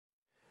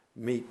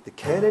Meet the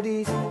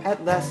Kennedys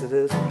at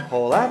Lassiter's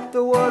Hall at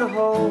the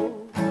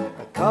Waterhole.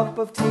 A cup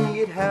of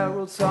tea at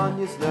Harold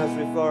Sonia's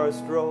nursery for a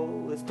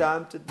stroll. It's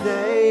time to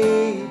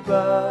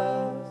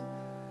Neighbours.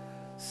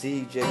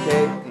 CJ,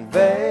 Kate and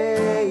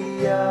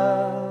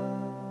Vaya.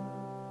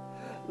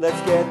 Let's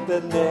get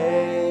the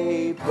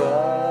Neighbours.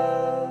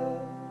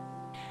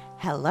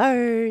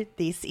 Hello,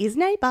 this is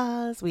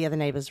Neighbours. We are the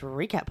Neighbours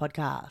recap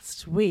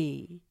podcast.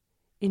 We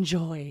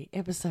enjoy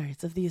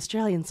episodes of the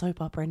Australian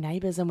soap opera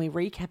Neighbours and we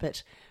recap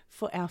it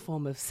for our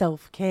form of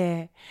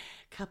self-care.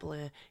 Couple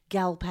of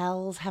gal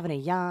pals having a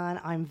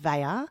yarn. I'm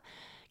Vaya.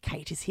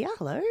 Kate is here.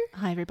 Hello.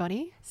 Hi,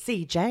 everybody.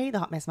 CJ, the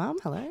hot mess mum.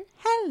 Hello.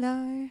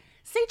 Hello.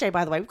 CJ,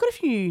 by the way, we've got a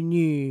few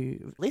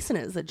new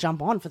listeners that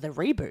jump on for the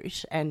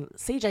reboot, and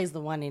CJ's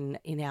the one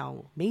in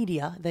our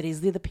media that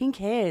is the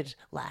pink-haired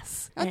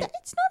lass. Oh,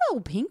 it's not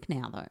all pink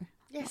now, though.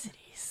 Yes, it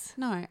is.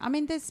 No, I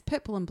mean, there's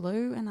purple and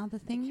blue and other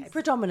things. Okay,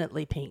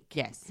 predominantly pink.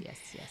 Yes.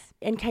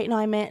 And Kate and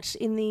I met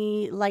in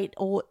the late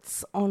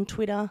aughts on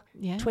Twitter,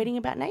 tweeting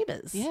about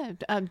Neighbours. Yeah,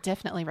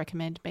 definitely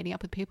recommend meeting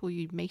up with people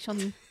you meet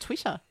on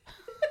Twitter.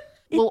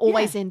 Will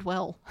always end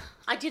well.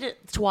 I did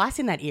it twice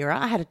in that era.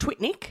 I had a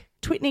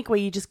Twitnik where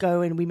you just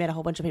go and we met a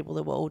whole bunch of people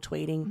that were all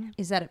tweeting.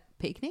 Is that a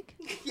picnic?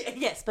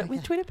 Yes, but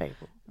with Twitter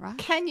people. Right.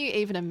 Can you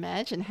even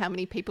imagine how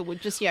many people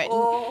would just,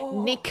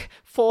 Nick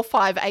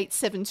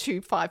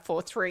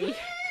 458725543.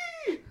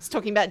 It's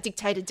talking about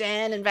Dictator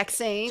Dan and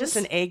vaccines. Just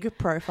an egg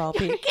profile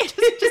pic.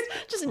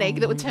 just an egg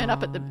that would turn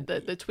up at the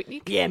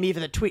Twitnik. Yeah, me for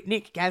the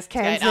Twitnik. Gas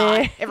cans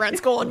Going, there.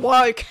 Everyone's gone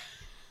woke.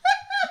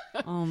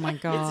 Oh, my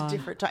God. It's a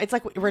different time. It's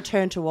like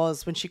Return to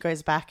Oz when she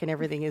goes back and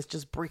everything is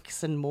just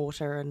bricks and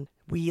mortar and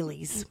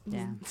wheelies.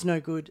 Yeah. It's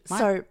no good.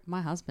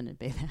 My husband would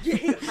be there.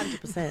 Yeah,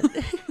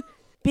 100%.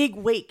 Big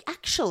week.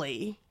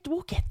 Actually,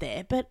 we'll get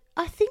there, but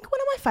I think one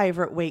of my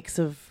favourite weeks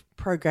of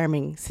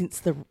programming since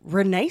the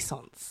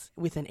Renaissance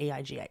with an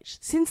EIGH,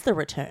 since the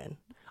return.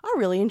 I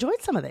really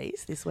enjoyed some of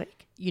these this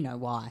week. You know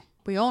why.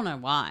 We all know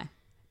why.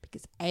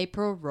 Because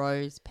April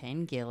Rose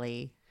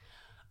Pengilly.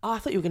 Oh, I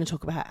thought you were going to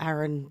talk about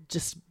Aaron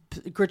just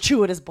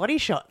gratuitous body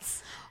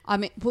shots. I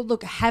mean, well,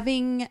 look,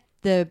 having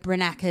the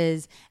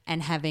Brenackers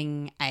and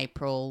having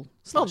April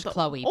 /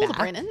 Chloe all back. the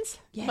Brennans.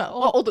 Yeah. Well,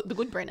 all the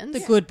good Brennans. The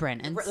good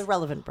Brennans. The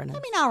relevant Brennan. I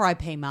mean,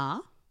 R.I.P. Ma.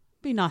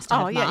 Be nice to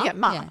have Ma.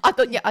 Ma. Yeah. I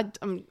thought,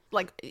 I'm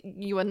like,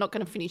 you are not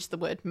going to finish the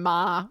word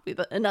Ma with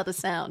another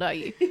sound, are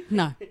you?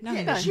 No.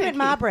 She meant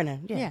Ma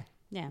Brennan. Yeah.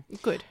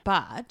 Good.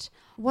 But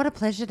what a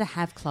pleasure to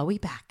have Chloe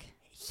back.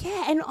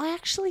 Yeah, and I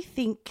actually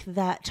think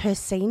that her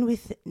scene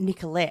with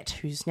Nicolette,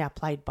 who's now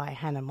played by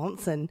Hannah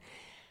Monson,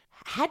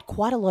 had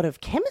quite a lot of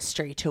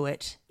chemistry to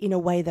it in a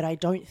way that I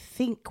don't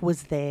think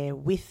was there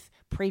with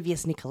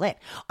previous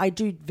Nicolette. I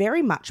do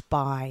very much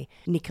buy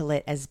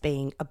Nicolette as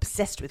being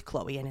obsessed with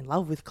Chloe and in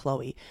love with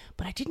Chloe,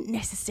 but I didn't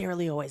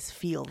necessarily always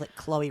feel that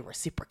Chloe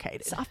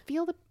reciprocated. So I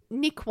feel that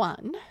Nick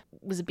 1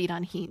 was a bit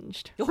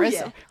unhinged. Oh,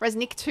 whereas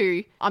Nick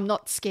 2, I'm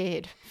not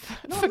scared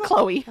for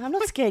Chloe. I'm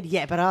not scared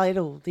yet, but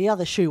the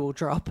other shoe will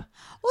drop.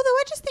 Although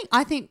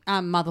I think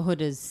motherhood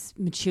has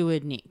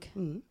matured Nick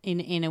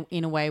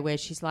in a way where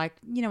she's like,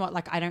 you know what,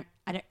 like I don't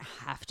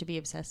have to be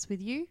obsessed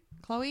with you,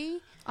 Chloe.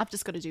 I've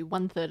just got to do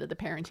 1/3 of the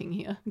parenting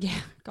here. Yeah,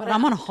 God,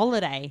 I'm on a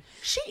holiday.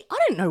 I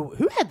don't know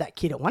who had that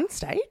kid at one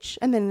stage,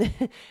 and then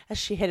as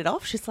she headed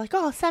off, she's like,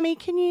 "Oh, Sammy,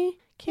 can you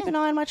keep an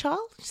eye on my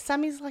child?"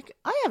 Sammy's like,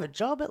 "I have a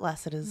job at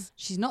Lassiter's."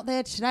 She's not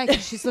there today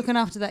because she's looking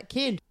after that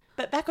kid.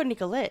 But back on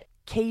Nicolette,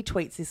 key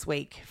tweets this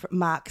week.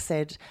 Mark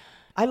said,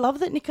 "I love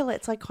that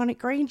Nicolette's iconic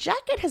green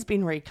jacket has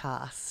been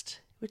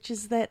recast, which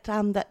is that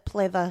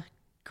pleather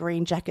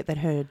green jacket that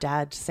her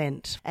dad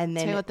sent." And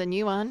then Tell you what, the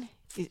new one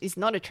is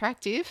not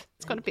attractive.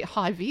 It's got a bit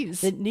high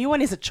vis. The new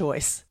one is a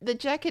choice. The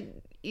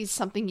jacket is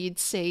something you'd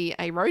see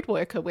a road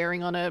worker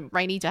wearing on a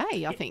rainy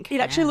day, I think.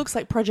 It actually looks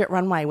like Project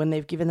Runway when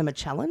they've given them a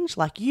challenge.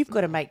 Like, you've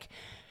got to make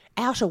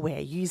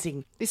outerwear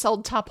using this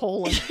old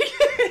tarpaulin.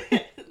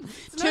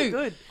 It's no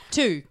good.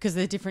 Two, because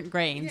they're different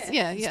greens.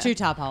 Yeah. It's two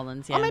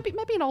tarpaulins, yeah. Or maybe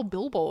an old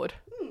billboard.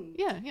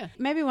 Yeah.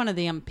 Maybe one of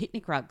the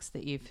picnic rugs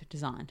that you've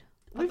designed.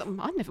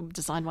 I've never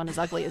designed one as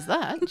ugly as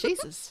that.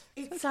 Jesus.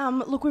 It's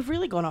look, we've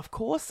really gone off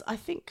course. I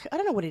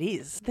don't know what it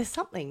is. There's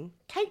something.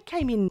 Kate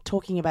came in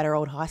talking about her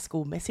old high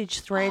school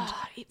message thread.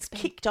 It's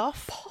kicked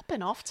off.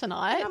 Popping off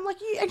tonight. And I'm like,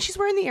 and she's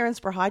wearing the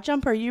Erinsborough high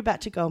jumper. Are you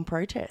about to go and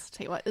protest?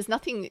 Tell you what, there's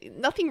nothing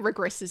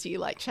regresses you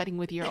like chatting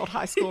with your old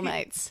high school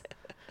mates.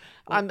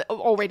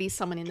 Already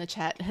someone in the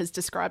chat has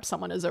described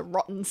someone as a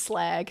rotten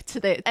slag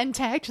and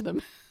tagged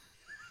them.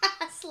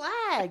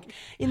 Slag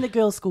in the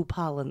girls' school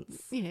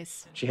parlance.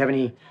 Yes. Do you have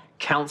any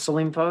council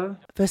info?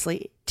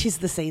 Firstly, 'tis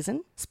the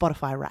season.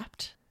 Spotify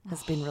Wrapped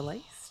has been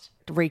released.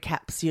 It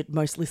recaps your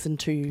most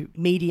listened to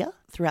media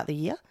throughout the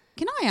year.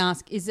 Can I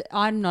ask,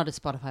 I'm not a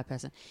Spotify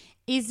person,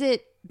 is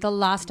it the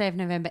last day of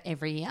November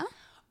every year?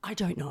 I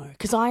don't know,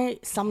 because I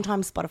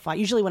sometimes Spotify,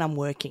 usually when I'm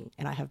working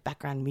and I have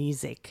background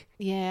music.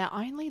 Yeah,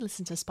 I only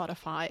listen to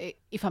Spotify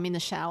if I'm in the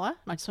shower,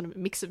 like sort of a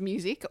mix of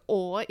music,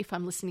 or if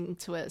I'm listening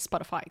to a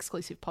Spotify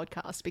exclusive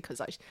podcast, because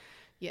I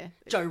Yeah.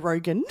 Joe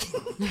Rogan.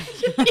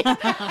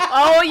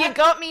 Oh, you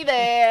got me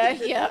there.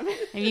 Yeah.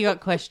 Have you got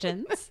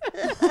questions?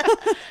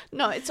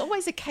 No, it's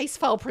always a Case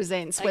File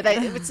Presents where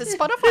it's a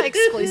Spotify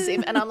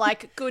exclusive, and I'm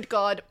like, good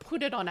God,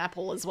 put it on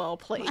Apple as well,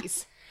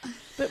 please.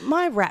 But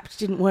my Wrapped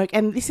didn't work,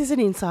 and this is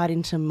an insight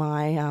into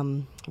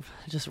my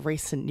just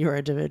recent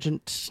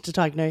neurodivergent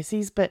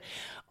diagnoses, but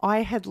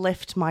I had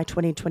left my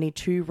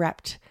 2022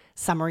 Wrapped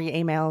summary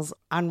emails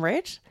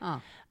unread.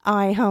 Oh.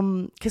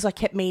 Because I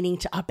kept meaning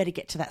to, I better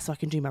get to that so I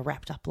can do my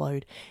Wrapped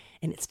upload.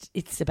 And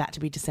it's about to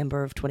be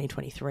December of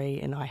 2023,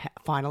 and I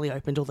finally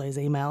opened all those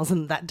emails,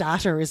 and that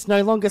data is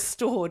no longer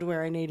stored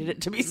where I needed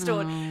it to be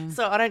stored.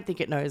 So I don't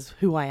think it knows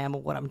who I am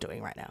or what I'm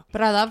doing right now.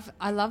 But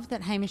I love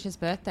that Hamish's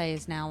birthday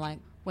is now like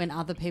when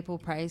other people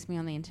praise me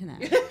on the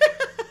internet.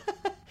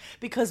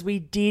 Because we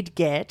did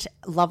get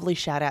lovely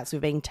shout outs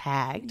with being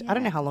tagged. I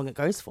don't know how long it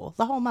goes for.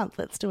 The whole month,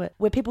 let's do it.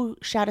 Where people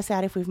shout us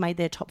out if we've made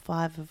their top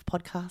 5 of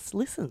podcast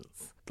listens.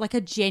 Like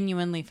I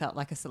genuinely felt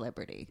like a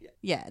celebrity.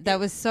 Yeah, that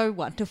was so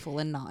wonderful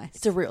and nice.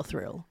 It's a real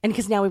thrill. And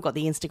because now we've got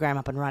the Instagram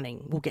up and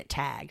running, we'll get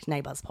tagged,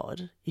 Neighbours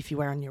Pod, if you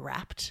wear on your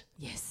Wrapped.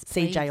 Yes,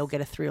 CJ please. will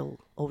get a thrill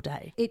all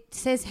day. It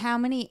says how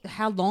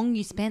long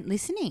you spent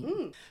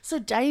listening. So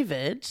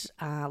David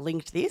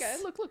linked this. Okay,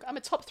 look, I'm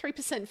a top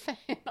 3% fan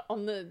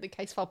on the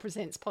Case File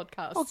Presents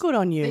podcast. Oh, good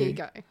on you. There you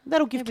go.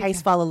 That'll give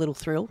Case File a little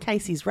thrill.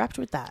 Casey's wrapped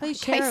with that. Please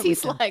share it with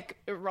Casey's them. like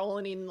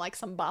rolling in like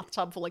some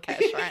bathtub full of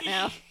cash right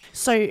now.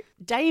 So,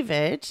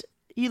 David,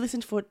 you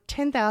listened for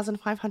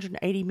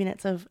 10,580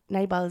 minutes of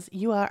Neighbours.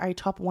 You are a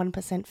top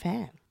 1%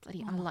 fan.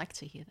 Bloody, I like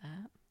to hear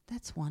that.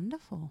 That's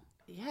wonderful.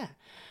 Yeah.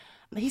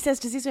 He says,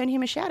 does this earn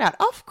him a shout out?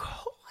 Of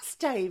course,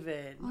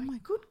 David. Oh, my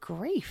good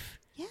grief.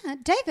 Yeah,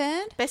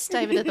 David. Best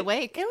David of the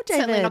week. Ew,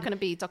 Certainly David. not going to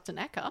be Dr.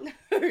 Nacker.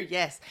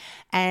 Yes.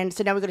 And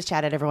so now we've got to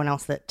shout out everyone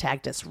else that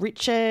tagged us.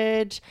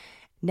 Richard,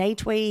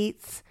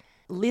 Naytweets,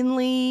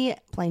 Linley,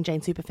 Plain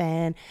Jane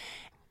Superfan,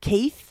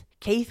 Keith.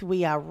 Keith,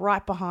 we are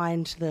right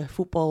behind the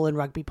football and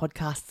rugby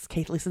podcasts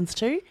Keith listens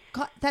to.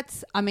 God,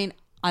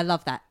 I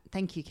love that.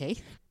 Thank you,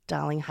 Keith.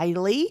 Darling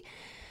Hayley.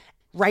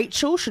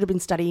 Rachel should have been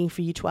studying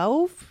for Year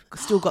 12.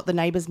 Still got the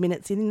Neighbours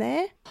minutes in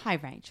there. Hi,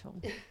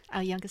 Rachel.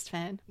 Our youngest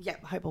fan.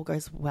 Yep, hope all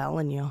goes well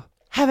and you're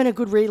having a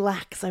good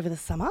relax over the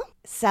summer.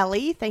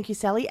 Sally, thank you,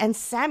 Sally. And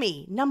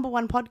Sammy, number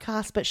 1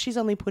 podcast, but she's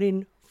only put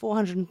in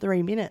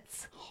 403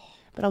 minutes.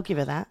 But I'll give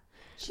her that.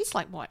 She's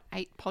like, what,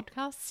 8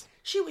 podcasts?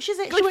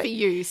 Good for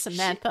you,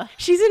 Samantha.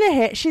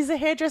 She's a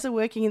hairdresser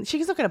working in.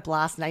 She's not going to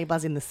blast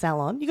Neighbours in the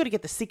salon. You got to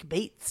get the sick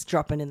beats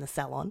dropping in the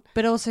salon.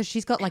 But also,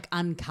 she's got like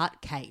uncut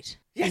Kate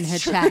in her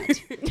true.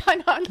 chat. I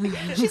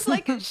know. She's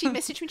like, she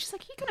messaged me. She's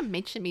like, you're going to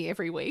mention me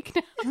every week.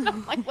 And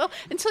I'm like, well,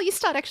 until you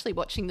start actually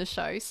watching the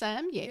show,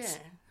 Sam, yes.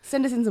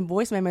 Send us in some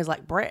voice memos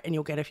like Brett and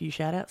you'll get a few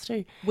shout outs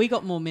too. We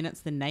got more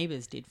minutes than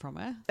Neighbours did from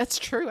her. That's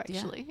true,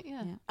 actually.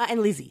 Yeah.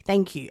 And Lizzie,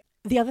 thank you.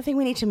 The other thing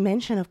we need to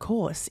mention, of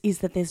course, is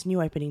that there's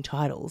new opening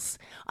titles.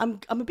 I'm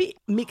a bit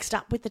mixed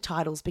up with the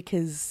titles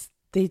because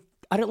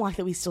I don't like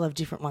that we still have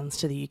different ones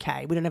to the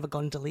UK. We don't have a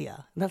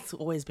gondolier. That's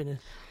always been a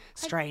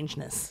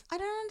strangeness. I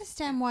don't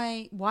understand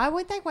why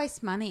would they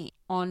waste money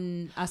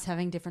on us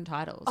having different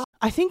titles?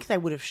 I think they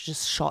would have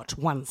just shot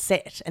one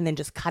set and then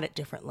just cut it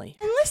differently.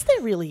 Unless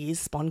there really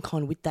is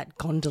SponCon with that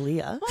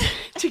gondolier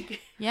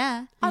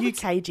Yeah.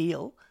 UK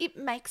deal. It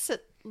makes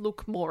it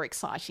look more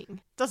exciting,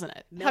 doesn't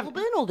it?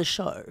 Melbourne or the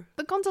show?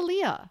 The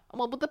gondolier.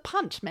 Well, with the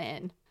punch,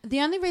 man.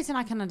 The only reason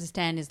I can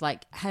understand is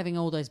like having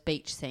all those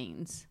beach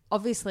scenes.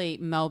 Obviously,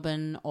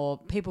 Melbourne or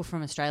people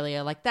from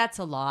Australia, like that's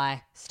a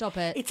lie. Stop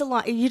it. It's a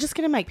lie. You're just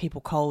going to make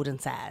people cold and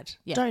sad.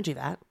 Yeah. Don't do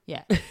that.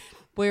 Yeah.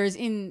 Whereas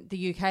in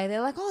the UK,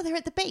 they're like, oh, they're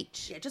at the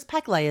beach. Yeah, just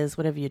pack layers,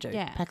 whatever you do.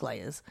 Yeah. Pack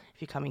layers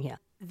if you're coming here.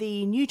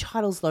 The new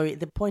titles, though,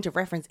 the point of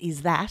reference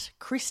is that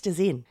Krista's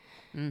in.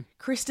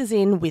 Krista's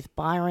in with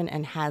Byron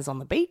and Haz on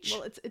the beach.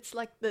 Well, it's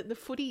like the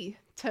footy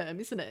term,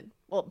 isn't it?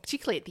 Well,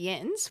 particularly at the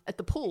ends. At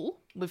the pool,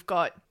 we've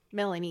got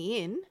Melanie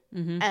in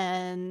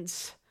and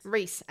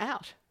Reese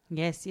out.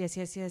 Yes.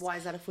 Why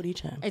is that a footy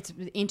term? It's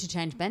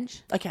interchange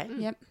bench. Okay.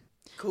 Yep.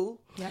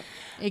 Cool. Yep.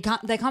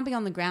 They can't be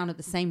on the ground at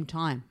the same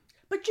time.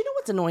 But you know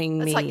what's annoying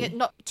me? It's like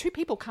not 2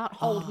 people can't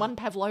hold one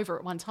pavlova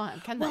at one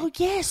time, can they? Well,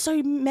 yeah,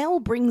 so Mel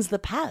brings the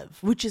pav,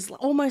 which is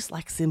almost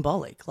like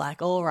symbolic.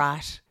 Like, all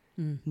right,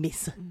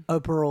 Miss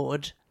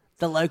Abroad,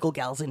 the local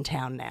gal's in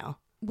town now.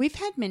 We've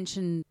had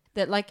mention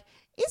that, like,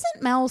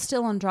 isn't Mel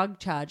still on drug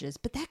charges?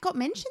 But that got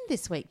mentioned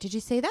this week. Did you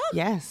see that?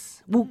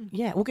 Yes. Well,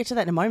 yeah, we'll get to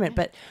that in a moment.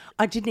 But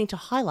I did need to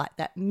highlight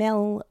that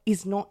Mel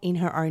is not in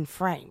her own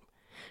frame.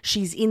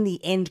 She's in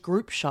the end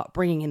group shot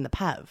bringing in the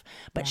pav,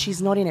 but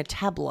she's not in a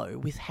tableau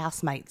with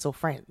housemates or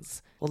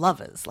friends or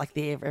lovers like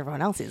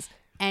everyone else is.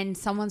 And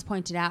someone's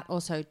pointed out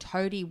also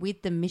Toadie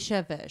with the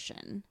Misha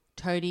version.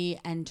 Toadie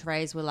and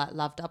Therese were like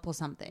loved up or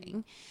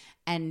something.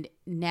 And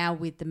now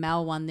with the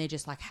Mel one, they're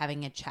just like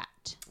having a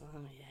chat.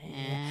 Oh,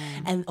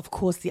 yeah. And of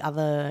course, the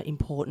other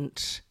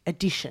important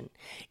addition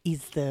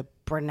is the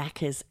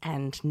Branakas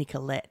and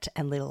Nicolette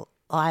and little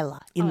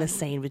Isla in the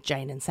scene with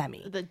Jane and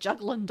Sammy. The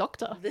juggling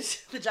doctor.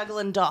 The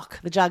juggling doc,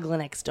 the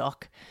juggling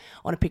ex-doc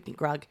on a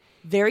picnic rug.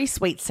 Very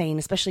sweet scene,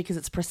 especially because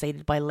it's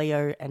preceded by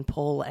Leo and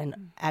Paul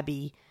and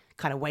Abby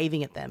kind of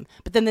waving at them.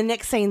 But then the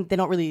next scene, they're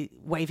not really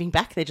waving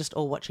back. They're just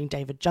all watching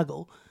David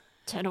juggle.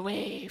 Turn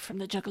away from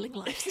the juggling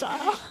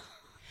lifestyle.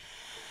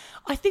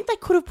 I think they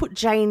could have put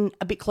Jane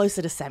a bit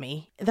closer to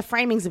Sammy. The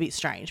framing's a bit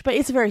strange, but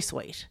it's very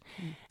sweet.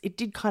 It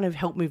did kind of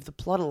help move the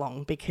plot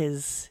along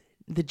because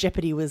the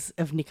jeopardy was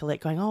of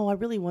Nicolette going, oh, I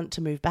really want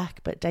to move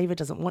back, but David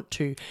doesn't want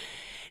to.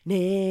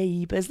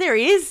 Neighbours. There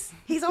he is.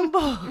 He's on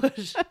board.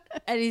 It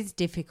is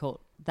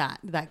difficult,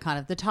 that kind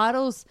of, the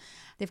titles,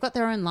 they've got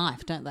their own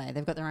life, don't they?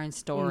 They've got their own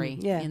story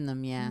in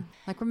them, yeah.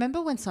 Like,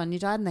 remember when Sonia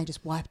died and they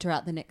just wiped her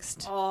out the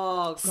next...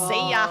 Oh, God.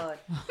 See ya.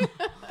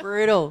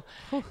 Brutal.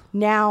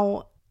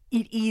 Now,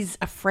 it is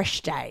a fresh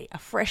day, a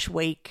fresh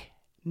week.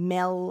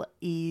 Mel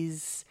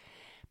is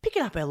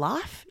picking up her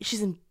life.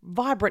 She's in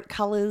vibrant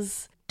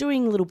colours,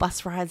 doing little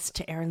bus rides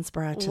to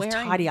Erinsborough to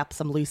tidy up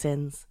some loose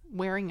ends.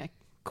 Wearing a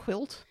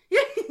quilt.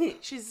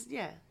 She's,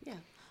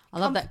 I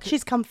love that.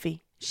 She's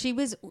comfy. She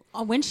was,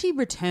 when she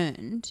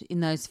returned in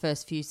those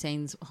first few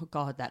scenes, oh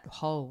God, that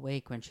whole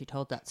week when she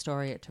told that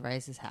story at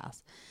Theresa's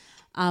house,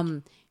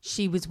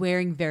 she was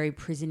wearing very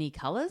prison-y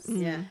colours.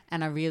 Yeah.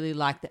 And I really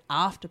liked that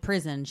after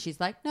prison, she's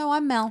like, no,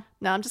 I'm Mel.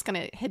 No, I'm just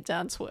going to head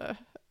down to a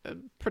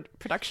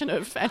production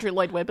of Andrew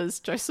Lloyd Webber's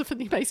Joseph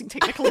and the Amazing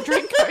Technicolor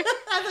Dreamcoat.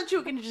 I thought you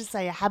were going to just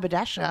say a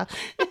haberdasher.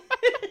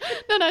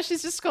 No,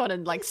 she's just gone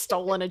and like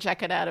stolen a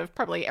jacket out of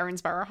probably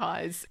Erinsborough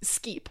High's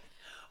skip.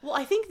 Well,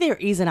 I think there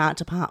is an art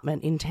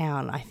department in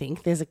town, I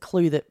think. There's a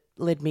clue that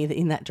led me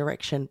in that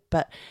direction.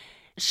 But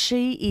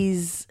she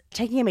is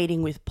taking a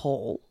meeting with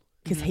Paul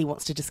because he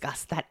wants to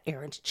discuss that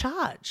errant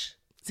charge,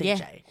 CJ.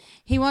 Yeah.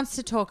 He wants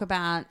to talk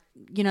about,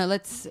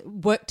 let's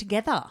work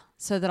together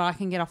so that I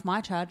can get off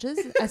my charges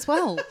as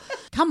well.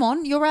 Come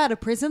on, you're out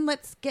of prison.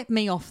 Let's get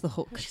me off the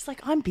hook. She's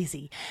like, I'm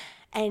busy.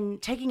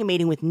 And taking a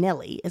meeting with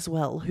Nellie as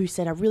well, who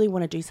said, I really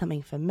want to do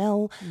something for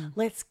Mel.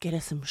 Let's get her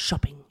some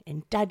shopping.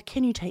 And Dad,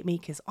 can you take me?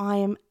 Because I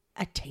am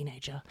a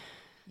teenager.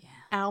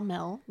 Our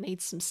Mel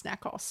needs some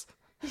snackos.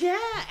 Yeah,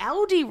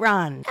 Aldi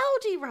run.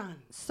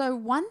 So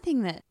one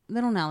thing that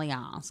little Nellie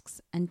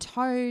asks, and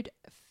Toad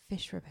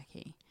Fish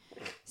Rebecca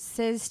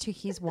says to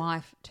his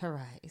wife,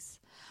 Therese,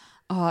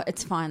 oh,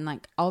 it's fine,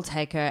 like I'll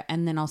take her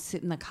and then I'll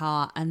sit in the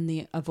car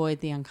and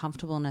avoid the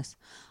uncomfortableness.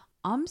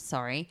 I'm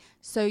sorry.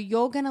 So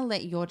you're going to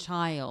let your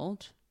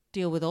child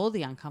deal with all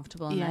the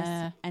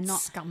uncomfortableness and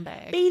not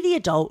scumbag. Be the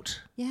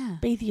adult. Yeah.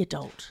 Be the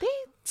adult. Very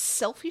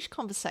selfish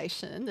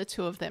conversation the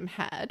two of them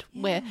had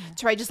where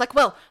Therese is like,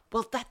 well,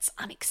 that's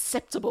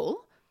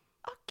unacceptable.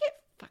 Oh, get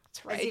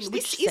fucked, Therese.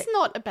 This is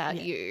not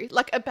about you.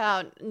 Like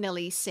about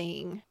Nellie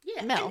seeing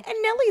Mel. And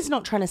Nellie's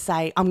not trying to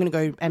say, I'm going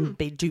to go and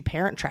do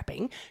parent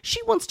trapping.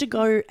 She wants to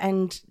go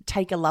and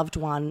take a loved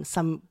one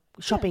some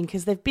shopping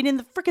because they've been in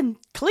the freaking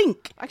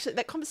clink. Actually,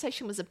 that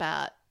conversation was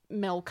about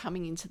Mel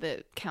coming into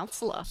the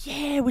counsellor.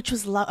 Yeah, which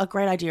was a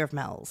great idea of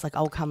Mel's. Like,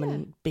 I'll come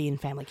and be in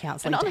family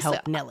counselling to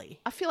help Nellie.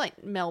 I feel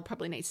like Mel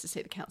probably needs to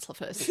see the counsellor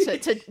first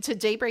to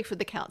debrief with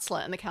the counsellor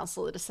and the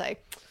counsellor to say,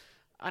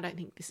 I don't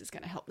think this is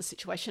going to help the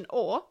situation.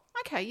 Or,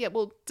 okay, yeah,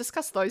 we'll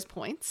discuss those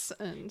points.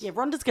 And yeah,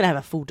 Rhonda's going to have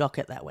a full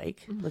docket that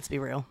week. Let's be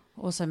real.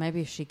 Also,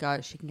 maybe if she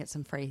goes, she can get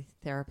some free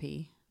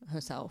therapy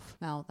herself.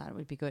 Mel, that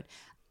would be good.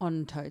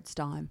 On Toad's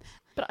dime.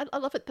 But I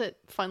love it that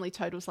finally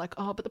Toad was like,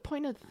 oh, but the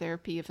point of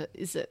therapy of it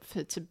is it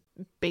for to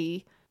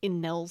be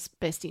in Nell's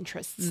best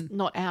interests,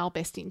 not our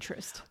best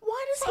interest.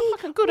 Why does he?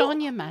 Fucking good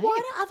on you, mate. Why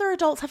do other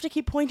adults have to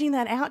keep pointing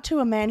that out to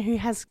a man who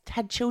has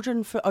had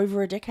children for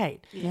over a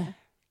decade? Yeah.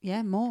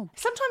 Yeah, more.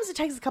 Sometimes it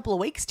takes a couple of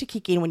weeks to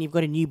kick in when you've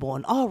got a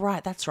newborn. Oh,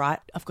 right, that's right.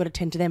 I've got to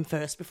tend to them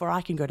first before I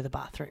can go to the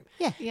bathroom.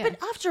 Yeah.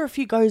 But after a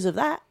few goes of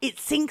that, it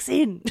sinks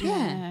in.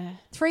 Yeah.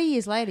 3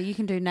 years later, you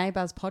can do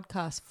Neighbours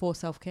podcast for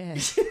self-care.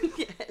 Yes.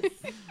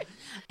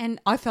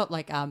 And I felt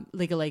like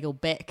Legal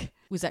Beck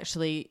was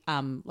actually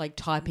like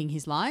typing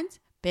his lines.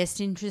 Best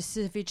interests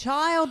of your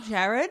child,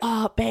 Jared.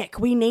 Oh, Beck,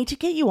 we need to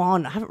get you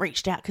on. I haven't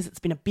reached out because it's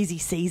been a busy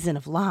season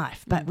of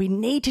life, but we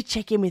need to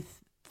check in with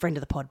friend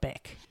of the pod,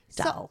 Beck.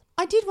 So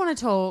I did want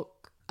to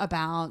talk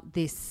about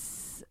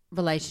this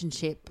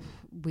relationship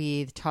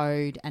with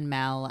Toad and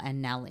Mel and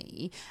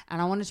Nellie,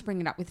 and I wanted to bring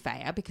it up with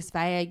Vaya because,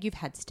 Vaya, you've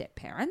had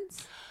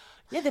step-parents.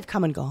 Yeah, they've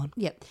come and gone.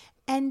 Yep.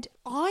 And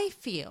I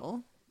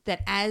feel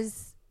that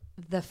as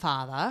the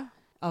father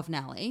of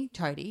Nellie,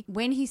 Toadie,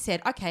 when he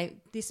said, okay,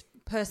 this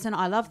person,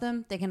 I love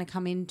them, they're going to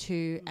come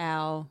into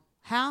our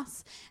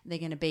house, they're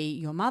going to be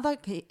your mother.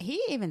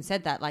 He even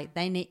said that, like,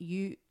 they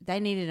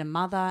needed a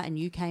mother and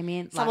you came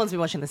in. Someone's been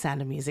watching The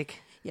Sound of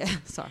Music. Yeah,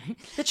 sorry.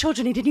 The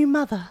children need a new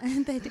mother.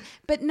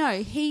 But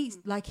no, he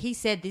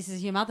said, this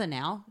is your mother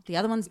now. The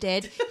other one's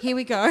dead. Here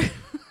we go.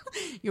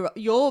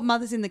 Your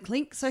mother's in the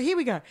clink, so here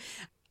we go.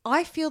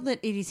 I feel that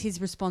it is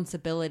his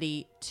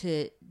responsibility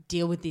to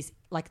deal with this,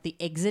 like the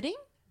exiting,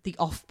 the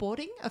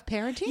offboarding of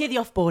parenting. Yeah, the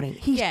offboarding.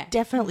 He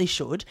definitely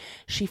should.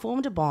 She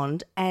formed a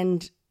bond,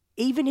 and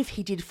even if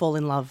he did fall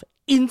in love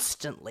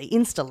instantly,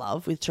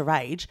 insta-love with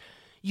Therese,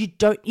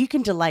 you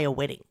can delay a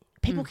wedding.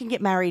 People can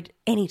get married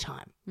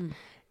anytime.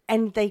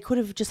 And they could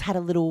have just had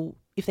a little,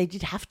 if they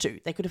did have to,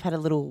 they could have had a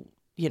little,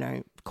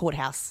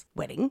 courthouse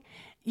wedding.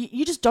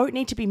 You just don't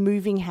need to be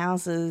moving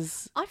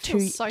houses. I feel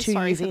so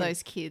sorry for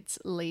those kids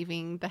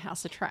leaving the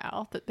house of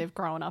trial that they've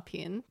grown up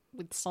in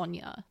with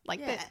Sonia.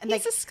 Like,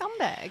 he's a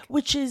scumbag.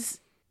 Which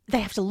is, they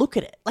have to look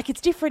at it. Like,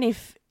 it's different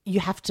if you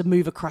have to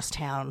move across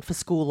town for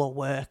school or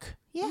work.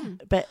 Yeah.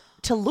 But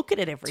to look at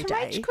it every day.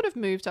 Terage could have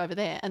moved over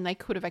there and they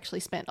could have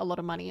actually spent a lot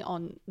of money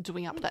on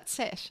doing up that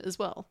set as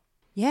well.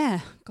 Yeah.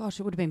 Gosh,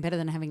 it would have been better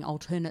than having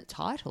alternate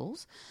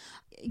titles.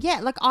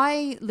 Yeah, like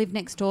I live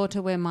next door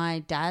to where my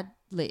dad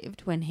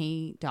lived when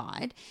he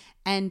died,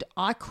 and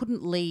I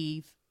couldn't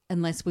leave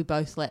unless we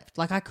both left.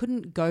 Like I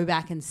couldn't go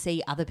back and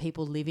see other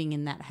people living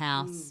in that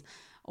house,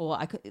 or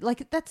I could,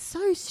 like, that's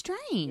so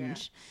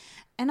strange.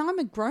 And I'm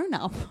a grown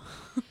up,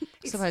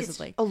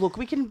 supposedly. Oh, look,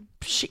 we can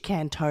shit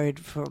can Toad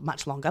for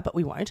much longer, but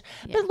we won't.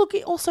 Yeah. But look,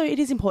 it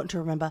is important to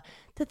remember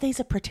that these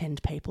are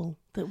pretend people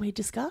that we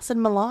discuss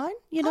and malign.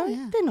 They're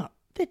not.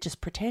 They're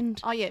just pretend.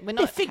 Oh, yeah.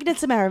 They're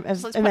figments of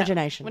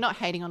imagination. We're not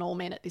hating on all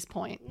men at this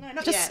point. No,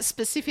 not just yet.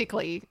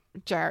 Specifically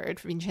Jared,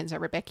 Vincenzo,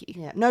 Rebecca.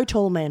 Yeah, no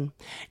tall men.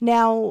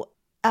 Now,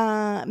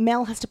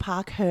 Mel has to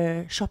park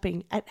her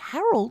shopping at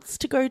Harold's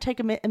to go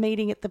take a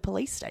meeting at the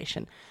police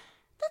station.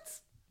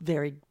 That's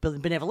very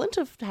benevolent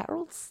of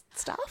Harold's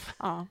staff.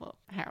 Oh, well,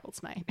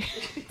 Harold's mate.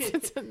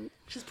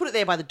 She's put it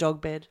there by the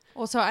dog bed.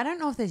 Also, I don't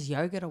know if there's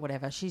yogurt or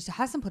whatever. She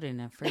hasn't put it in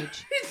her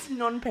fridge. It's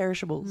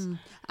non-perishables.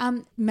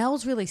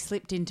 Mel's really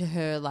slipped into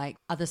her, like,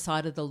 other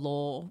side of the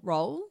law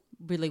role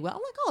really well.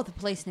 Like, the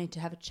police need to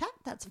have a chat.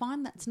 That's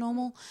fine. That's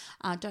normal.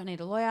 Don't need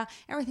a lawyer.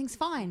 Everything's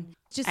fine.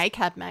 Just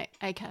ACAB, mate.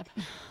 ACAB.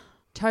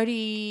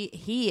 Toadie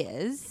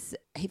hears.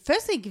 He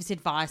firstly gives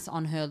advice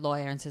on her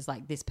lawyer and says,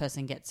 like, this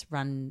person gets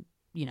run...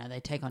 they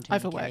take on too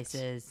many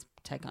cases,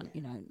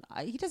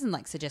 he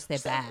doesn't, suggest they're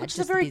bad. Which is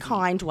a very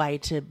kind way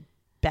to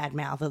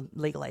badmouth a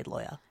legal aid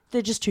lawyer.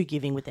 They're just too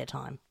giving with their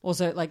time.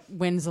 Also,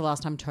 when's the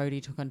last time Toadie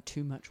took on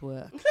too much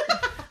work?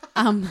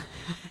 That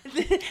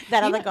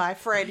other guy,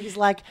 Fred, he's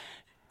like,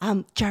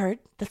 Jared,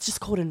 that's just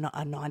called a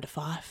 9 to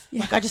 5.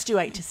 Yeah. I just do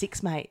 8 to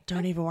 6, mate.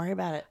 Don't even worry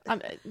about it.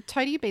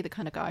 Toadie would be the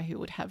kind of guy who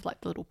would have, the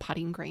little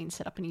putting green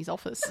set up in his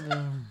office.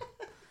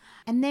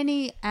 And then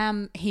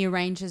he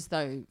arranges,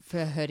 though,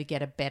 for her to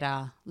get a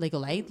better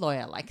legal aid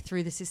lawyer,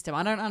 through the system.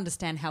 I don't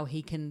understand how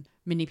he can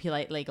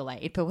manipulate legal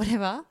aid, but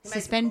whatever.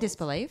 Suspend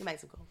disbelief. He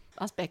makes a call.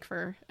 Ask Beck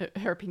for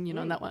her opinion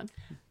on that one.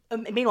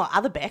 Meanwhile,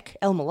 other Beck,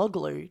 El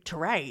Maloglu,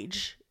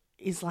 Terage,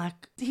 is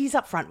he's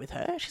up front with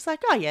her. She's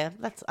like, oh, yeah,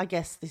 I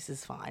guess this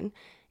is fine.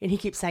 And he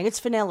keeps saying, it's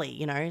for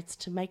Nellie, it's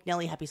to make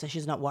Nellie happy so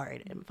she's not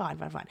worried. And fine.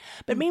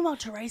 But meanwhile,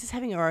 Terage is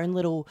having her own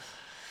little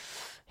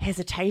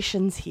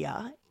hesitations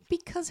here.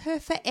 Because her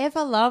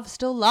forever love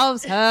still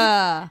loves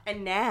her.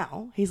 And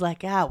now he's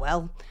like,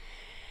 well,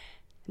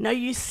 no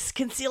use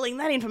concealing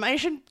that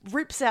information.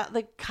 Rips out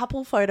the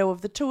couple photo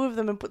of the two of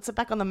them and puts it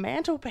back on the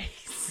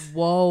mantelpiece.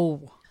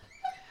 Whoa.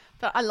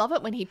 But I love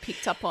it when he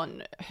picked up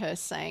on her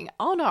saying,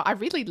 oh, no, I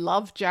really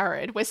love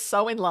Jared. We're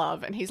so in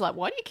love. And he's like,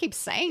 why do you keep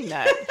saying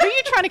that? Who are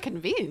you trying to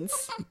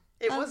convince?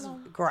 It was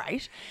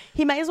great.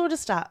 He may as well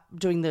just start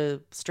doing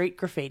the street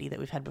graffiti that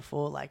we've had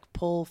before,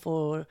 Paul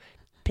for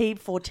P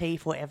for T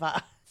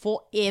forever.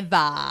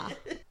 Forever.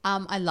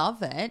 I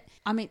love it.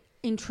 I mean,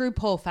 in true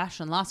Paul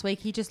fashion, last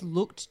week he just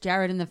looked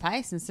Jared in the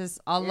face and says,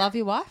 I love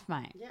your wife,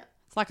 mate. Yeah.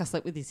 It's like I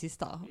slept with his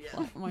sister. Yeah.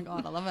 Oh, my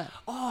God, I love it.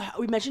 Oh,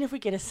 imagine if we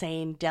get a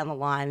scene down the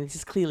line, this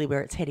is clearly where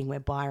it's heading, where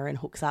Byron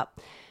hooks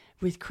up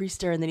with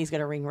Krista and then he's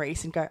going to ring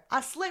Reese and go, I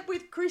slept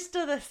with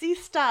Krista, the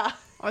sister.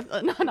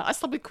 No, I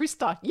slept with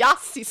Krista.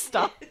 Yes,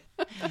 sister.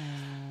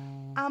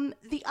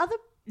 The other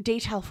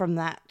detail from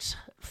that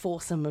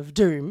foursome of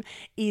doom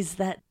is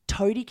that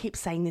Toadie keeps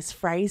saying this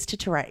phrase to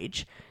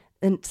Terage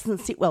and it doesn't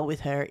sit well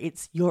with her.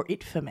 It's, you're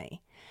it for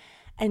me.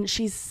 And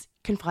she's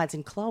confides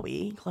in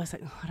Chloe. Chloe's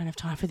like, I don't have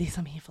time for this.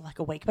 I'm here for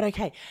a week. But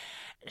okay.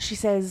 She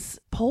says,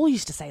 Paul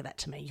used to say that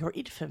to me. You're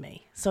it for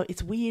me. So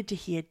it's weird to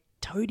hear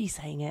Toadie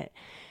saying it,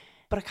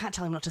 but I can't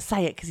tell him not to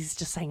say it because he's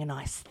just saying a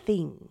nice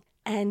thing.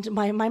 And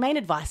my main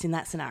advice in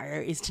that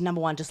scenario is to, number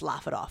one, just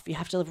laugh it off. You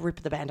have to rip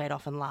the Band-Aid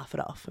off and laugh it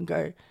off and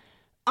go,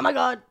 oh my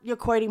God, you're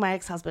quoting my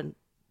ex-husband.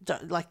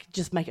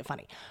 Just make it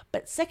funny.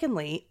 But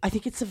secondly, I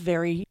think it's a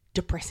very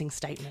depressing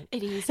statement.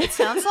 It is. It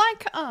sounds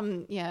like,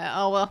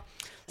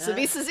 so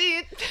this is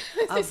it.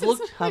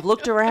 I've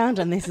looked around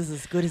and this is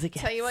as good as it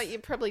gets. Tell you what, you're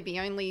probably the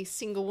only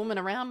single woman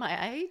around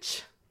my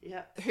age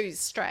who's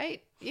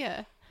straight.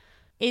 Yeah.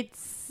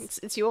 It's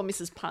your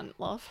Mrs. Punt,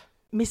 love.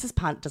 Mrs.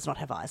 Punt does not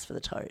have eyes for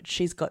the toad.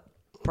 She's got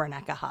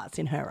Branaka hearts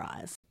in her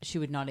eyes. She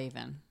would not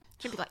even.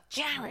 She'd be like,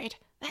 Jared,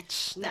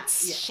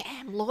 that's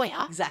sham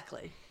lawyer.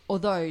 Exactly.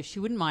 Although she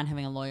wouldn't mind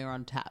having a lawyer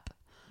on tap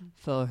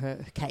for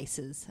her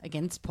cases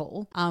against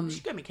Paul.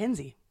 She'd go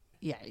Mackenzie.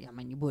 Yeah, I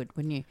mean, you would,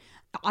 wouldn't you?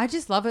 I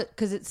just love it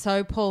because it's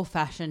so Paul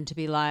fashion to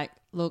be like,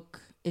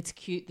 look, it's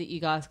cute that you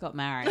guys got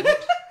married.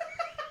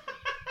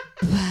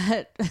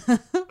 But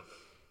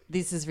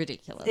this is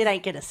ridiculous. It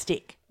ain't going to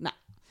stick. No.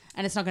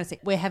 and it's not going to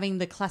stick. We're having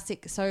the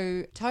classic.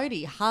 So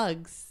Toadie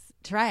hugs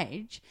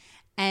Trage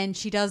and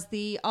she does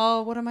the,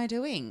 oh, what am I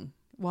doing?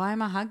 Why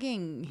am I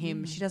hugging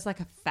him? She does like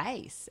a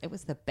face. It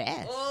was the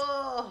best.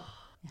 Oh,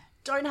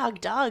 don't hug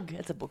Doug.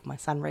 It's a book my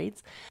son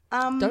reads.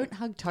 Don't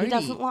hug Toadie. He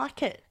doesn't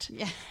like it.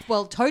 Yeah.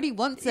 Well, Toadie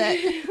wants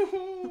it.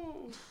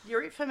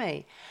 You're it for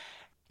me.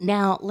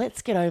 Now,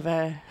 let's get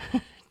over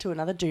to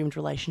another doomed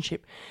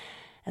relationship,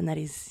 and that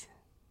is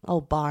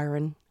old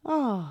Byron.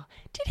 Oh,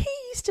 did he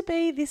used to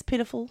be this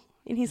pitiful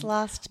in his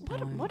last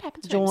What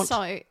happened to jaunt? him?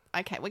 So,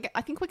 okay,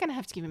 I think we're going to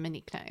have to give him a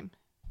nickname.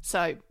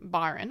 So,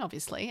 Byron,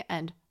 obviously,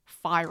 and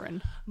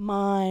Firen.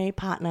 My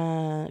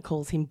partner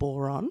calls him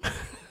Boron.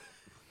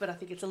 But I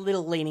think it's a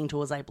little leaning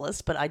towards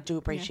ableist, but I do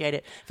appreciate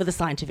it for the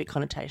scientific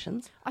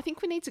connotations. I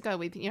think we need to go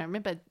with,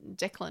 remember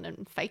Declan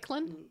and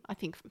Fakelin? I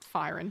think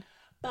Firen.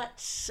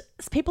 But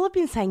people have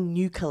been saying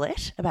New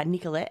Colette about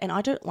Nicolette, and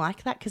I don't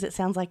like that because it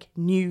sounds like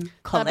New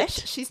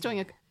Colette.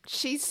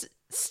 She's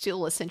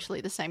still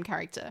essentially the same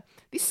character.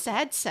 This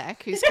sad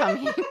sack who's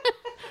come in.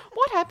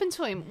 What happened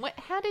to him?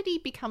 How did he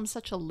become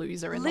such a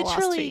loser in the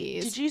last 2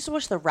 years? Did you used to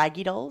watch the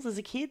Raggy Dolls as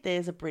a kid?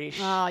 There's a British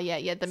Oh,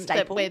 yeah.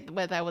 staple.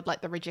 Where they would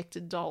like the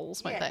rejected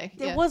dolls, weren't they?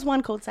 There was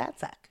one called Sad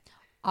Sack.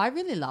 I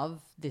really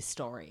love this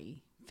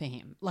story for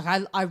him.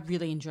 Like, I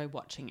really enjoy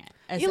watching it.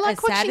 As, You like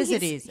as sad watching as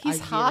it is, his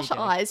I harsh really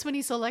do. eyes when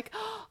he's all like,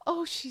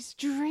 oh, she's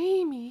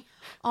dreamy.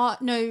 Oh,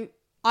 no,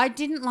 I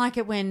didn't like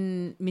it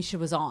when Misha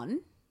was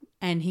on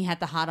and he had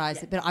the hard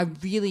eyes, but I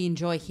really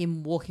enjoy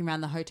him walking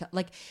around the hotel.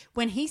 Like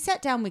when he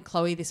sat down with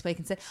Chloe this week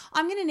and said,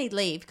 I'm going to need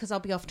leave because I'll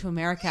be off to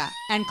America.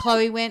 And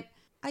Chloe went,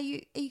 are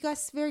you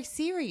guys very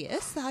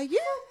serious? Are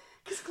you?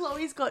 Because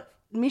Chloe's got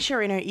Misha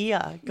in her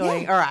ear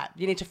going, all right,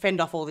 you need to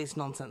fend off all this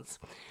nonsense.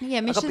 Yeah,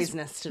 I've got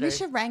business to do.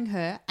 Misha rang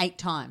her 8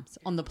 times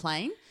on the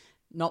plane,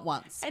 not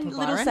once. And for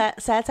little Byron.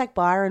 sad sack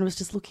Byron was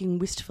just looking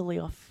wistfully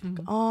off.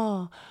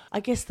 Oh,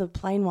 I guess the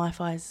plane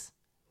Wi-Fi's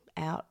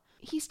out.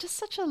 He's just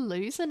such a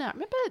loser now.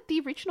 Remember the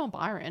original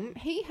Byron?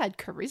 He had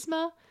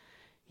charisma.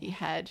 He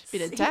had a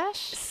bit of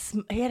dash.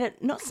 He had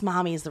not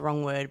smarmy is the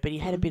wrong word, but he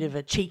had a bit of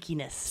a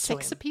cheekiness to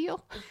Sex him.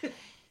 appeal.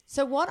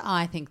 So what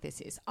I think this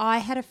is, I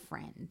had a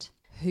friend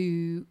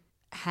who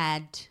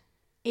had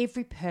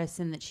every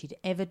person that she'd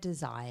ever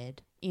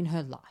desired in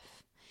her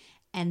life.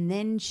 And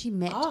then she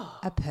met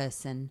a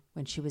person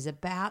when she was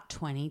about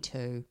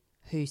 22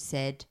 who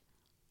said,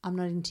 I'm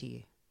not into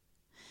you.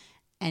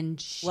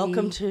 And she,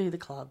 Welcome to the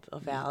club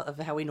of how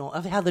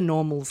the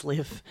normals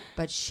live.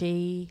 But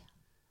she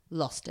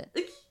lost it.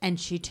 And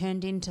she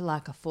turned into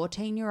like a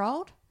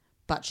 14-year-old,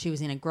 but she was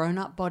in a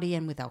grown-up body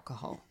and with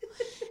alcohol.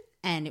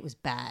 And it was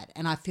bad.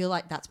 And I feel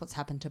like that's what's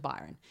happened to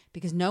Byron.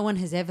 Because no one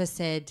has ever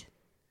said,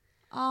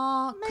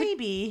 oh,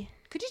 Maybe.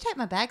 could you take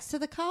my bags to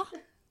the car?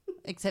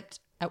 Except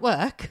at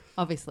work,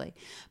 obviously.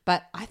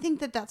 But I think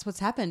that that's what's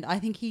happened. I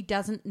think he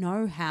doesn't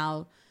know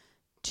how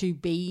to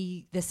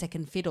be the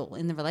second fiddle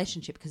in the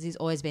relationship because he's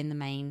always been the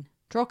main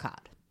draw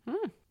card.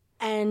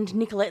 And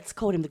Nicolette's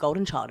called him the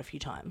golden child a few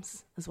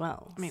times as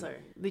well. I mean,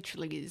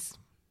 literally is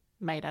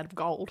made out of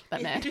gold,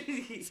 that man.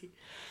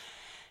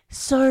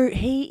 So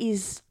he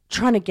is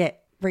trying to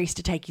get Reese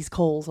to take his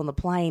calls on the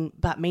plane,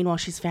 but meanwhile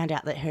she's found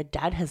out that her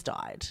dad has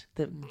died,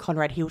 the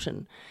Conrad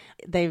Hilton.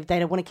 They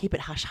don't want to keep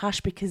it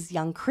hush-hush because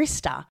young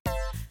Krista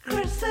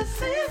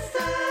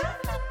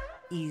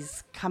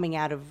is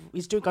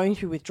going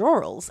through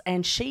withdrawals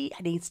and she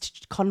needs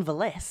to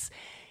convalesce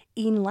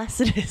in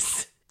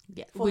Lassiter's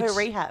for her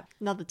rehab.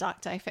 Another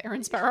dark day for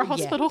Erinsborough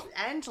Hospital.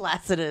 And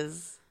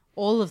Lassiter's.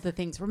 All of the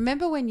things.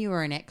 Remember when you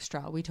were an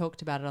extra, we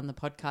talked about it on the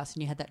podcast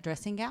and you had that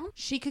dressing gown?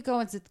 She could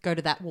go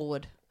to that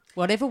ward.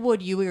 Whatever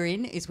ward you were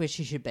in is where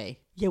she should be.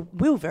 Yeah,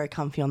 we were very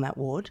comfy on that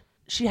ward.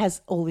 She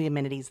has all the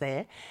amenities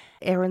there.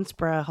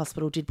 Erinsborough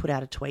Hospital did put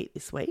out a tweet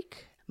this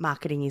week.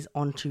 Marketing is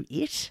onto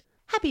it.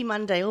 Happy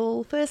Monday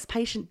all. First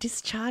patient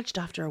discharged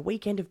after a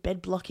weekend of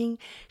bed blocking.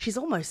 She's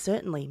almost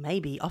certainly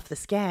maybe off the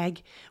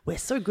skag. We're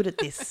so good at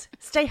this.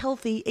 Stay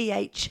healthy,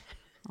 EH.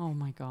 Oh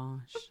my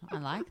gosh. I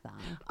like that.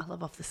 I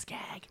love off the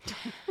skag.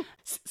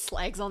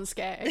 Slags on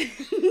skag.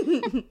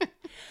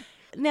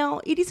 Now,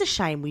 it is a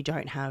shame we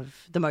don't have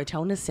the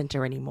Motelness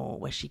Centre anymore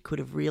where she could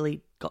have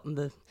really gotten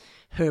the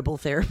herbal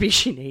therapy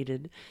she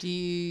needed. Do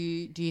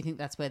you think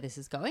that's where this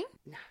is going?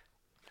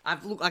 I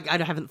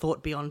haven't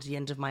thought beyond the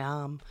end of my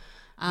arm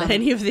about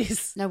any of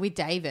this. No, with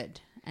David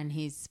and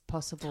his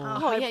possible...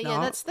 Oh, yeah,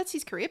 not. that's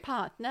his career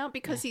path now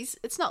because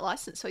it's not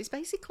licensed. So he's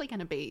basically going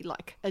to be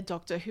like a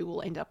doctor who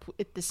will end up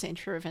at the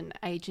centre of an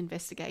age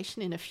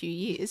investigation in a few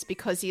years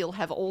because he'll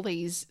have all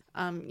these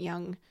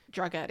young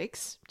drug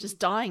addicts just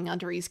dying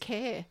under his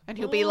care. And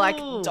he'll be like,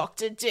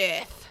 Dr.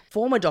 Death.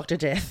 Former Dr.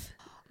 Death.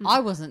 I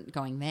wasn't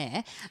going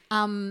there.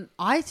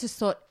 I just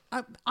thought...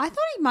 I thought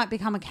he might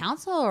become a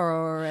counsellor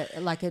or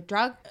like a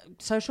drug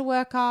social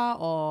worker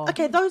or...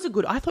 Okay, those are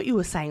good. I thought you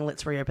were saying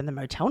let's reopen the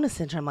Motelness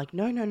Centre. I'm like,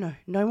 no.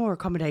 No more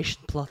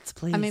accommodation plots,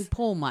 please. I mean,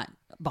 Paul might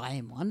buy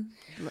him one.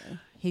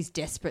 He's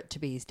desperate to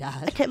be his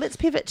dad. Okay, let's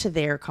pivot to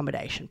their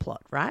accommodation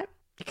plot, right?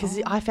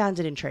 Because I found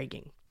it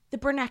intriguing. The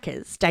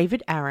Bernackers,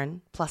 David,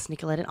 Aaron, plus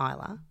Nicolette and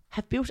Isla,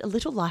 have built a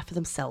little life for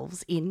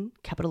themselves in,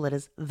 capital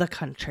letters, the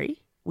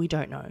country. We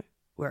don't know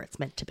where it's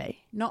meant to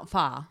be. Not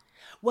far.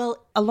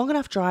 Well, a long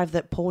enough drive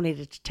that Paul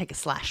needed to take a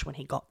slash when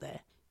he got there.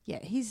 Yeah,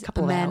 he's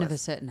Couple a of man hours. of a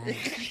certain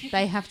age.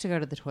 They have to go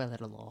to the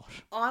toilet a lot.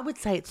 I would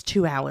say it's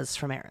 2 hours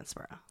from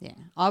Erinsborough. Yeah.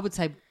 I would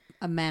say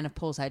a man of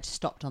Paul's age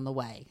stopped on the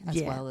way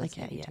as well as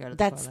needing to go to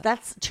the toilet.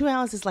 That's 2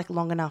 hours is like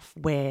long enough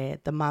where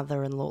the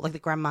mother-in-law, like the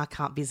grandma,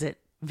 can't visit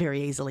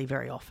very easily,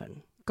 very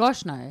often.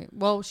 Gosh, no.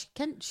 Well,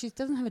 she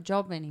doesn't have a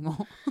job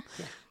anymore.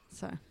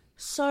 Yeah.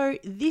 So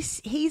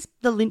he's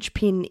the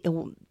linchpin.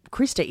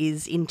 Krista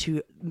is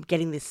into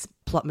getting this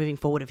plot moving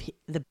forward of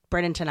the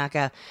Brennan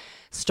Tanaka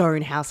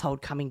Stone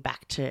household coming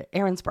back to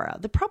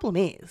Erinsborough. The problem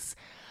is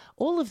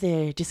all of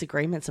their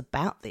disagreements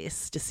about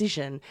this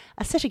decision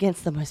are set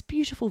against the most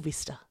beautiful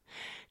vista.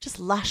 Just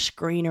lush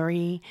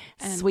greenery,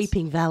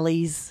 sweeping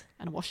valleys.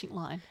 And a washing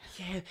line.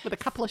 Yeah. With a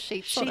couple of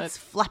sheets on it.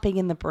 Flapping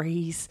in the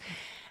breeze.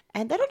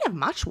 And they don't have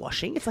much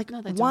washing. It's like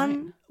they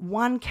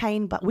one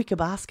cane wicker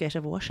basket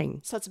of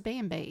washing. So it's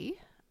B&B.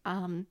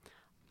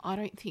 I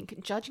don't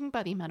think, judging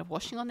by the amount of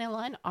washing on their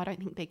line, I don't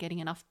think they're getting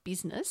enough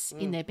business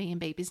in their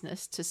B&B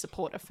business to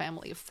support a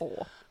family of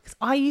 4.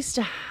 I used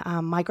to,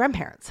 my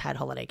grandparents had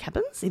holiday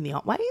cabins in the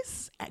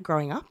Otways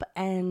growing up,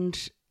 and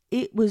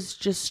it was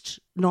just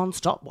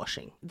non-stop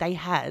washing. They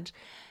had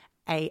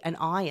an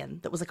iron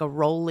that was like a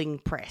rolling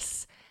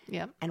press.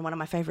 Yeah. And one of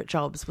my favourite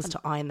jobs was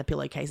to iron the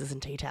pillowcases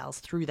and tea towels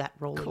through that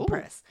rolling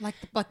press.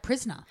 like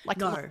Prisoner.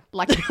 Like I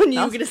you knew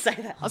you were going to say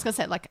that. I was going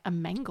to say like a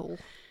mangle.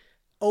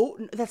 Oh,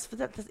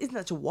 isn't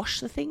that to wash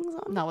the things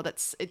on? No,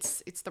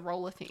 it's the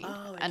roller thing,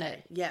 and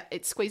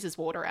it squeezes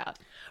water out.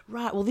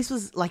 Right. Well, this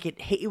was like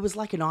it was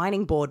like an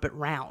ironing board but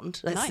round,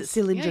 Nice.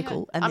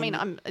 cylindrical. Yeah.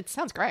 And it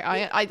sounds great.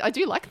 I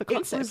do like the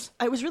concept.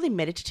 It was really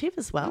meditative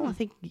as well. I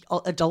think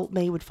adult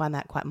me would find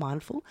that quite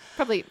mindful.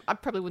 I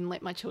probably wouldn't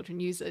let my children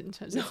use it in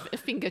terms of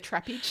finger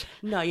trappage.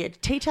 No, yeah,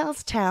 tea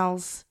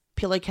towels,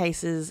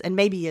 pillowcases, and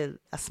maybe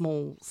a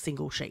small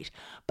single sheet.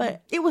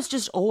 But it was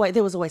just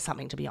there was always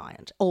something to be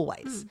ironed.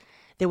 Always.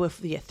 There were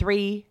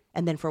 3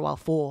 and then for a while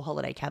 4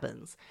 holiday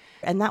cabins.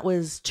 And that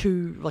was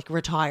 2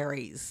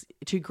 retirees,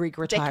 2 Greek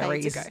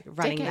retirees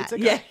running that.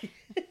 Yeah.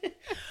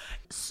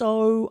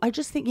 So I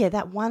just think,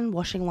 that one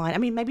washing line, I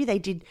mean, maybe they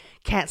did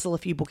cancel a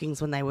few bookings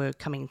when they were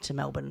coming to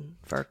Melbourne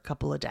for a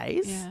couple of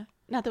days. Yeah.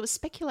 Now, there was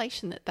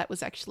speculation that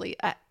was actually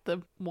at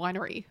the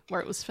winery where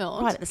it was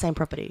filmed. Right, at the same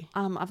property.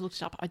 I've looked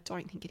it up. I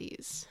don't think it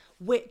is.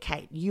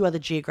 Kate, you are the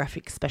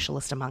geographic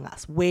specialist among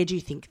us. Where do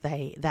you think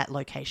that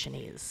location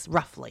is,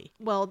 roughly?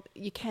 Well,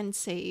 you can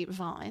see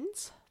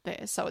vines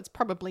there, so it's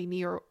probably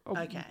near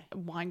a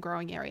wine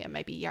growing area,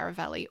 maybe Yarra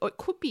Valley, or it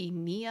could be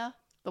near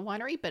the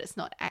winery, but it's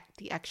not at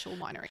the actual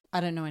winery.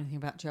 I don't know anything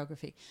about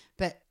geography,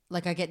 but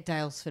I get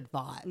Daylesford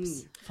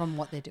vibes from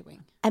what they're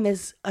doing. And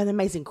there's an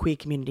amazing queer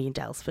community in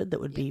Daylesford that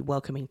would be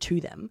welcoming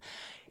to them.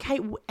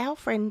 Kate, our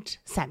friend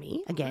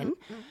Sammy, again,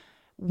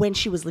 when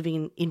she was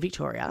living in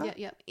Victoria.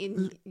 Yeah,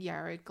 in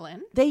Yarra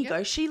Glen. There you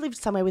go. She lived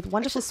somewhere with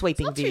wonderful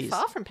sweeping not views. Not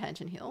too far from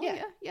Panton Hill.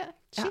 Yeah.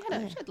 She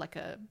had like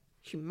a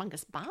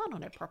humongous barn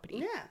on her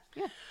property.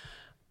 Yeah.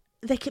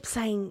 They kept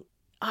saying,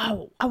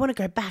 oh, I want to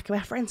go back.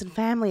 Our friends and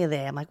family are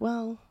there. I'm like,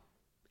 well,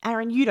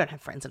 Aaron, you don't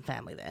have friends and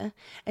family there.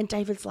 And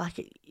David's like,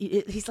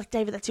 he's like,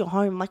 David, that's your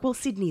home. I'm like, well,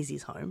 Sydney's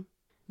his home.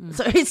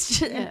 So it's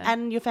just,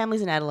 and your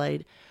family's in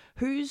Adelaide.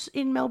 Who's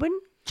in Melbourne?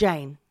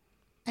 Jane.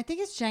 I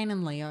think it's Jane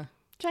and Leo.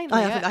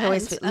 I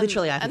always forget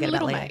about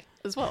little Leo. mate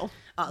as well.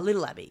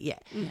 Little Abby, yeah.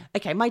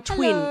 Okay, my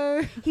twin.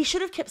 Hello. He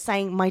should have kept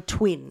saying my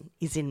twin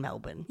is in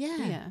Melbourne.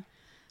 Yeah.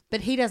 But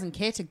he doesn't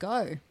care to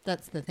go.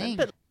 That's the thing.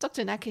 But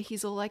Dr. Naka,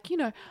 he's all like,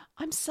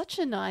 I'm such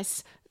a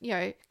nice,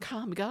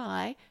 calm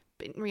guy.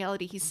 But in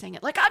reality, he's saying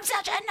it like, I'm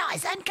such a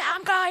nice and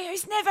calm guy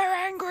who's never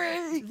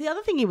angry. The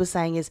other thing he was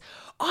saying is,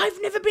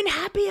 I've never been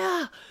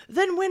happier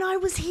than when I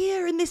was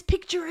here in this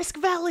picturesque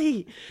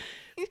valley.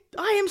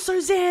 I am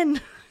so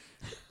zen.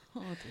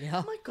 Oh, dear.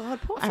 Oh, my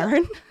God, poor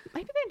Aaron.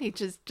 Maybe they need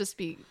to just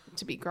be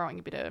growing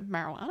a bit of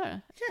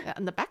marijuana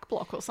in the back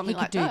block or something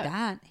He like could that. do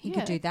that. He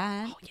could do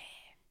that. Oh,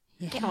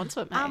 yeah. Get onto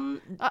it,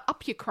 mate.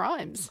 Up your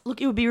crimes. Look,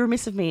 it would be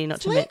remiss of me not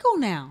It's to legal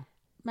now.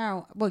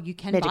 Well, you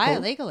can buy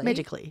it legally.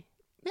 Medically.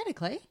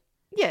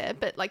 Yeah,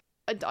 but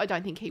I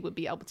don't think he would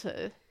be able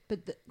to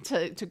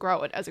to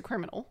grow it as a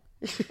criminal.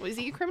 Was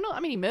he a criminal?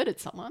 I mean, he murdered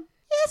someone.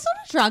 Yeah, it's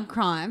not a drug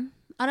crime.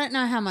 I don't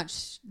know how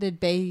much there'd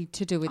be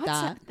to do with I'd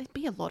that. say there'd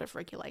be a lot of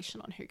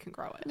regulation on who can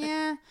grow it.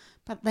 Yeah,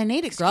 but they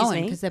need it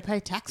growing because they pay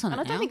tax on And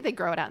it I don't now. think they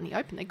grow it out in the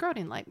open. They grow it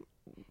in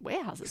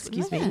warehouses.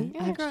 Excuse wouldn't me.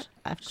 they? Yeah.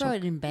 I have to grow talk,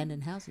 it in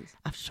abandoned houses.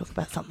 I have to talk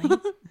about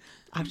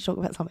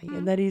something.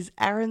 And that is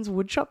Aaron's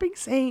wood chopping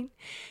scene.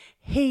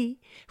 He,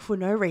 for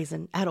no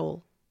reason at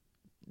all,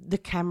 the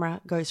camera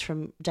goes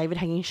from David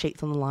hanging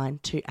sheets on the line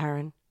to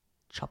Aaron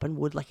chopping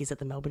wood like he's at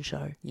the Melbourne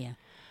show. Yeah.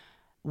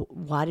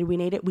 Why did we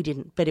need it? We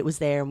didn't, but it was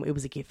there and it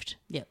was a gift.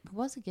 Yep, it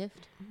was a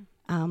gift.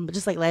 But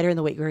just like later in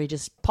the week where he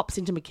just pops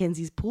into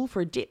Mackenzie's pool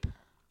for a dip.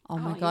 Oh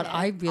my God, yeah.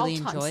 I really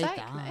Old time enjoyed sake,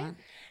 that. mate.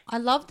 I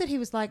loved that he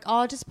was like,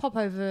 I'll just pop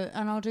over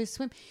and I'll do a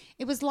swim.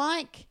 It was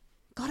like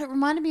God, it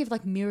reminded me of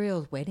like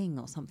Muriel's wedding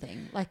or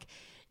something. Like,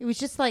 it was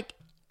just like,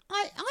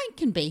 I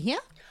can be here.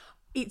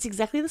 It's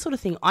exactly the sort of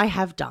thing I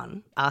have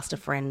done. Asked a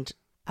friend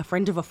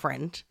of a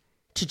friend,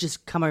 to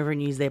just come over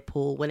and use their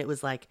pool when it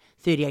was like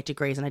 38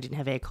 degrees and I didn't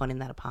have aircon in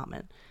that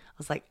apartment. I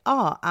was like,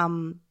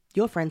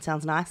 your friend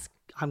sounds nice.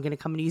 I'm going to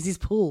come and use his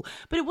pool.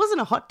 But it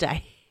wasn't a hot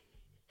day.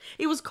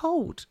 It was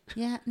cold.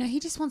 Yeah, no, he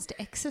just wants to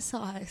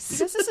exercise.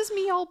 Because this is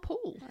me old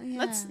pool.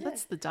 Yeah.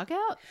 That's the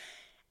dugout.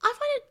 I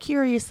find it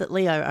curious that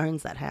Leo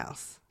owns that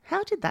house.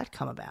 How did that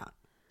come about?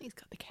 He's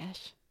got the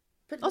cash.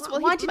 But Also,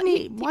 why didn't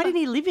he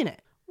live in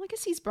it? Well, I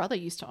guess his brother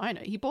used to own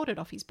it. He bought it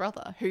off his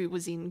brother, who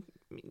was in,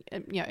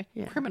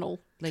 criminal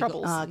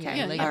troubles. Oh, okay,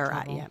 Yeah, legal yeah.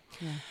 trouble. Right,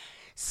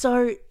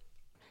 yeah.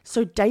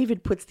 So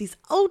David puts this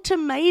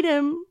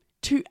ultimatum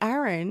to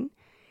Aaron.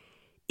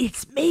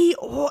 It's me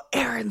or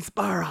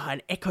Erinsborough,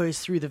 and echoes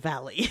through the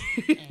valley.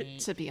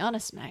 To be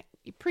honest, mate,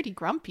 you're pretty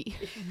grumpy.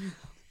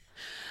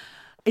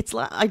 It's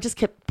like I just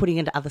kept putting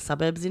into other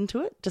suburbs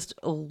into it, just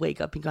all week.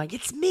 I've been going,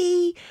 it's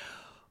me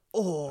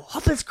or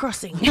Hoppers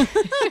Crossing.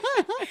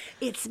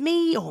 It's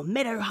me or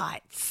Meadow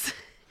Heights.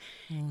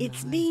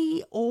 It's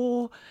me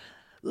or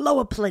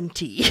Lower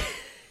Plenty.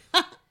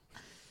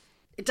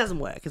 It doesn't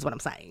work, is what I'm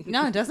saying.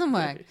 No, it doesn't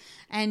work.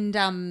 And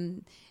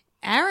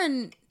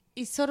Aaron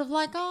is sort of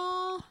like,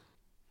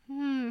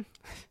 my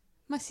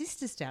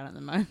sister's down at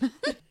the moment.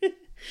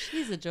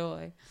 She's a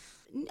joy.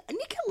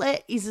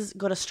 Nicolette is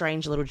got a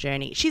strange little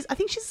journey. I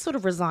think she's sort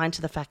of resigned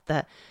to the fact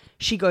that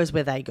she goes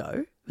where they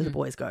go, where the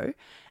boys go.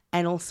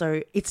 And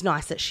also it's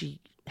nice that she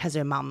has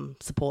her mum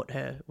support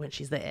her when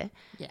she's there,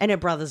 and her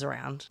brother's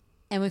around.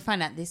 And we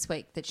find out this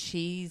week that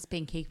she's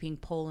been keeping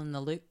Paul in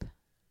the loop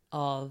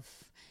of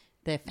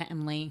their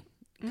family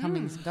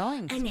comings and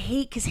goings. And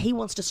because he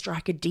wants to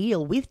strike a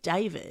deal with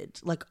David,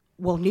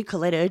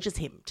 Nicolette urges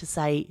him to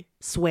say,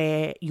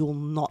 swear you'll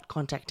not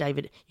contact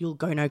David. You'll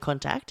go no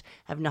contact,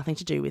 have nothing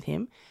to do with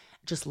him.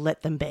 Just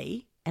let them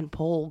be. And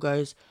Paul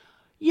goes,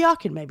 yeah, I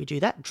can maybe do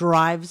that.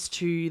 Drives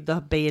to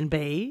the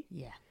B&B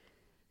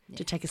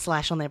to take a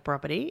slash on their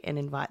property and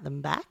invite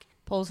them back.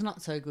 Paul's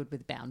not so good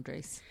with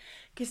boundaries.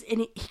 He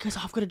goes,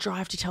 I've got to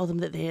drive to tell them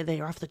that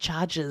they're off the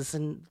charges.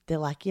 And they're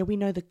like, yeah, we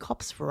know the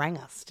cops rang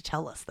us to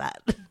tell us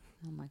that.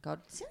 Oh, my God.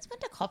 Since when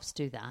do cops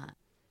do that?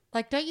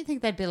 Like, don't you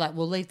think they'd be like,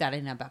 we'll leave that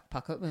in our back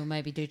pocket. We'll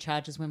maybe do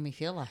charges when we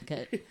feel like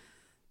it.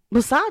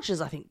 Well, Sarge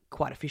is, I think,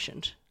 quite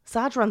efficient.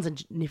 Sarge runs a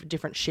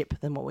different ship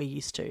than what we're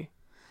used to.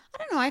 I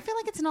don't know. I feel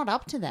like it's not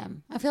up to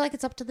them. I feel like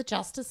it's up to the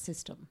justice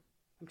system.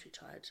 I'm too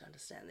tired to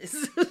understand this.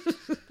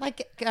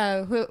 Like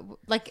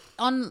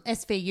on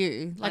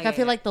SVU, I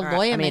feel like the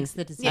lawyer makes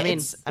the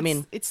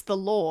decision. It's the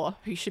law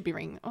who should be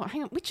ringing. Oh,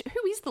 hang on.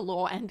 Who is the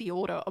law and the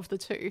order of the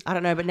two? I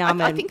don't know, but now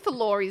I think the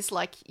law is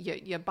like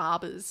your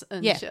barbers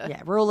and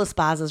Ruler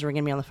Sparza's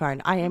ringing me on the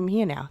phone. I am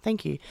here now.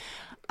 Thank you.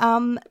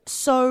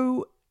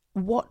 So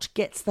what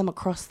gets them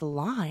across the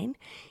line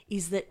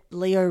is that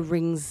Leo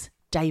rings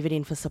David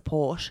in for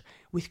support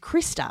with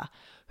Krista,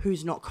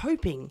 who's not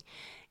coping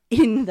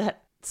in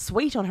that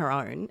suite on her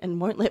own and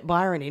won't let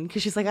Byron in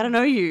because she's like, I don't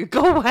know you.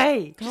 Go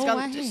away.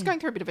 Just going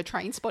through a bit of a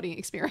train spotting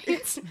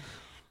experience.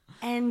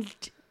 And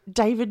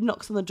David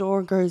knocks on the door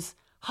and goes,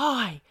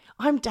 hi,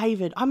 I'm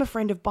David. I'm a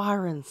friend of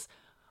Byron's.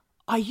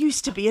 I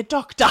used to be a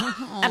doctor.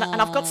 and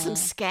I've got some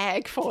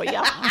skag for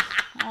you.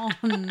 Oh,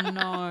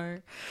 no.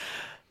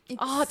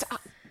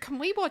 Can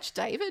we watch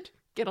David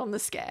get on the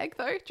skag,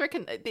 though? Do you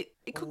reckon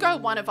it could go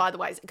one of either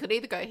ways? It could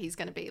either go he's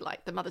going to be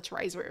like the Mother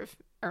Teresa of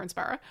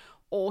Erinsborough,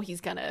 or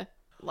he's going to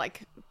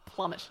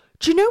plummet.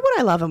 Do you know what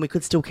I love, and we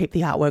could still keep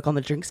the artwork on the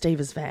Drink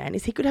Stevers van,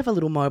 is he could have a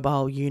little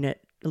mobile unit,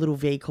 a little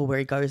vehicle where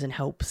he goes and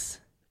helps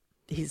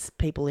his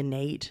people in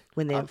need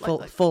when they're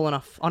fallen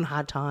off on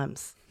hard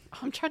times.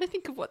 I'm trying to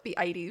think of what the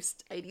 80s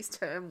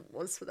term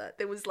was for that.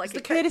 There was like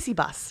the courtesy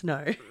bus.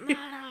 No.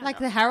 Like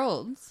the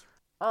Heralds.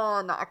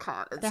 Oh no, I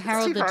can't. It's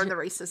too far in the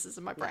recesses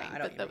of my brain. No,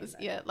 but that was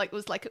it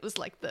was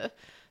like the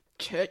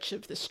Church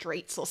of the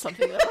Streets or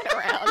something that went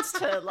around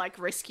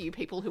to rescue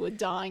people who are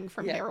dying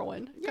from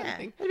heroin. Kind of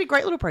thing. It'd be a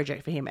great little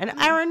project for him, and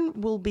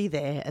Aaron will be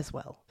there as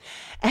well.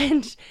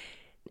 And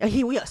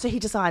he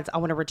decides, I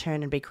want to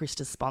return and be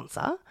Krista's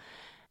sponsor,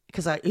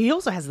 because he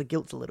also has the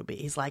guilt a little bit.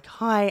 He's like,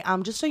 hi,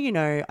 just so you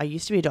know, I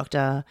used to be a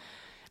doctor.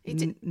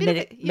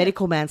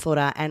 Medical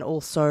manslaughter, and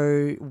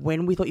also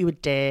when we thought you were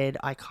dead,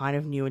 I kind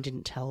of knew and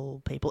didn't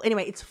tell people.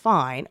 Anyway, it's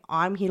fine.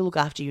 I'm here to look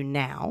after you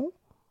now.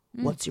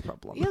 What's your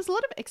problem? There's a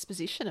lot of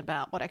exposition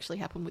about what actually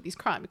happened with his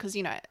crime because,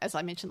 as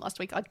I mentioned last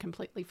week, I'd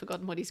completely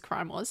forgotten what his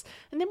crime was.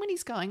 And then when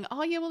he's going,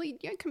 oh, yeah, well, and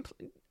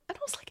I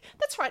was like,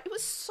 that's right. It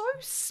was so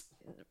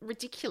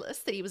ridiculous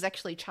that he was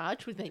actually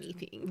charged with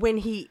anything. When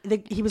he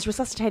was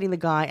resuscitating the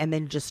guy and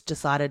then just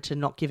decided to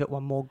not give it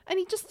one more and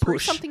he just threw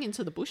something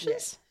into the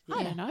bushes. Yeah.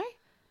 I don't know.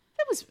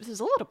 There's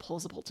a lot of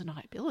plausible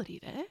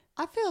deniability there.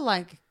 I feel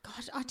like,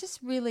 gosh,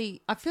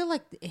 I feel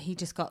like he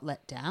just got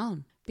let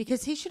down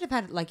because he should have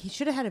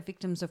had a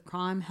victims of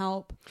crime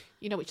help.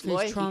 You know which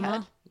lawyer he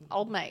had?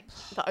 Old mate,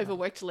 the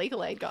overworked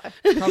legal aid guy.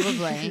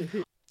 Probably.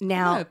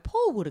 Now, no,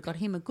 Paul would have got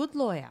him a good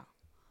lawyer.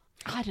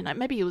 I don't know.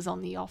 Maybe he was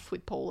on the off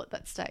with Paul at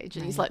that stage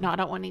and he's like, no, I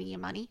don't want any of your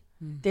money.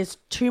 There's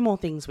 2 more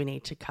things we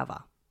need to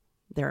cover.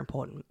 They're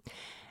important.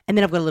 And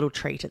then I've got a little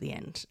treat at the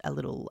end, a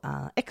little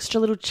extra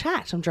little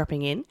chat I'm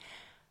dropping in.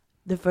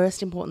 The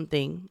first important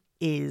thing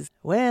is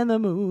when the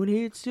moon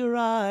hits your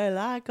eye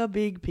like a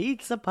big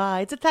pizza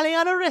pie. It's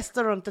Italiano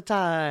restaurant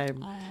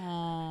time.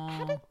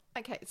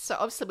 Okay, so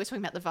obviously we're talking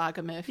about the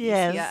Varga Murphys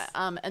Yes. here,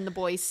 and the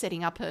boys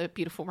setting up a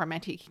beautiful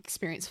romantic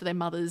experience for their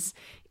mothers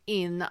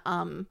in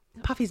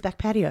Puffy's back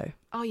patio.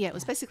 oh yeah, it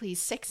was basically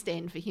his sex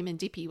den for him and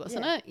Dippy,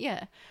 wasn't it?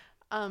 Yeah.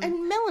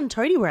 And Mel and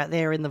Toadie were out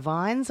there in the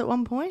vines at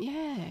one point.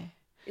 Yeah.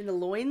 In the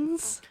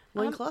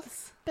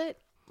loincloths. But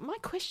my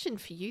question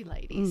for you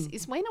ladies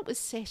is when it was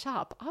set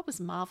up, I was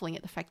marvelling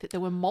at the fact that there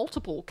were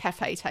multiple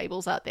cafe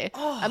tables out there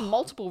and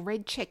multiple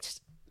red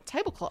checked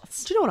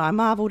tablecloths. Do you know what I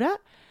marvelled at?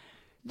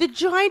 The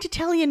giant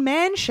Italian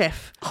man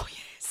chef. Oh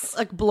yes.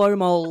 Like blow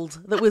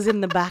mold that was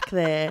in the back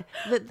there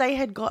that they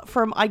had got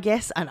from, I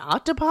guess, an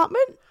art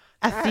department,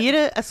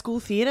 a school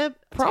theatre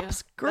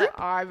props group.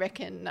 I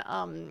reckon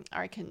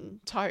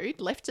Toad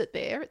left it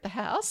there at the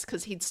house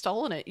because he'd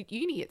stolen it at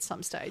uni at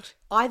some stage.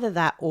 Either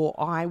that, or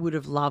I would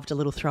have loved a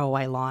little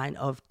throwaway line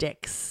of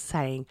Dex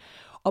saying,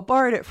 I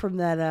borrowed it from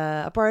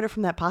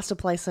that pasta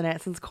place on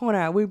Anson's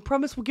Corner. We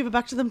promise we'll give it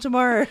back to them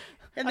tomorrow.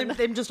 And then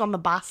them just on the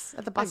bus,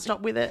 at the bus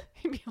stop with it.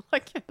 He'd be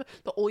like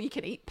the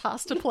all-you-can-eat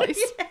pasta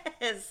place.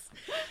 Yes.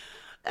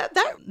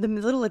 The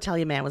little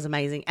Italian man was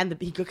amazing. And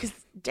because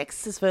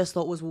Dex's first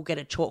thought was we'll get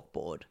a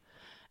chalkboard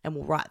and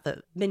we'll write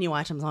the menu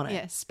items on it.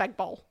 Yeah, spag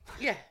bowl.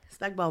 Yeah,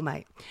 spag bowl,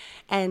 mate.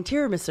 And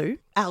tiramisu,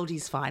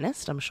 Aldi's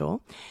finest, I'm sure.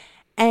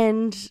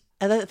 And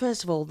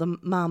first of all, the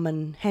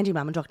handy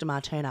mum and Dr. Ma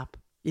turn up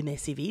in their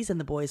civvies and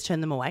the boys turn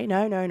them away.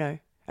 No.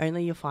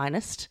 Only your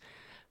finest.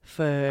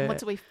 And what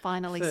do we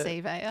finally see,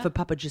 Vaya? For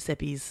Papa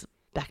Giuseppe's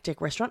back deck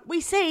restaurant, we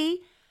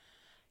see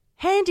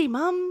handy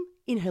mum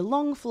in her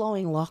long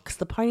flowing locks.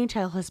 The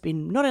ponytail has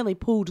been not only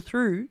pulled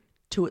through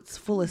to its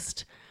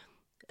fullest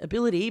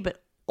ability,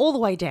 but all the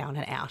way down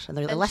and out. And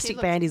the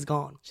elastic band is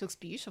gone. She looks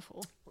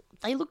beautiful.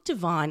 They look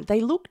divine.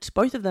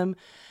 Both of them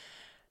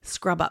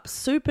scrub up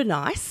super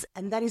nice.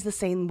 And that is the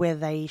scene where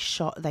they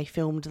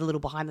filmed the little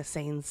behind the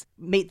scenes,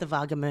 Meet the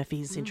Varga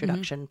Murphys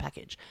introduction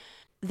package.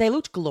 They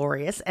looked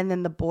glorious, and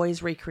then the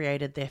boys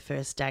recreated their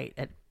first date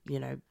at,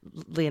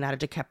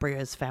 Leonardo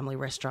DiCaprio's family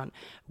restaurant,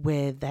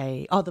 where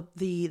they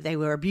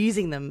were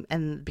abusing them,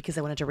 and because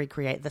they wanted to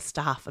recreate the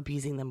staff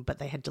abusing them, but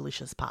they had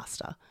delicious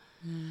pasta.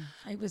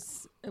 It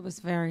was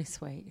very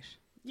sweet.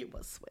 It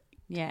was sweet.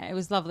 Yeah, it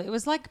was lovely. It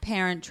was like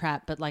Parent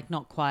Trap, but like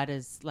not quite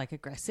as like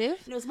aggressive.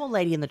 And it was more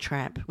Lady and the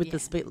Tramp with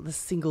the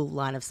single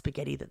line of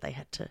spaghetti that they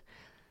had to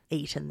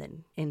eat and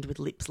then end with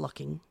lips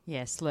locking.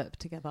 Yeah, slurp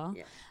together.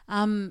 Yeah.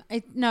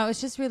 It was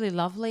just really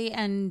lovely,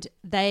 and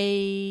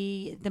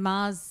the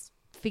Mars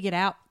figured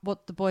out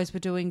what the boys were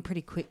doing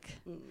pretty quick.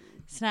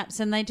 Snaps,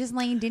 and they just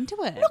leaned into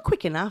it. Not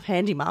quick enough,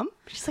 handy mum.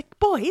 She's like,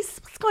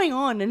 boys, what's going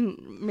on?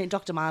 And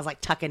Dr. Mars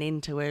like tucking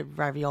into her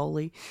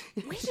ravioli.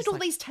 Where did all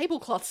these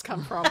tablecloths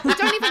come from? We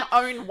don't even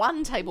own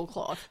one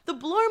tablecloth. The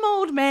blow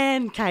mold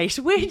man, Kate.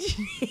 Where did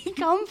he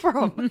come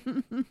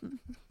from?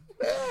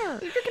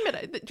 Do you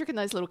reckon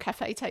those little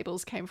cafe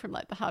tables came from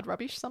like the hard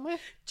rubbish somewhere?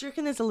 Do you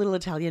reckon there's a little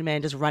Italian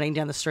man just running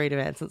down the street of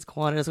Anson's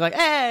Corner just going,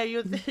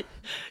 hey,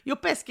 you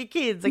pesky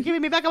kids are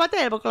giving me back on my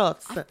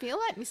tablecloths? I feel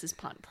like Mrs.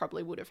 Punt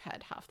probably would have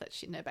had half that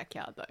shit in her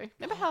backyard though.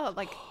 Remember how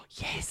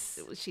yes,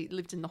 she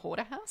lived in the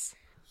hoarder house?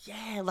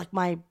 Yeah, like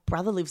my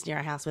brother lives near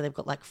a house where they've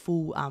got like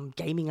full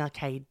gaming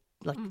arcade,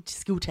 like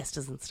skill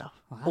testers and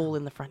stuff, all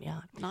in the front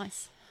yard.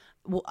 Nice.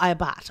 Well, I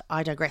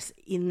digress.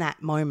 In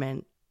that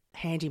moment,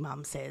 handy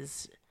mum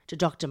says to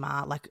Dr.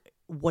 Ma, like,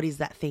 what is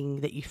that thing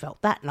that you felt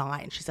that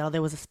night? And she said,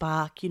 there was a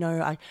spark.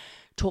 I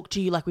talked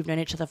to you like we've known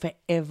each other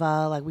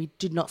forever. Like, we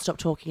did not stop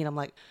talking. And I'm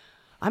like,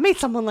 I meet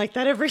someone like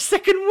that every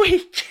second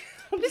week.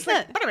 I'm just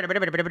like,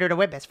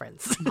 we're best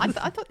friends.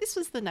 I thought this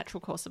was the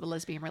natural course of a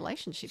lesbian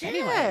relationship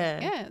anyway.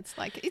 Yeah, it's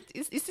like,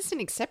 is this an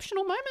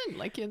exceptional moment?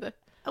 Like,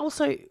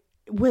 Also,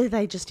 were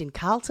they just in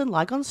Carlton,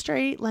 Lygon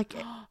Street? Like,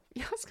 yeah,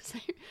 I was going to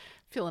say,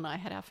 Phil and I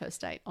had our first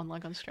date on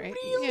Lygon Street.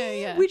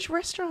 Really? Yeah. Which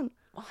restaurant?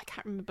 Well, I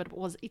can't remember, but it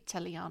was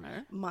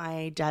Italiano.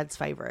 My dad's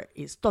favourite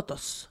is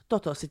Toto's.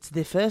 Toto's. It's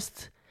the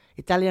first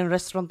Italian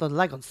restaurant on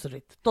Lygon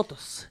Street.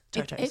 Toto's.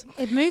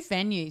 It moved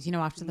venues,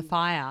 after the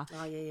fire.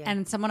 Oh, yeah.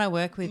 And someone I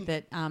work with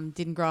that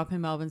didn't grow up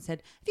in Melbourne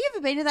said, have you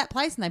ever been to that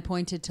place? And they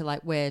pointed to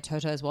like where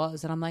Toto's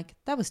was. And I'm like,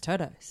 that was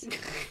Toto's.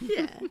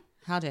 Yeah.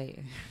 How dare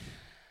you?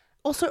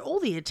 Also, all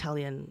the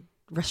Italian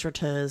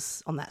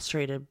restaurateurs on that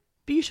street are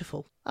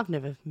beautiful. I've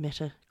never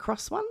met a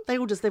cross one. They're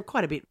a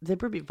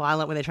bit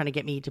violent when they're trying to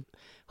get me to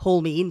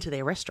haul me into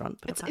their restaurant.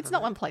 But it's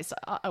not one place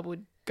I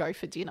would go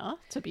for dinner,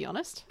 to be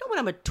honest. Not when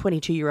I'm a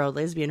 22-year-old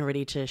lesbian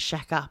ready to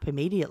shack up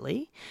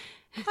immediately.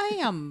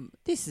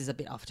 This is a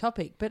bit off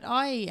topic, but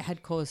I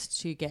had cause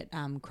to get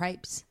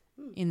crepes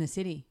in the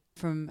city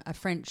from a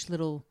French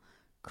little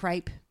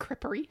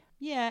creperie.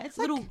 Yeah, it's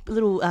little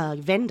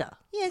vendor.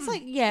 Yeah,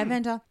 it's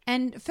vendor.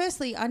 And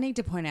firstly, I need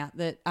to point out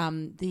that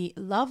the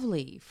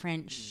lovely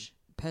French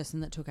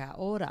person that took our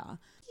order,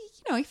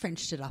 he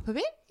Frenched it up a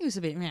bit. He was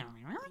a bit...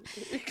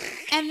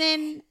 And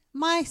then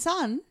my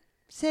son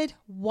said,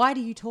 "Why do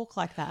you talk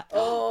like that?"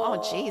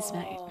 Oh, jeez,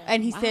 mate.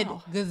 And he said,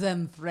 "'Cause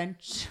I'm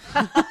French."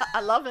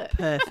 I love it.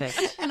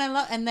 Perfect.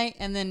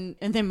 And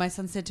then my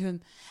son said to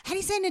him, "How do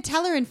you say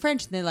Nutella in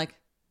French?" And they're like,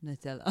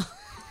 "Nutella."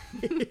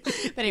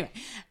 But anyway,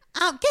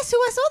 guess who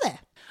I saw there?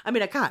 I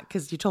mean, I can't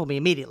because you told me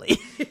immediately.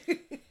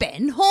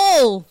 Ben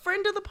Hall.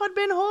 Friend of the pod,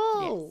 Ben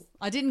Hall. Yes.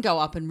 I didn't go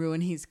up and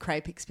ruin his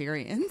crepe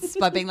experience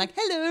by being like,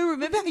 "Hello,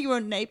 remember how you were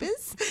on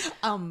Neighbours?"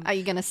 Are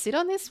you going to sit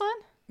on this one?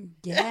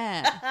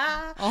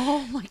 Yeah.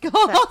 Oh my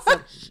God.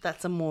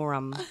 That's a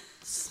more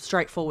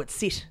straightforward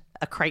sit,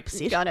 a crepe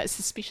sit. I know,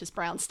 suspicious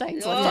brown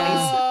stains left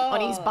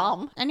on his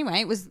bum. Anyway,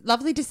 it was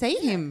lovely to see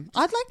him.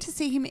 I'd like to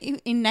see him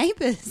in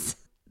Neighbours.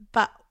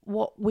 But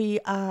what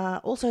we are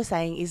also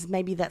saying is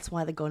maybe that's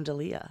why the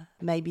gondolier.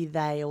 Maybe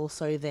they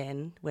also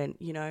then went,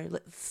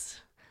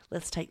 let's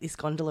take this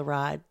gondola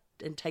ride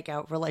and take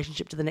our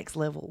relationship to the next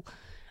level.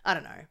 I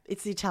don't know.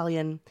 It's the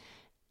Italian.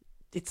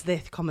 It's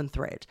their common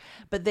thread.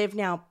 But they've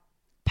now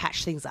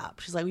patched things up.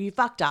 She's like, "Well, you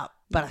fucked up,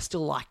 but I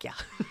still like you."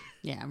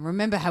 Yeah,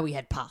 remember how we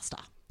had pasta.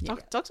 Yeah.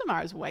 Dr.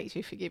 Mara's way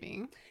too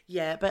forgiving.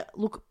 Yeah, but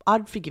look,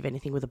 I'd forgive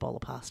anything with a bowl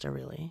of pasta,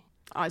 really.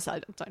 I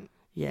don't.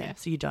 Yeah,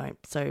 so you don't.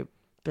 So,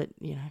 but,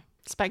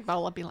 Spag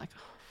bowl, I'd be like,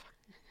 "Oh,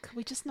 fuck, could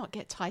we just not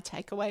get Thai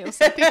takeaway or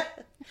something?"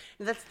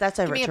 That's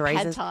over Give at me a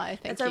pad Teresa's. thai,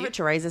 thank That's over you. at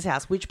Teresa's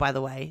house, which, by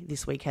the way,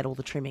 this week had all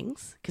the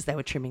trimmings because they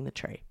were trimming the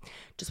tree.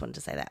 Just wanted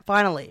to say that.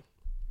 Finally.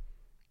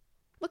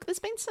 Look, there's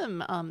been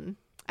some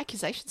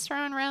accusations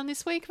thrown around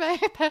this week,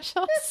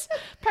 Pashos.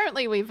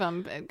 Apparently we've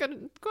gone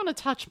a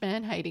touch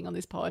man-hating on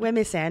this pod. We're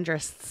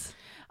misandrists.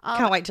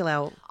 Can't wait till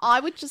our I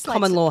would just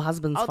common like law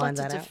husbands I would find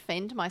like to that out.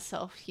 defend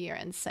myself here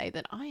and say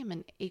that I am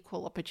an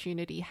equal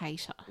opportunity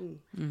hater.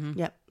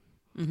 Yep.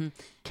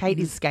 Kate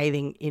is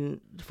scathing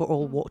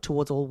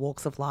towards all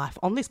walks of life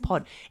on this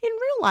pod. In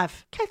real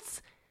life,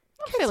 Kate's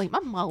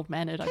I'm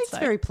mild-mannered, I'd say.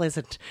 very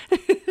pleasant.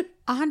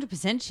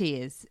 100% she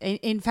is.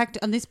 In fact,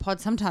 on this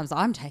pod, sometimes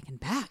I'm taken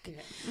back.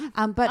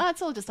 But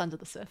It's all just under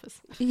the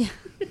surface. yeah,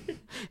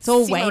 it's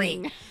all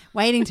Simmering.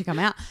 waiting to come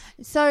out.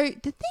 So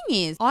the thing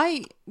is,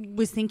 I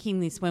was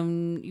thinking this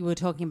when you were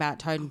talking about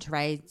Toad and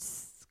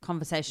Teresa's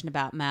conversation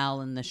about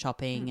Mal and the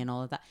shopping and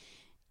all of that.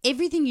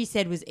 Everything you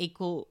said was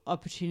equal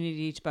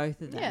opportunity to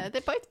both of them. Yeah,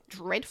 they're both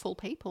dreadful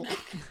people.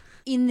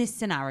 In this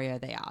scenario,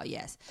 they are,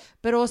 yes.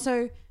 But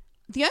also,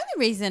 the only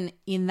reason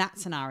in that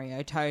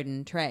scenario, Toad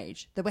and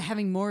Terage, that we're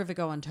having more of a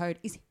go on Toad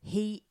is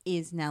he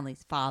is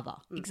Nellie's father.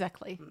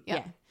 Exactly. Yeah.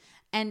 Yeah.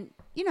 And,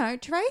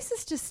 Therese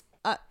is just,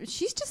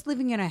 she's just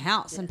living in her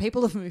house and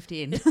people have moved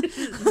in.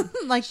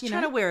 Like,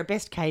 Trying to wear her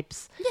best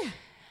capes. Yeah.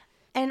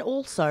 And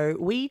also,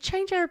 we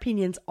change our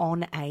opinions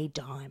on a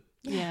dime.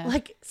 Yeah.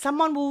 Like,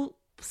 someone will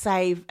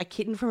save a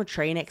kitten from a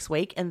tree next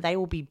week and they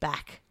will be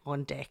back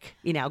on deck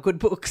in our good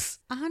books.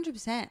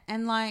 100%.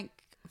 And,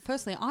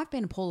 firstly, I've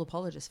been a Paul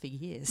apologist for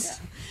years.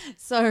 Yeah.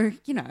 So,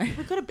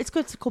 It's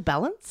good. It's called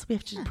balance. We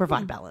have to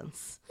provide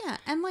balance. Yeah.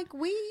 And,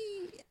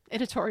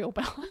 Editorial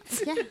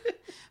balance. yeah.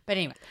 But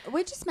anyway,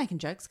 we're just making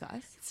jokes,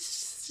 guys.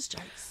 It's just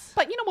jokes.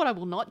 But you know what I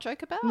will not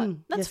joke about?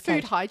 That's yes, food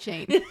Kate.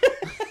 hygiene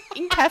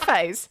in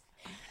cafes.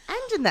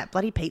 And in that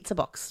bloody pizza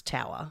box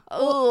tower.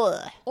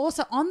 Ugh.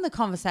 Also, on the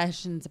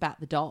conversations about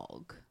the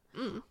dog,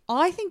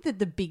 I think that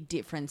the big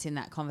difference in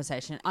that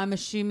conversation, I'm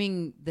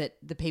assuming that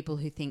the people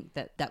who think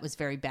that that was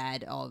very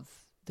bad of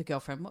the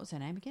girlfriend, what was her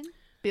name again?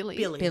 Billy.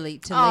 Billy,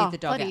 to leave the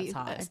dog bloody-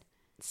 outside,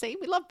 See,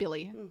 we love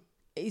Billy.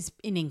 is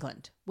in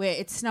England, where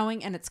it's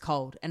snowing and it's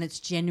cold and it's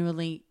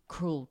genuinely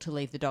cruel to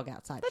leave the dog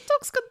outside. That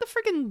dog's got the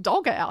friggin'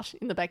 dog out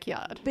in the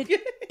backyard. But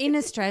in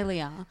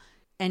Australia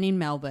and in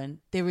Melbourne,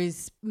 there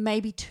is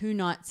maybe 2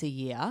 nights a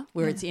year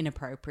where it's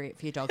inappropriate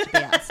for your dog to be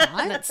outside.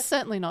 And it's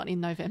certainly not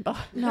in November.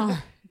 No,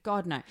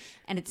 God, no.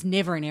 And it's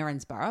never in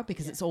Erinsborough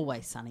because it's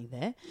always sunny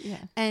there.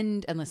 Yeah.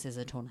 And unless there's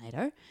a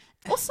tornado.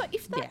 Also,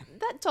 if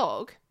that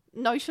dog,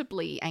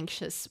 notably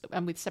anxious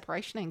and with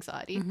separation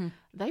anxiety,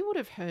 they would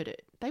have heard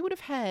it. They would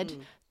have had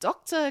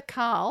Dr.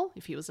 Carl,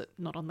 if he was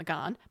not on the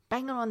gun,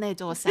 banging on their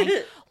door saying,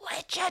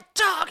 "Let your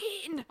dog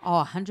in,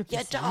 Oh, 100%.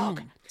 your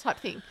dog," type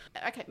thing.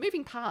 Okay,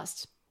 moving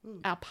past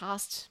our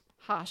past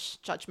harsh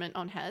judgment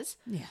on Haz.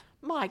 Yeah.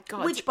 My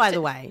God. Which, by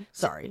the way,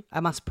 sorry, I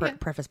must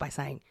preface by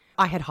saying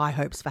I had high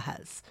hopes for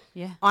Haz.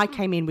 Yeah. I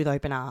came in with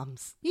open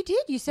arms. You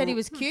did. You said he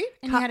was cute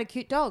and you had a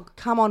cute dog.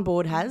 Come on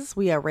board, Haz.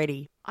 We are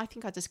ready. I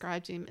think I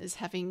described him as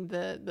having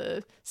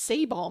the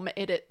C-bomb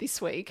edit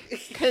this week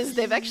because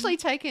they've actually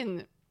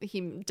taken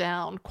him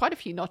down quite a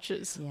few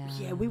notches. Yeah.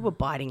 Yeah, we were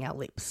biting our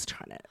lips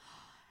trying to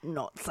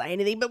not say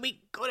anything, but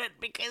we couldn't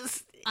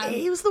because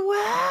he was the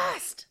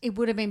worst. It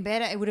would have been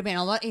better. It would have been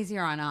a lot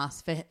easier on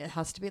us for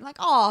us to be like,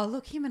 oh,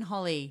 look, him and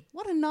Holly.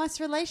 What a nice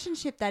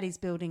relationship that is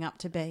building up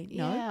to be.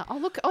 No. Yeah. Oh,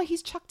 look. Oh,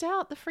 he's chucked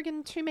out the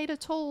friggin' 2 meter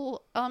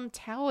tall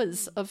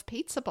towers of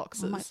pizza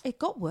boxes. It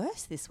got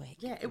worse this week.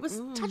 Yeah, it was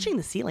touching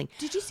the ceiling.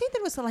 Did you see that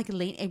it was like a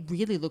lean? It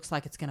really looks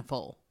like it's going to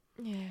fall.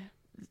 Yeah.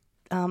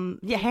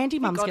 Yeah, Handy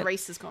Thank Mum's God gonna,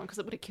 Reese is gone because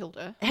it would have killed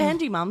her.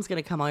 Handy Mum's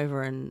going to come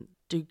over and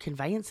do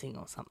conveyancing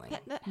or something.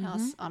 That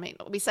house, I mean,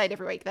 we say it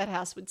every week, that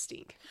house would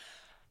stink.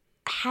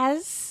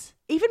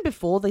 Even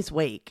before this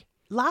week,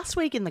 last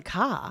week in the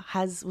car,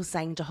 was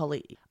saying to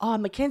Holly, "Oh,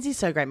 Mackenzie's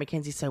so great,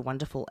 Mackenzie's so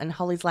wonderful." And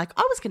Holly's like,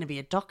 "I was going to be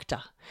a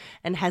doctor."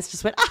 And Has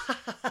just went,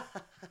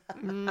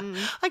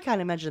 I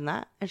can't imagine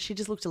that. And she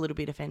just looked a little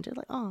bit offended,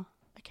 like, "Oh,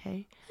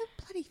 okay."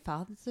 Her bloody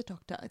father's a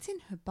doctor. It's in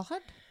her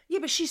blood. Yeah,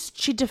 but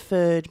she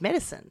deferred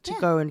medicine to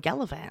go and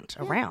gallivant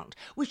around,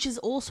 which is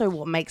also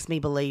what makes me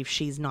believe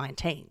she's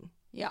 19.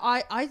 Yeah,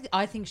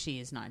 I think she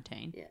is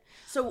 19. Yeah.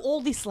 So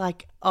all this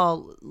like,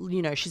 oh,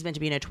 she's meant to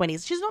be in her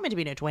 20s. She's not meant to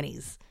be in her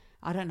 20s.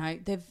 I don't know.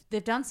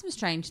 They've done some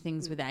strange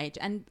things with age.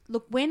 And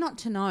look, we're not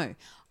to know.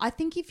 I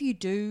think if you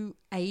do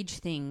age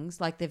things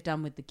like they've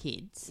done with the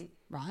kids,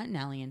 right,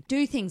 Nellie, and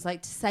do things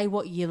like to say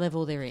what year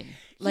level they're in.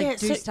 Like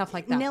do stuff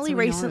like that. Nellie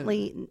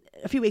recently,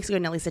 a few weeks ago,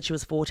 Nellie said she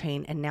was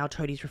 14 and now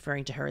Toadie's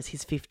referring to her as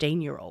his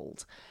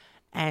 15-year-old.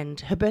 And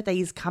her birthday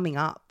is coming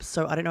up.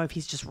 So I don't know if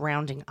he's just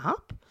rounding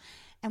up.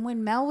 And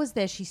when Mel was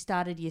there, she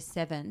started year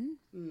 7.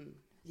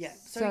 Yeah.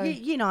 So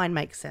year 9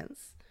 makes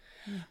sense.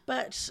 Yeah.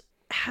 But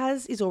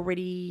Has is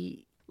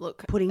already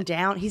putting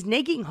down, he's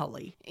negging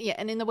Holly. Yeah,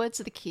 and in the words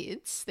of the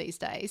kids these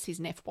days, he's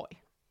an F-boy.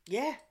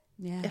 Yeah.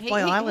 Yeah.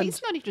 F-boy Island.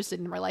 He's not interested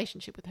in a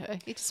relationship with her.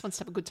 He just wants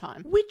to have a good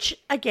time. Which,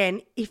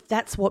 again, if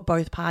that's what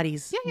both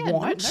parties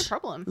want, no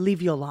problem.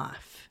 Live your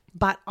life.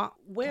 But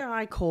where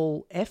I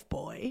call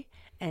F-boy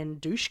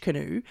and douche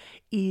canoe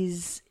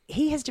is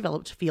he has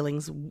developed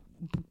feelings,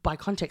 by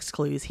context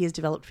clues, he has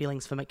developed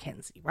feelings for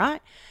Mackenzie,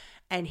 right?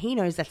 And he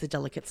knows that's a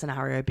delicate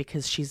scenario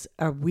because she's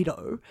a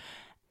widow.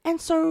 And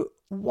so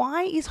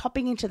why is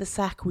hopping into the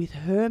sack with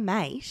her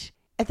mate?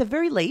 At the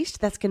very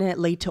least, that's going to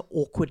lead to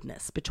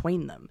awkwardness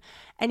between them.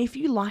 And if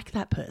you like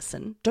that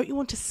person, don't you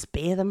want to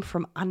spare them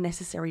from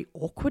unnecessary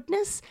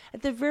awkwardness?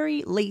 At the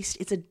very least,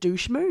 it's a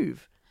douche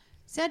move.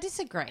 So I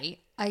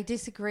disagree. I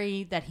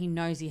disagree that he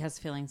knows he has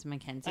feelings for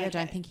Mackenzie. Okay. I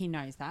don't think he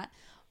knows that.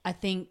 I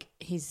think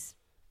he's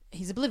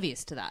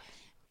oblivious to that.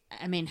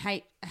 I mean,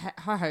 hey,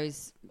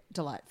 Ho-Ho's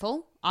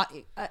delightful.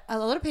 A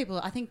lot of people,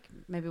 I think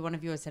maybe one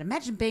of you has said,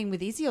 imagine being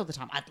with Izzy all the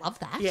time. I'd love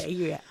that.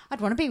 Yeah. I'd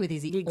want to be with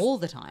Izzy all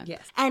the time.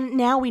 Yes. And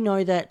now we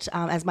know that,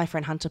 as my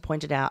friend Hunter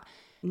pointed out,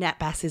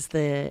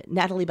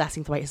 Natalie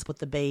Bassingthwaite has put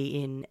the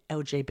B in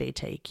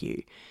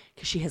LGBTQ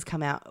because she has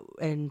come out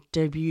and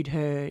debuted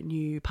her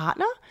new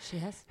partner. She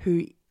has.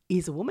 Who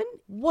is a woman.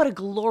 What a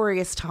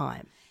glorious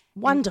time.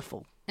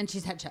 Wonderful. And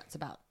she's had chats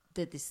about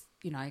that this,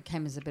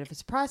 came as a bit of a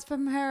surprise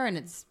from her and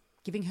it's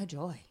giving her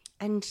joy.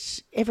 And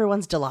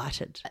everyone's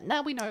delighted.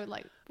 Now we know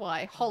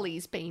why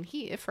Holly's been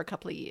here for a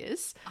couple of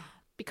years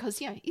because,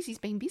 Izzy's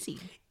been busy.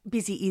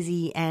 Busy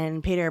Izzy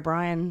and Peter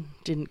O'Brien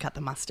didn't cut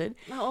the mustard.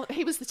 Oh,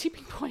 he was the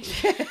tipping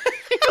point.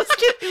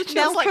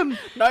 Malcolm, was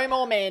like, no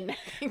more men.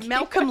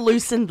 Malcolm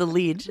loosened the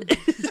lid.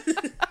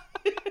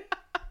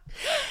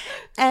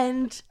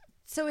 And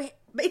so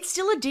it's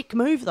still a dick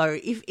move though.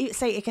 If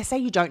say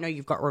you don't know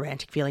you've got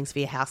romantic feelings for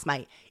your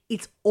housemate,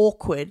 it's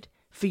awkward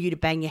for you to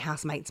bang your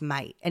housemate's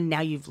mate and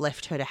now you've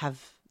left her to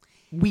have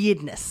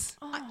weirdness.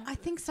 I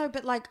think so,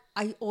 but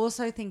I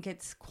also think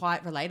it's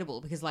quite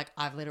relatable because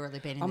I've literally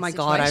been in this Oh my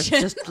God, I've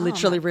just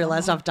literally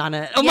realised I've done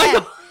it. Oh my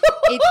God.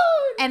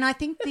 And I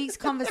think these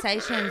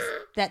conversations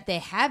that they're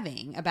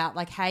having about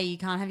hey, you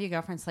can't have your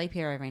girlfriend sleep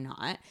here every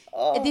night,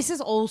 this is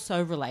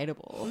also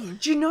relatable.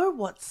 Do you know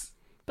what's...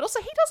 But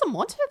also he doesn't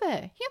want her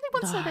there. He only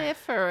wants her there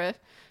for a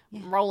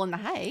roll in the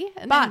hay.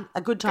 But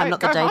a good time, not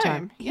the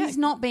daytime. He's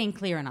not being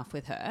clear enough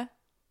with her.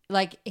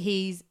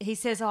 He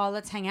says, oh,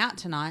 let's hang out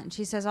tonight. And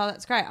she says, oh,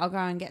 that's great. I'll go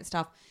and get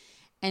stuff.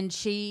 And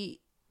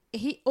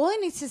all he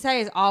needs to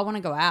say is, oh, I want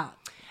to go out.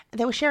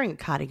 They were sharing a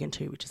cardigan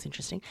too, which is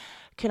interesting.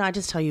 Can I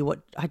just tell you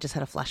what I just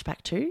had a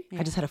flashback to? Yeah.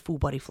 I just had a full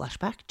body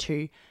flashback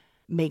to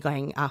me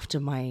going after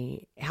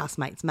my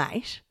housemate's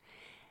mate.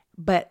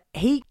 But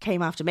he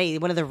came after me.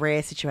 One of the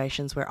rare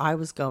situations where I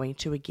was going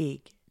to a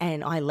gig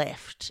and I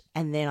left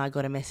and then I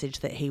got a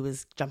message that he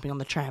was jumping on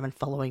the tram and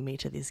following me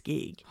to this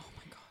gig. Oh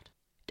my God.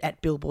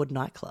 At Billboard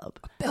nightclub.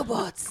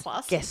 Billboards.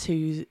 Classic. Guess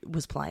who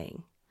was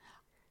playing?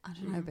 I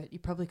don't know, but you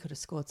probably could have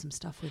scored some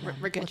stuff with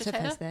what's her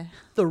face there?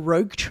 The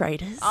Rogue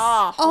Traders.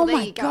 Oh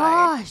my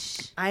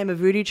gosh. I am a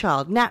voodoo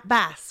child. Nat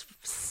Bass,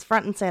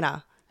 front and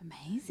centre.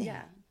 Amazing.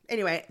 Yeah.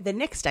 Anyway, the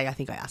next day I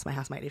think I asked my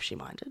housemate if she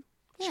minded.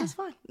 Yeah. She was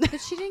fine. But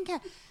she didn't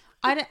care.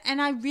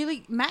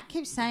 Matt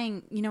keeps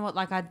saying, you know what,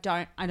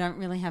 I don't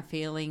really have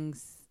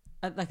feelings.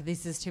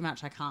 This is too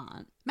much, I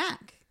can't.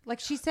 Mac.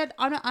 She said,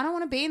 I don't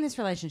want to be in this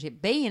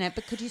relationship. Be in it,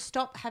 but could you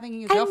stop having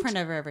your girlfriend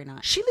over every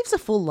night? She lives a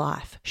full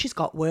life. She's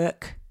got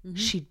work. Mm-hmm.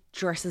 She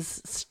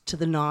dresses to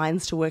the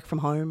nines to work from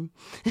home.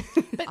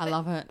 I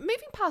love it.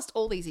 Moving past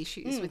all these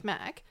issues with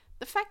Mac,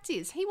 the fact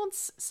is he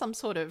wants some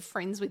sort of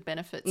friends with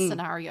benefits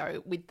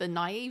scenario with the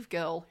naive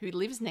girl who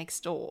lives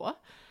next door.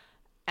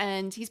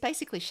 And he's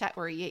basically shat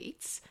where he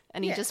eats,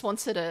 and he just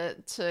wants her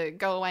to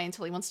go away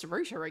until he wants to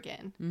root her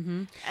again.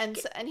 Mm-hmm.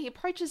 And he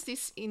approaches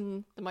this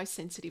in the most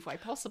sensitive way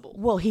possible.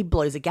 Well, he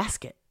blows a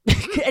gasket.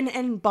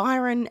 and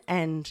Byron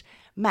and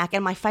Mac,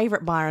 and my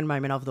favourite Byron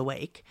moment of the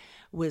week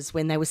was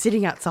when they were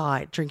sitting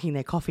outside drinking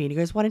their coffee and he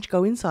goes, why don't you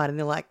go inside? And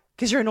they're like,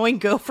 because your annoying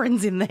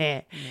girlfriend's in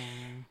there. Yeah.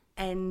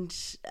 And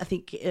I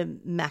think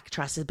Mac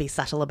tries to be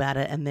subtle about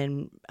it, and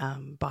then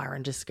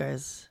Byron just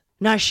goes,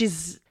 no,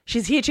 she's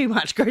here too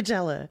much, go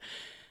tell her.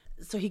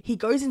 So he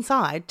goes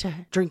inside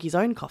to drink his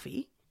own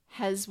coffee.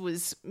 Haz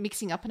was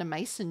mixing up in a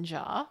mason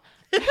jar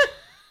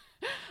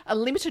a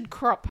limited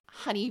crop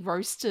honey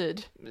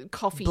roasted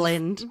coffee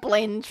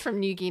blend from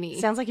New Guinea.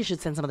 Sounds like you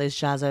should send some of those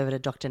jars over to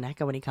Dr.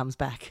 Naka when he comes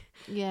back.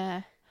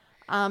 Yeah.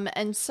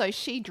 And so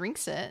she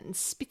drinks it and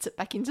spits it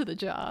back into the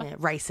jar. Yeah,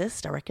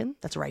 racist, I reckon.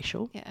 That's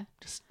racial. Yeah.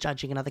 Just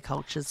judging another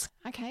cultures.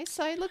 Okay,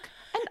 so look,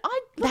 and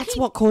that's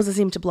what causes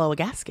him to blow a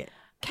gasket.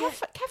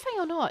 Cafe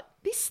or not,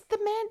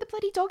 the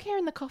bloody dog hair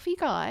and the coffee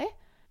guy,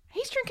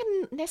 he's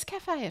drinking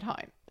Nescafe at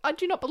home. I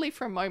do not believe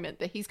for a moment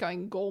that he's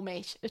going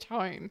gourmet at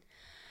home.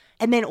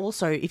 And then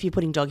also, if you're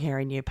putting dog hair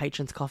in your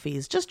patrons'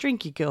 coffees, just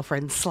drink your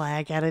girlfriend's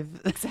slag out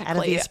of the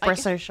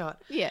espresso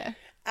shot. Yeah.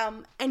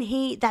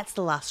 And that's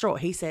the last straw.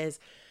 He says,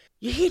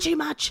 you're here too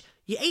much,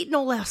 you're eating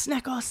all our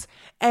snackos,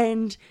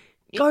 and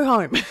go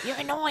home. You're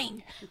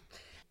annoying.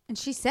 And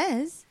she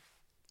says,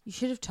 you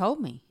should have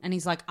told me. And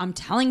he's like, I'm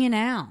telling you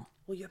now.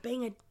 Well, you're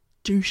being a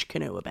douche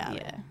canoe about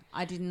it.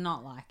 I did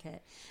not like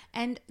it.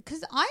 And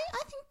because I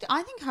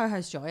think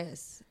Ho-Ho's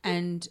joyous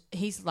and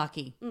he's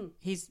lucky.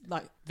 He's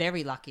like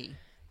very lucky.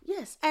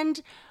 Yes.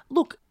 And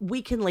look,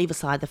 we can leave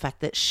aside the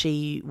fact that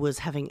she was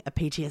having a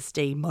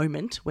PTSD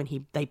moment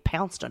when they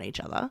pounced on each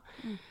other.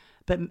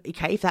 But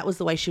okay, if that was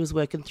the way she was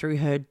working through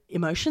her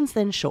emotions,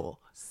 then sure.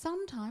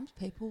 Sometimes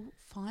people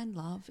find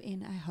love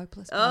in a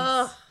hopeless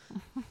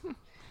place.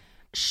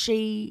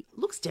 She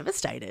looks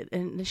devastated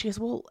and she goes,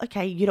 well,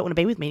 okay, you don't want to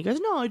be with me. He goes,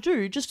 no, I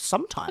do, just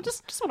sometimes. I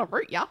just want to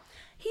root ya.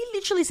 He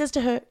literally says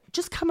to her,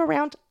 just come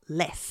around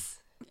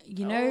less.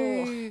 You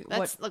know,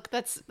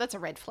 that's a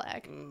red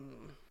flag.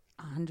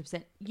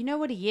 100%. You know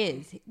what he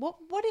is?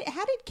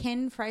 How did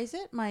Ken phrase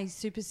it? My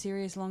super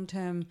serious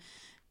long-term...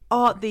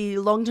 Oh, the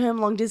long-term,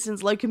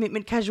 long-distance,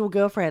 low-commitment, casual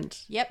girlfriend.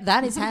 Yep,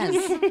 that is Haz.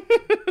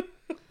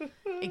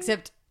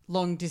 Except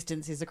long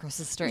distance is across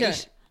the street. No.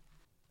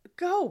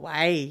 Go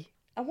away.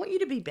 I want you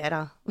to be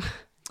better.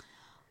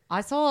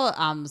 I saw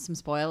some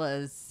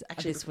spoilers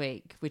this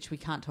week, which we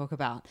can't talk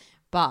about,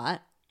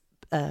 but...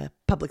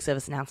 public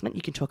service announcement.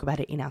 You can talk about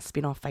it in our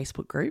spin-off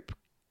Facebook group.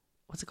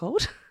 What's it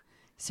called?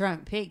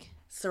 Ceramic Pig.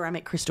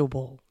 Ceramic Crystal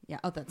Ball. Yeah,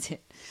 that's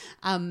it.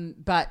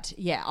 But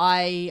yeah,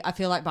 I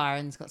feel like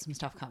Byron's got some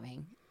stuff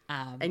coming.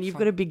 And you've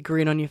got a big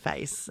grin on your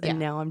face, and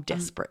now I'm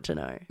desperate to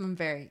know. I'm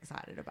very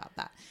excited about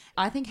that.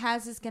 I think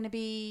Haz is going to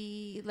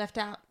be left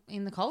out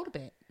in the cold a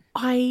bit.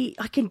 I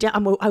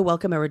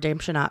welcome a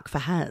redemption arc for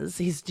Haz.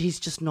 He's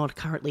just not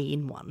currently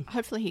in one.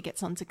 Hopefully he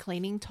gets onto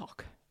cleaning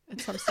talk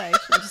at some stage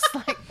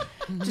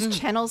and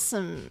just channels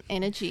some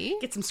energy.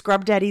 Get some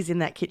scrub daddies in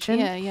that kitchen.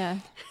 Yeah.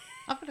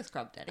 I've got a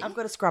scrub daddy. I've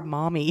got a scrub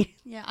mommy.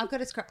 Yeah, I've got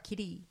a scrub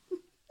kitty.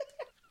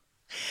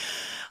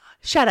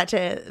 Shout out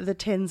to the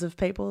tens of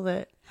people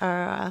that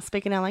are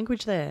speaking our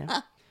language there.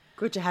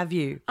 Good to have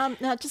you.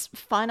 Now, just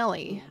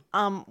finally,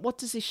 what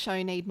does this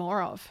show need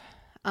more of?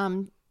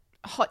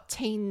 Hot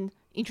teen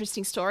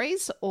interesting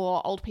stories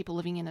or old people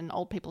living in an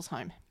old people's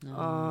home?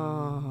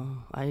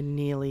 Oh, I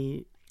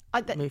nearly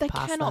moved they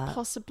past cannot that.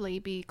 possibly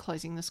be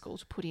closing the school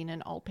to put in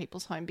an old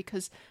people's home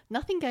because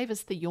nothing gave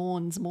us the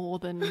yawns more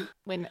than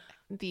when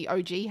the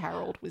OG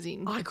Harold was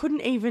in. I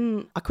couldn't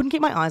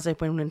keep my eyes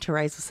open when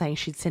Therese was saying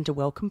she'd sent a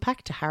welcome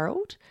pack to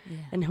Harold,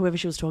 and whoever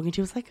she was talking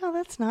to was like, oh,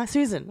 that's nice.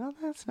 Susan, oh,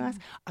 that's nice.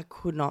 I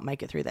could not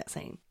make it through that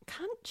scene.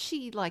 Can't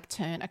she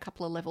turn a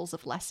couple of levels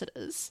of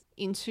Lassiter's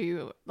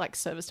into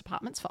service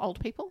departments for old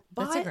people?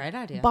 That's a great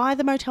idea. Buy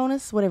the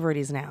Motelness, whatever it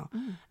is now.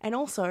 And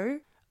also,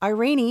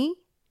 Irene,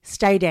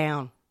 stay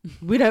down.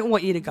 We don't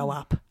want you to go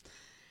up.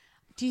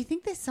 Do you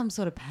think there's some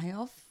sort of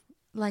payoff?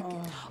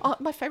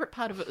 My favourite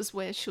part of it was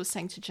where she was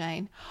saying to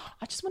Jane,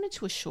 I just wanted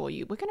to assure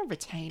you we're going to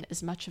retain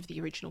as much of the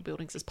original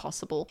buildings as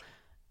possible.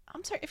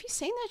 I'm sorry, have you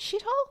seen that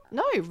shithole?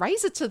 No,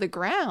 raze it to the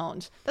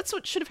ground. That's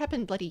what should have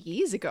happened bloody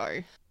years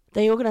ago.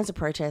 They organised a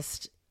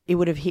protest. It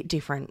would have hit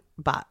different,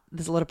 but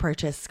there's a lot of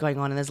protests going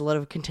on and there's a lot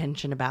of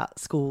contention about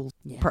school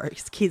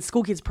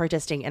kids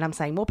protesting, and I'm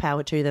saying more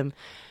power to them.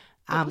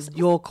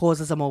 Your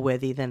causes are more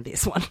worthy than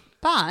this one.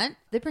 But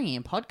they're bringing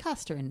a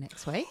podcaster in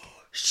next week.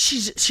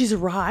 She's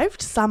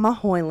arrived, Summer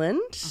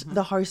Hoyland,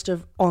 the host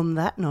of On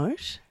That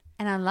Note.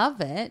 And I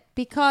love it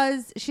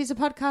because she's a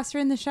podcaster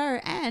in the show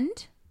and...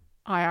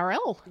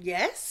 IRL.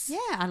 Yes.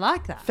 Yeah, I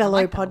like that.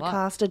 Fellow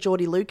podcaster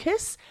Geordie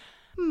Lucas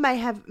may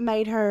have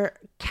made her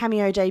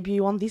cameo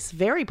debut on this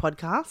very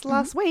podcast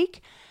last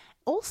week.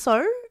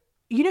 Also,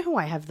 you know who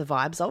I have the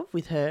vibes of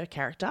with her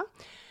character?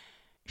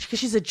 Because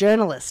she's a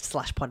journalist /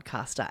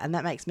 podcaster, and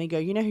that makes me go,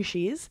 you know who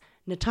she is?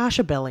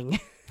 Natasha Belling.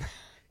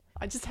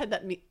 I just had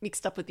that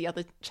mixed up with the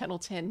other Channel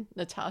 10,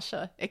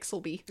 Natasha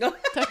Exelby.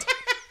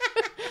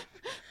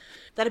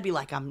 That'd be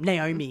like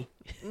Naomi.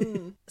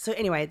 So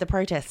anyway, the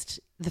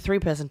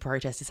 3-person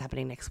protest is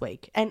happening next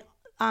week. And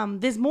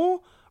There's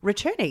more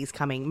returnees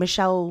coming.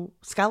 Michelle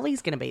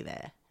Scully's going to be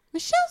there.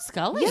 Michelle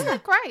Scully? Isn't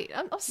that great?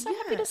 I was so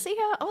happy to see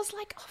her. I was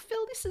like, oh,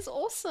 Phil, this is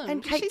awesome.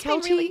 And Kate She's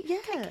Kelty, been really,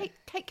 yeah.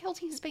 Kate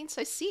Kelty has been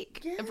so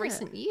sick of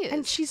recent years.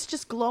 And she's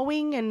just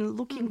glowing and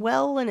looking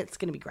well, and it's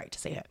going to be great to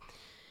see her.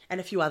 And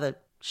a few other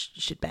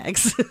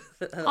shitbags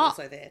that are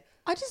also there.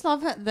 I just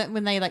love it that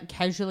when they like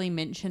casually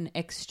mention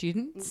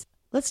ex-students.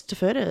 Let's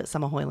defer to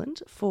Summer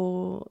Hoyland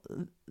for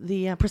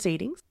the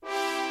proceedings.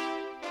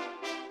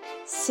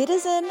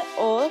 Citizen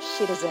or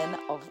Shitizen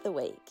of the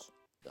Week.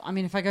 I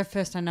mean, if I go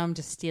first, I know I'm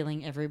just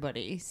stealing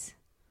everybody's.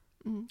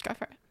 Go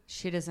for it.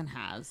 Shitizen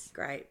has.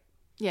 Great.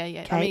 Yeah.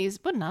 Kate? I mean, he's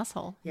what an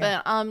asshole.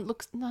 Yeah. But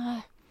looks.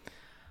 Nah.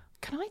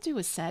 Can I do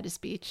a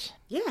saddest bitch?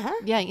 Yeah.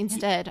 Yeah.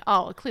 Instead,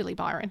 clearly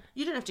Byron.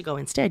 You don't have to go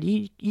instead.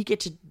 You get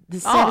to the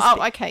saddest.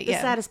 Okay. The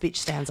Yeah. saddest bitch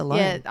stands alone.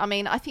 Yeah. I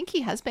mean, I think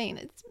he has been.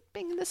 It's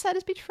been the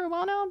saddest bitch for a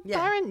while now. Yeah.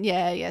 Byron.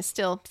 Yeah.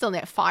 Still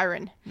there.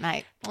 Firing,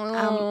 mate.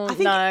 I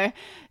think- no,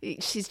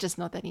 she's just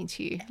not that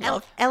into you.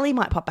 Love. Ellie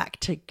might pop back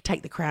to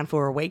take the crown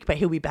for a week, but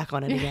he'll be back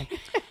on it again.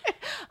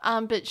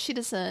 But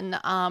Shitizen,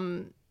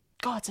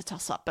 it's a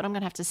toss-up, but I'm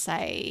going to have to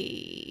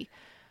say...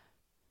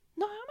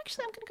 No, I'm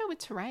going to go with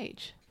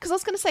Terage. Because I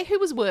was going to say, who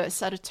was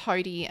worse out of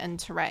Toadie and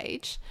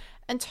Terage?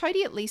 And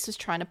Toadie at least was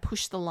trying to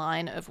push the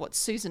line of what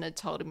Susan had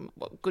told him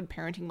what good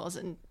parenting was,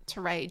 and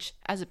Terage,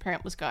 as a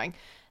parent, was going,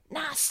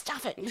 nah,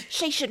 stuff it.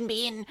 She shouldn't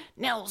be in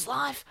Nell's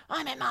life.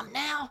 I'm her mum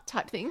now,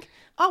 type thing.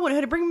 I want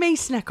her to bring me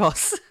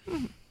snackos.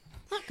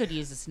 I could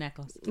use a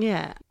snackos.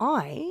 Yeah,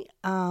 I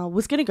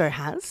was going to go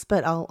Has,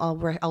 but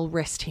I'll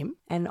rest him,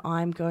 and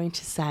I'm going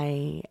to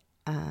say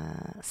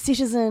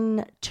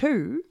Citizen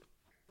 2,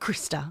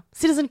 Krista.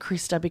 Citizen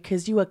Krista,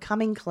 because you are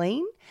coming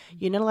clean.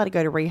 You're not allowed to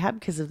go to rehab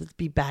because of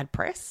the bad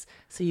press.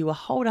 So you were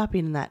holed up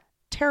in that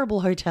terrible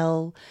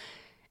hotel,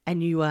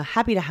 and you are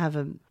happy to have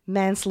a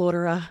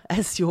manslaughterer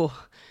as your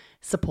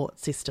support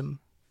system.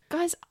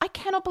 Guys, I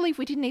cannot believe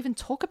we didn't even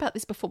talk about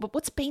this before, but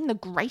what's been the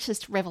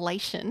greatest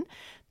revelation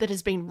that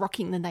has been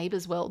rocking the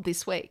Neighbours world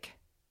this week?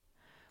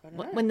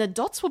 When the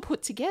dots were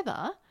put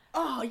together...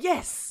 Oh,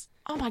 yes.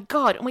 Oh, my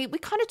God. And we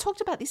kind of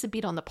talked about this a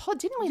bit on the pod,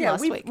 didn't we,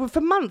 last week?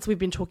 For months we've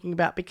been talking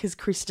about, because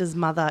Krista's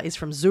mother is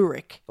from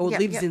Zurich, or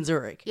lives in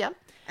Zurich. Yep.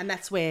 And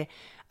that's where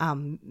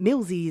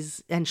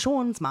Millsy's and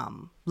Sean's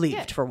mum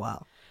lived for a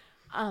while.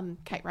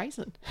 Kate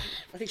Raisin.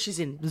 I think she's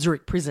in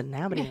Zurich prison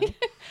now, but anyway.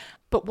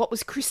 But what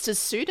was Krista's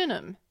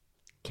pseudonym?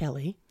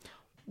 Kelly.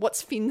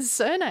 What's Finn's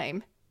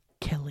surname?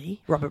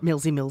 Kelly. Robert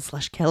Millsy Mills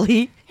 /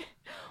 Kelly.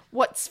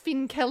 What's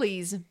Finn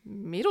Kelly's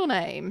middle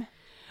name?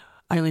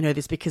 I only know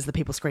this because the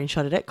people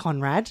screenshotted it.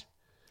 Conrad.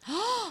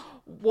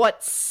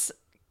 What's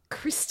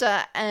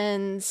Krista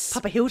and...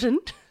 Papa Hilton.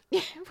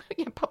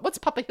 What's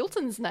Papa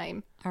Hilton's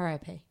name?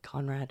 R.I.P.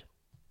 Conrad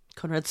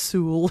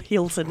Sewell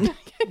Hilton.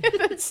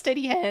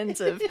 Steady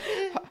hands of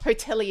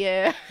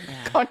hotelier.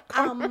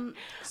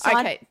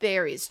 Okay,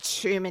 there is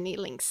too many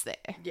links there.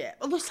 Yeah.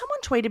 Well, look, someone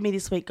tweeted me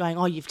this week going,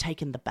 "Oh, you've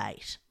taken the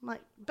bait." I'm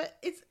like, but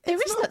There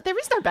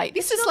is no bait.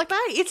 This is like bait.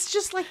 It's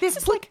just like this.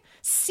 It's like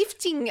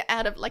sifting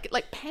out of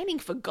like panning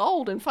for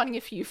gold and finding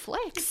a few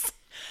flecks.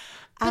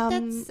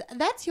 But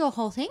that's your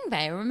whole thing,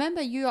 Vay.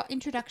 Remember, your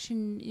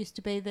introduction used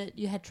to be that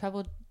you had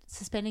trouble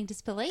suspending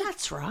disbelief.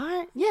 That's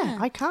right. Yeah,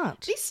 I can't.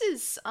 This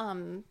is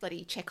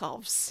bloody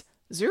Chekhov's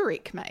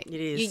Zurich, mate. It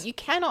is. You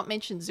cannot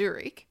mention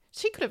Zurich.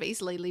 She could have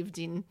easily lived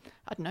in,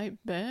 I don't know,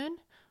 Bern,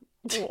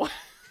 or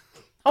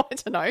I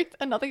don't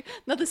know,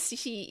 another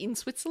city in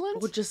Switzerland,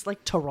 Or just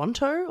like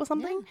Toronto or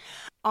something.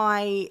 Yeah.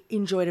 I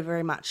enjoyed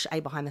very much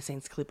a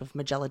behind-the-scenes clip of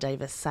Magella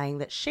Davis saying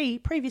that she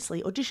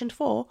previously auditioned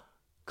for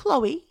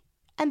Chloe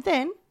and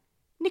then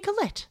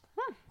Nicolette.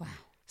 Wow.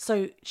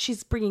 So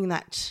she's bringing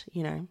that,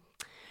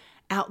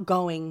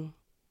 outgoing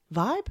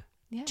vibe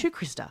to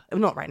Krista.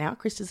 Not right now.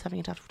 Krista's having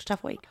a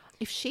tough week.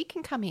 If she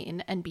can come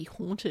in and be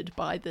haunted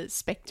by the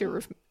spectre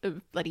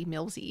of bloody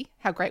Millsy,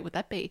 how great would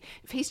that be?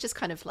 If he's just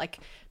kind of like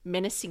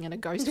menacing in a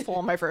ghost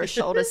form over her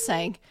shoulders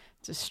saying,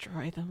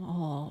 "Destroy them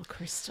all,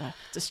 Krista.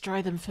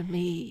 Destroy them for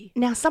me."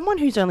 Now, someone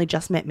who's only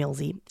just met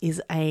Millsy is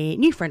a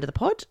new friend of the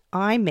pod.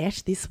 I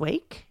met this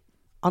week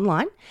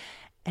online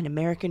an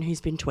American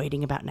who's been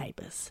tweeting about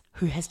Neighbours,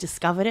 who has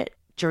discovered it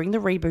during the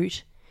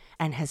reboot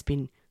and has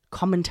been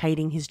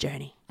commentating his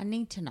journey. I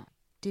need to know.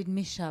 Did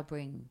Misha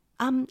bring...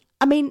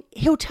 I mean,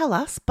 he'll tell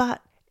us,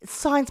 but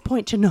signs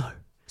point to no.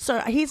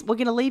 So we're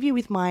going to leave you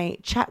with my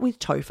chat with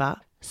Topher,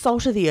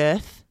 Salt of the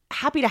Earth.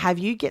 Happy to have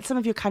you. Get some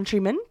of your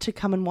countrymen to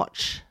come and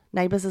watch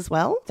Neighbours as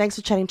well. Thanks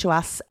for chatting to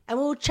us, and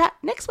we'll chat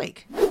next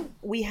week.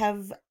 We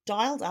have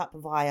dialed up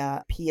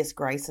via Pierce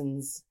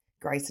Grayson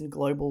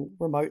Global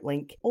remote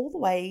link all the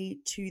way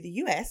to the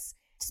US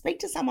to speak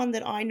to someone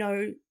that I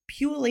know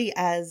purely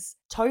as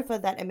Topher,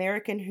 that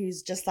American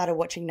who's just started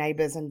watching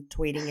Neighbours and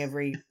tweeting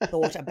every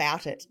thought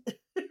about it.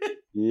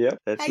 Yep,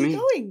 that's me. How you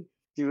doing?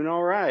 Doing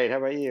all right. How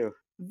about you?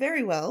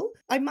 Very well.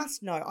 I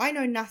must know. I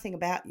know nothing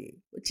about you.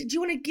 Do you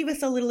want to give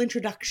us a little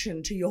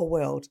introduction to your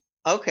world?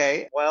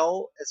 Okay.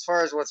 Well, as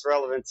far as what's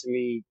relevant to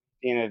me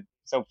being a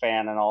soap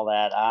fan and all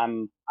that.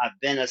 I've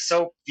been a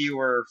soap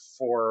viewer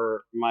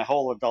for my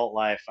whole adult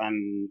life.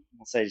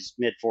 We'll say just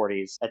mid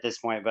 40s at this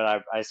point,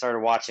 but I started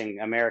watching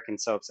American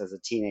soaps as a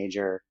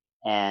teenager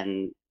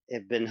and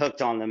have been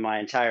hooked on them my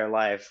entire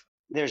life.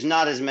 There's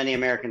not as many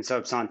American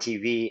soaps on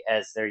TV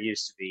as there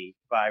used to be,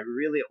 but I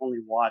really only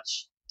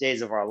watch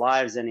Days of Our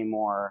Lives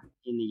anymore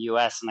in the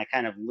US, and I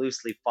kind of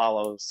loosely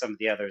follow some of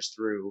the others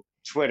through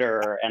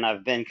Twitter, and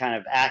I've been kind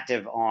of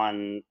active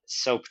on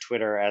soap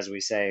Twitter, as we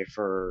say,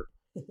 for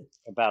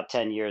about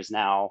 10 years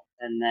now.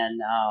 And then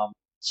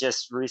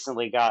just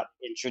recently got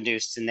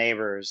introduced to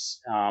Neighbours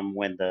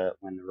when the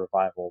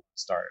revival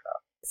started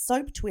up.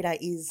 Soap Twitter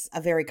is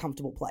a very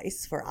comfortable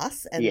place for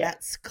us, and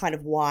that's kind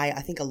of why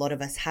I think a lot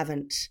of us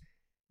haven't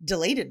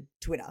deleted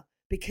Twitter,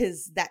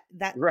 because that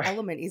Right.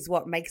 element is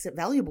what makes it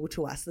valuable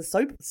to us, the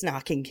soap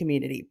snarking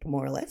community,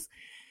 more or less.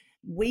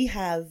 We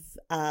have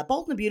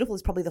Bold and the Beautiful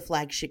is probably the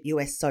flagship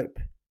US soap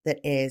that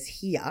airs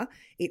here.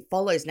 It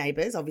follows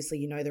Neighbours. Obviously,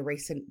 you know the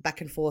recent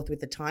back and forth with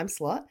the time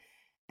slot.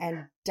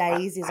 And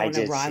Days is on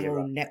a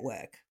rival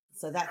network.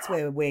 So that's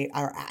where we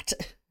are at.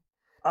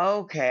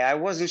 Okay, I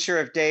wasn't sure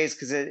if Days,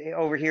 because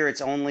over here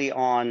it's only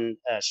on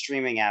a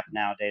streaming app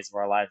now, Days of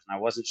Our Lives, and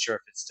I wasn't sure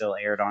if it still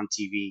aired on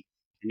TV.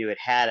 I knew it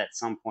had at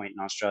some point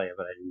in Australia,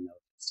 but I didn't know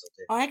if it still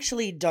did. I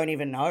actually don't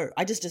even know.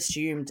 I just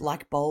assumed,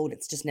 like Bold,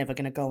 it's just never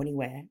going to go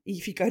anywhere.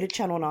 If you go to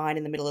Channel 9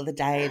 in the middle of the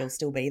day, it'll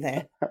still be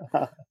there.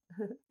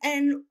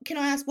 And can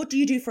I ask, what do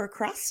you do for a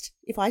crust?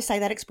 If I say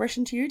that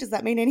expression to you, does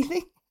that mean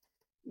anything?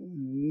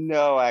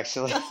 No,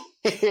 actually.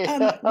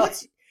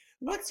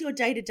 What's your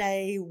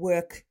day-to-day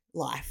work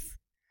life?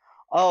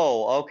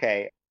 Oh,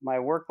 okay. My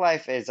work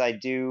life is I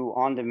do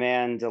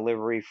on-demand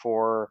delivery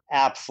for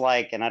apps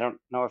like, and I don't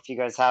know if you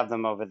guys have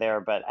them over there,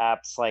 but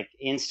apps like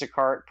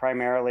Instacart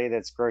primarily,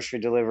 that's grocery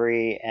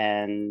delivery,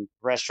 and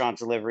restaurant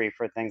delivery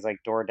for things like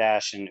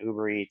DoorDash and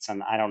Uber Eats.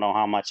 And I don't know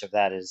how much of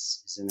that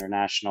is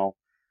international.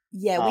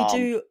 Yeah, we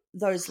do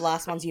those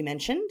last ones you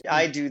mentioned.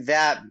 I do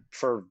that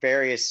for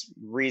various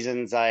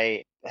reasons.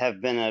 I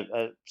have been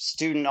a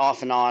student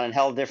off and on and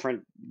held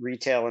different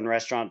retail and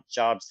restaurant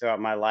jobs throughout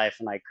my life.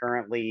 And I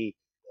currently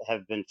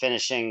have been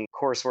finishing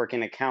coursework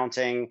in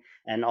accounting.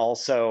 And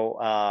also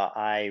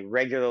I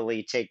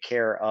regularly take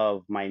care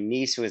of my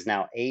niece, who is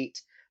now 8.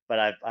 But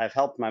I've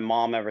helped my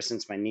mom ever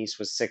since my niece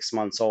was 6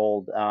 months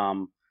old.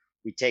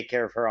 We take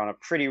care of her on a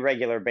pretty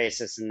regular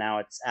basis. And now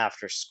it's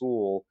after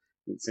school,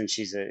 since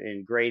she's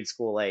in grade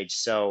school age.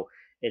 So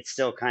it's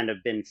still kind of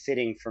been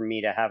fitting for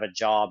me to have a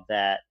job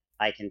that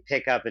I can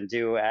pick up and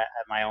do at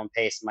my own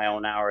pace, my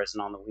own hours,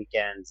 and on the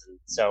weekends. And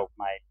so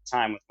my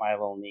time with my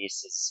little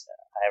niece is,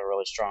 I have a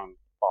really strong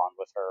bond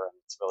with her, and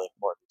it's really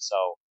important. So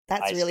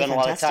That's I really spend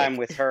fantastic. a lot of time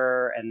with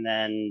her and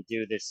then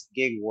do this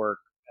gig work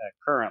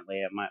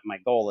currently. My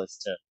goal is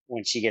to,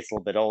 when she gets a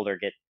little bit older,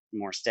 get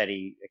more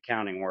steady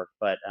accounting work.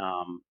 But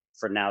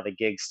for now, the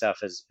gig stuff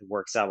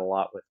works out a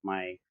lot with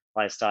my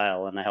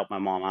lifestyle, and I help my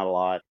mom out a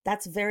lot.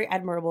 That's very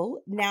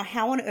admirable. Now,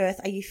 how on earth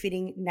are you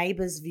fitting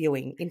Neighbours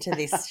viewing into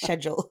this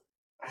schedule?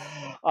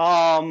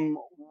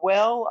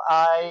 Well,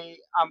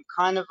 I'm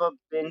kind of a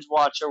binge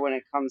watcher when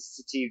it comes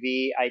to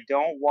TV. I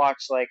don't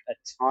watch like a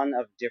ton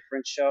of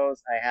different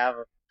shows. I have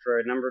for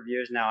a number of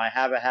years now. I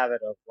have a habit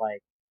of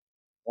like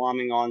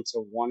glomming on to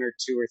 1 or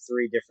 2 or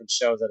 3 different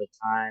shows at a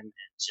time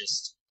and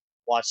just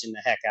watching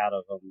the heck out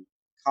of them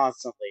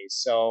constantly.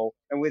 So,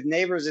 and with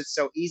Neighbours, it's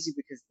so easy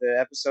because the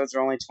episodes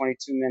are only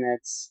 22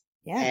 minutes.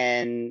 Yeah.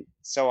 And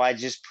so I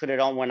just put it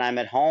on when I'm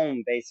at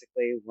home,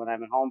 basically, when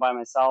I'm at home by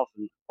myself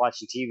and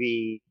watching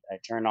TV. I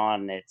turn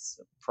on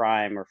its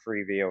Prime or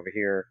Freevee over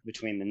here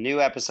between the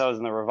new episodes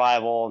and the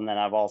revival. And then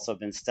I've also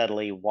been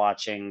steadily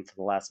watching for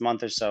the last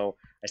month or so.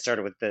 I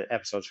started with the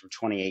episodes from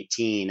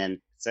 2018. And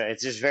so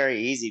it's just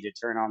very easy to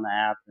turn on the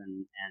app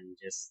and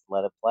just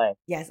let it play.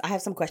 Yes, I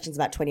have some questions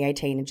about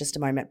 2018 in just a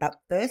moment. But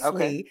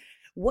firstly,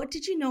 What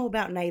did you know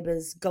about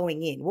Neighbours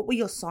going in? What were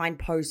your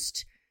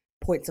signpost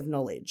points of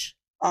knowledge?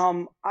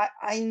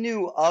 I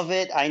knew of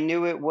it. I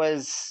knew it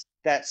was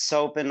that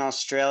soap in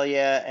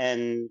Australia,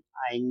 and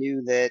I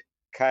knew that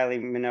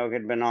Kylie Minogue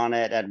had been on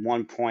it at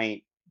one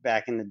point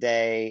back in the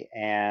day,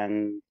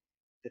 and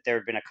that there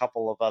had been a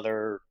couple of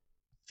other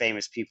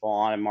famous people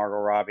on it, Margot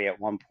Robbie at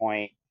one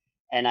point.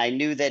 And I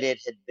knew that it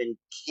had been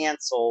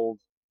canceled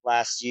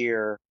last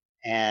year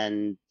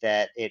and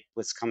that it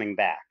was coming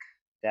back.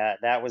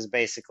 That was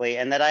basically,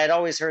 and that I had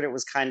always heard it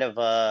was kind of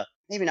a,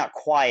 maybe not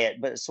quiet,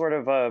 but sort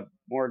of a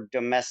more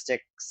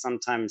domestic,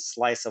 sometimes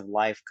slice of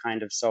life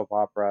kind of soap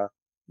opera.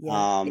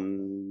 Yeah.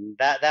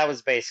 That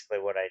was basically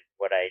what I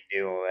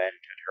knew and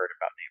had heard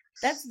about Neighbours.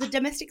 That's the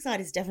domestic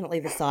side is definitely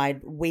the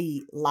side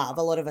we love.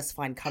 A lot of us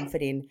find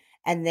comfort in.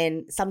 And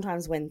then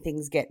sometimes when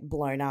things get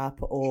blown up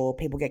or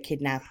people get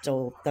kidnapped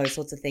or those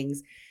sorts of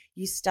things,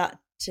 you start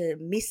to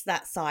miss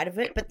that side of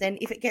it. But then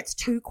if it gets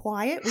too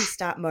quiet, we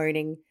start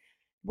moaning,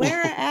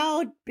 where are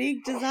our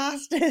big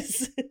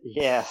disasters?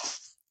 Yeah.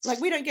 Like,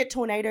 we don't get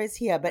tornadoes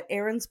here, but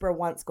Erinsborough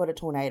once got a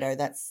tornado.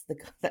 That's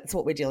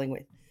what we're dealing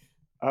with.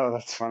 Oh,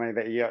 that's funny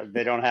that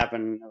they don't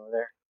happen over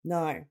there.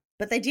 No,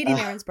 but they did in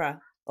Erinsborough,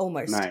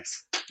 almost.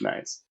 Nice.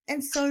 Nice.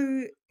 And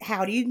so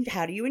how do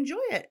you enjoy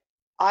it?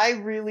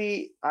 I've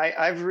really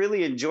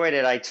enjoyed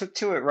it. I took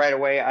to it right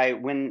away.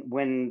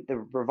 When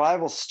the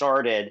revival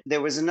started,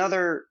 there was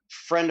another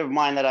friend of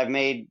mine that I've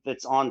made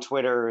that's on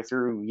Twitter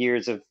through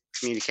years of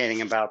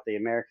communicating about the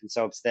American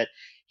soaps, that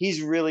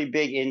he's really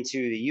big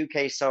into the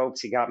UK soaps.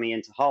 He got me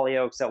into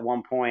Hollyoaks at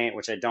one point,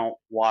 which I don't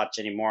watch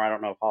anymore. I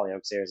don't know if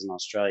Hollyoaks airs in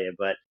Australia,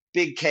 but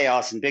big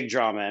chaos and big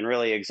drama and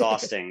really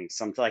exhausting.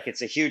 Something like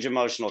it's a huge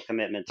emotional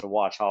commitment to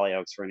watch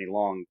Hollyoaks for any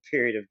long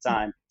period of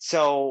time.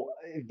 So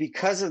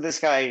because of this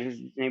guy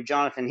named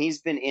Jonathan, he's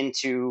been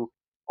into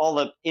all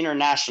the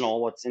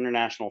international, what's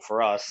international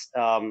for us,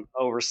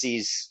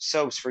 overseas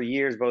soaps for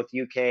years, both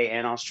UK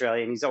and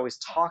Australia. And he's always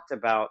talked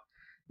about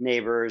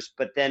Neighbours.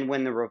 But then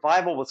when the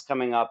revival was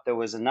coming up, there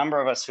was a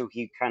number of us who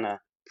he kind of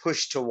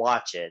pushed to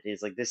watch it.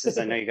 He's like, this is,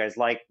 I know you guys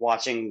like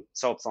watching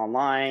soaps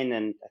online,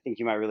 and I think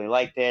you might really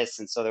like this.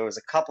 And so there was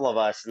a couple of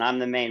us, and I'm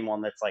the main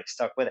one that's like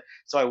stuck with it.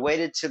 So I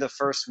waited till the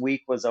first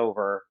week was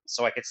over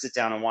so I could sit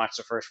down and watch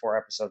the first 4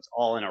 episodes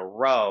all in a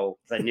row,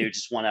 because I knew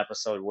just one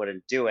episode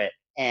wouldn't do it.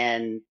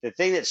 And the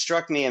thing that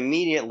struck me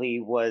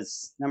immediately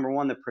was, number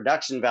one, the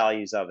production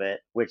values of it,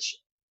 which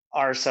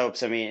our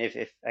soaps, I mean,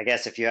 if I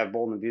guess if you have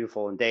Bold and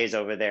Beautiful and Days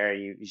over there,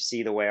 you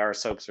see the way our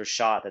soaps are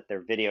shot, that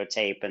they're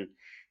videotape and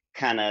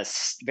kind of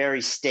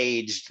very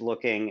staged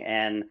looking.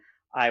 And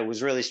I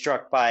was really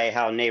struck by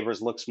how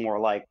Neighbours looks more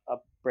like a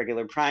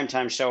regular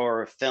primetime show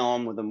or a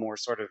film with a more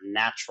sort of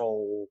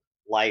natural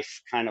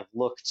life kind of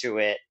look to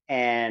it.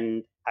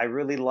 And I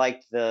really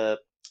liked the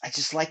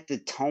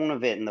tone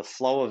of it and the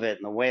flow of it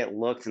and the way it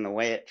looked and the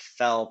way it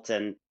felt.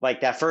 And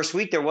like that first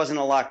week, there wasn't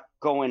a lot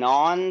going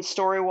on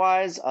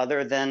story-wise,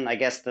 other than, I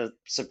guess, the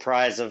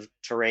surprise of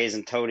Therese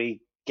and Toadie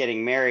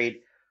getting married.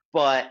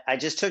 But I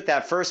just took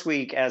that first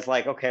week as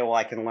like, okay, well,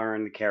 I can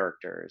learn the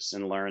characters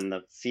and learn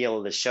the feel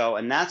of the show.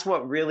 And that's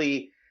what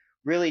really,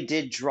 really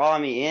did draw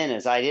me in,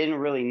 is I didn't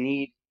really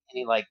need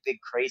any like big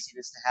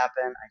craziness to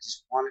happen. I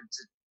just wanted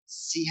to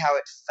see how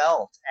it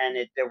felt. And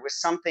there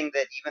was something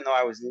that, even though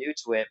I was new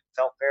to it,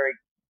 felt very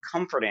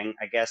comforting,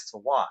 I guess, to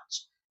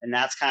watch. And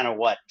that's kind of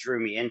what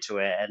drew me into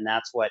it. And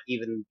that's what,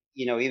 even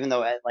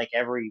though like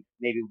every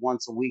maybe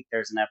once a week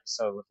there's an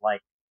episode with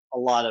like a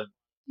lot of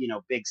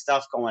big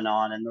stuff going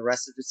on, and the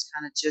rest of it's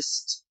kind of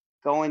just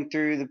going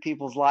through the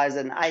people's lives.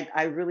 And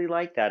I really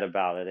like that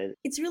about it.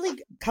 It's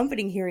really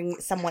comforting hearing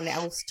someone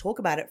else talk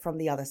about it from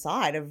the other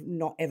side of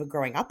not ever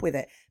growing up with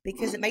it,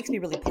 because it makes me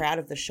really proud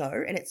of the show.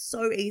 And it's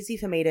so easy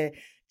for me to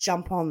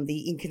jump on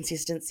the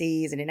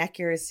inconsistencies and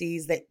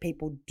inaccuracies that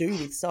people do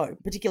with soap,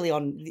 particularly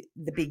on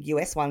the big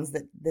US ones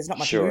that there's not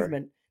much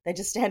movement. They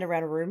just stand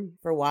around a room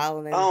for a while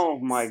and then... Oh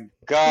my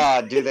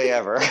God, do they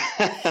ever?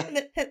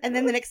 and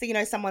then the next thing you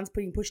know, someone's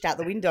being pushed out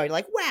the window. You're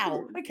like,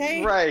 wow,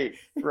 okay.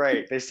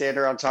 Right. They stand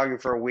around talking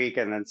for a week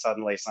and then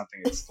suddenly something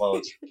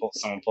explodes.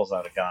 Someone pulls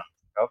out a gun.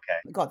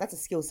 Okay. God, that's a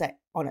skill set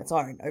on its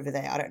own over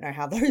there. I don't know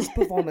how those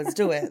performers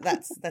do it.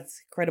 That's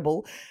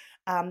incredible.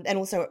 And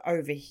also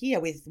over here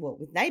with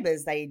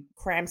Neighbours, they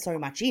cram so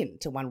much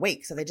into 1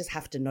 week. So they just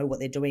have to know what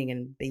they're doing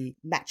and be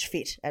match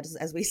fit,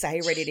 as we say,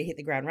 ready to hit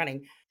the ground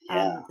running.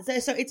 Yeah.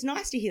 So it's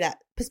nice to hear that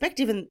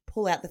perspective and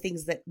pull out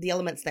the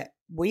elements that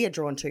we are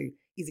drawn to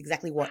is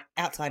exactly what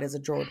outsiders are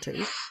drawn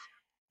to.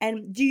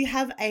 And do you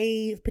have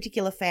a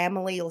particular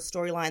family or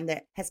storyline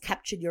that has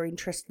captured your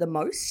interest the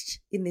most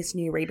in this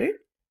new reboot?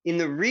 In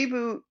the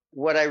reboot,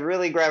 what I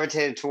really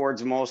gravitated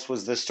towards most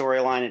was the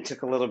storyline. It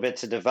took a little bit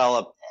to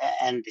develop,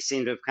 and they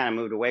seem to have kind of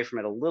moved away from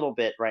it a little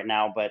bit right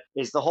now, but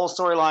is the whole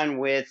storyline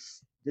with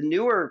the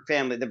newer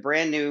family, the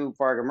brand new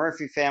Varga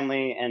Murphy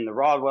family, and the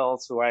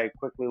Rodwells, who I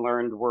quickly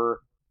learned were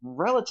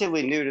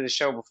relatively new to the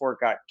show before it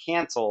got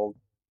canceled.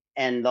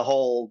 And the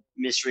whole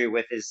mystery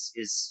with is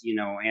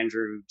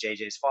Andrew,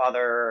 JJ's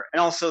father, and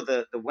also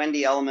the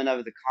Wendy element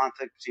of the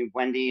conflict between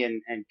Wendy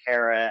and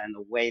Kara, and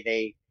the way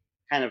they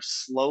kind of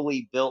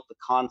slowly built the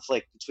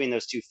conflict between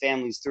those two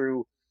families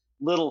through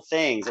little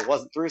things. It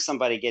wasn't through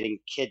somebody getting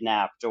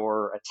kidnapped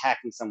or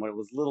attacking someone. It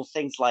was little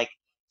things like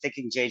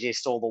thinking JJ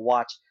stole the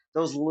watch.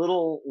 Those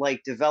little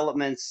like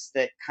developments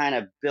that kind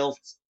of built,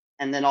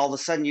 and then all of a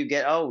sudden you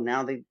get, oh,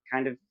 now they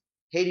kind of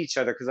hate each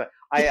other, because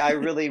I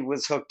really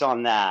was hooked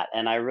on that,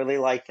 and I really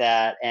like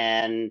that.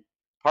 And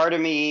part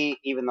of me,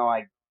 even though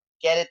I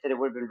get it that it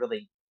would have been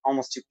really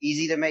almost too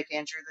easy to make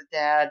Andrew the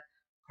dad,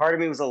 part of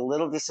me was a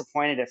little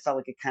disappointed. It felt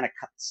like it kind of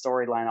cut the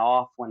storyline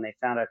off when they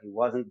found out he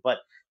wasn't. But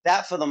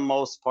that, for the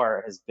most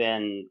part, has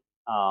been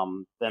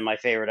my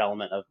favorite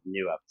element of the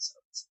new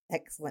episodes.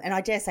 Excellent. And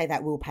I dare say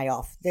that will pay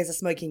off. There's a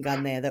smoking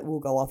gun there that will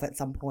go off at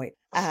some point.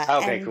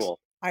 Okay, cool.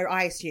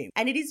 I assume.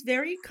 And it is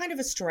very kind of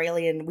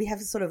Australian. We have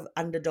a sort of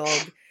underdog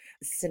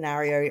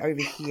scenario over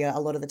here a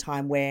lot of the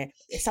time where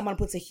someone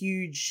puts a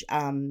huge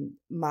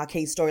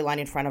marquee storyline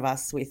in front of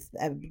us with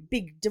a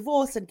big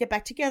divorce and get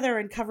back together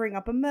and covering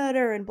up a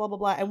murder and blah blah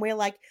blah, and we're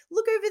like,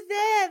 look over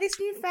there, this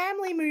new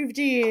family moved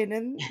in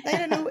and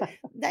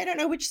they don't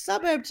know which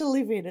suburb to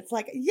live in. It's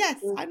like, yes,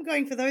 I'm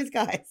going for those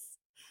guys.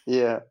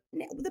 Yeah.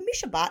 Now, the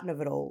Misha Barton of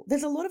it all,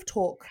 there's a lot of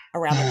talk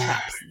around the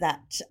traps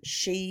that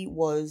she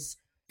was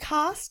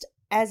cast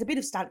as a bit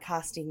of stunt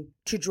casting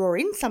to draw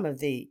in some of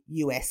the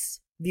US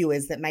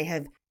viewers that may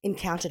have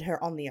encountered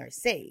her on the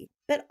OC.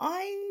 But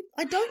I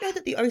don't know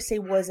that the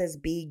OC was as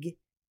big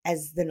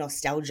as the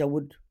nostalgia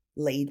would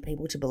lead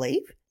people to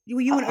believe.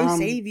 Were you an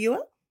OC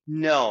viewer?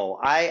 No,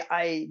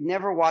 I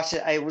never watched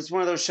it. It was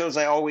one of those shows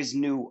I always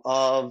knew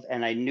of,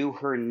 and I knew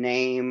her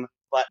name,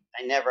 but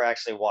I never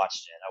actually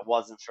watched it. I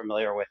wasn't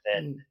familiar with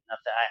it. Nothing.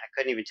 I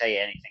couldn't even tell you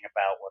anything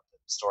about what the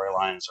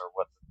storylines or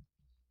what the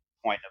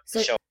point of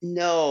the show.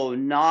 No,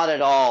 not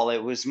at all.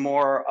 It was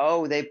more,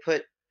 they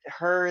put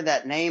her,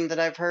 that name that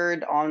I've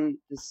heard on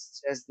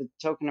this as the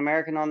token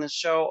American on this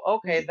show.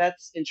 Okay,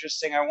 that's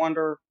interesting. I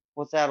wonder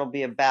what that'll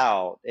be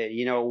about. It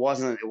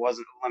wasn't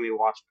let me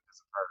watch because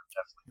of her.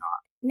 Definitely not.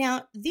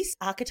 Now, this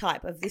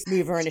archetype of this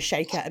mover and a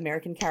shaker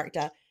American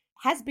character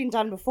has been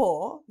done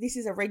before. This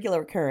is a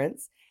regular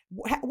occurrence.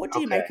 What do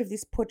you make of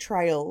this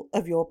portrayal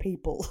of your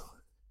people?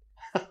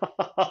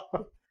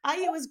 Are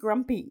you as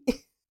grumpy?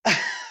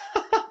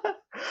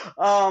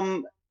 I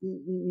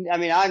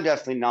mean, I'm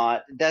definitely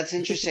not. That's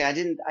interesting. I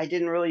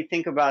didn't really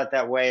think about it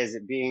that way as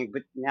it being,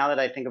 but now that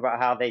I think about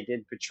how they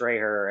did portray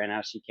her and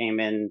how she came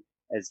in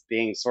as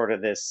being sort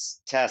of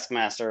this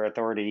taskmaster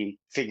authority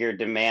figure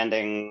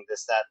demanding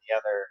this, that, and the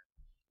other.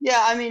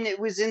 Yeah, I mean, it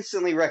was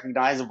instantly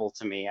recognizable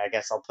to me. I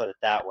guess I'll put it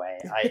that way.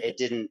 It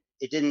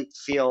didn't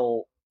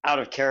feel out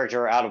of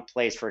character or out of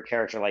place for a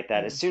character like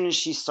that. As soon as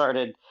she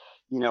started,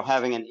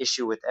 having an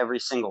issue with every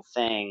single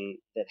thing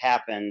that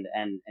happened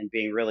and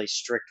being really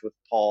strict with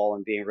Paul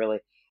and being really,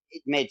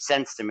 it made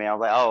sense to me. I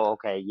was like, oh,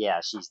 okay,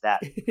 yeah, she's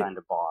that kind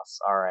of boss.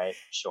 All right,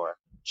 sure.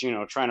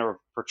 Trying to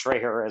portray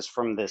her as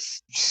from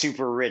this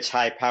super rich,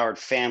 high-powered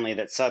family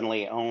that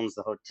suddenly owns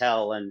the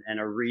hotel and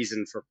a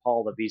reason for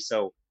Paul to be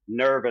so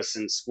nervous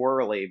and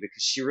squirrely,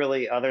 because she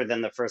really, other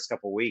than the first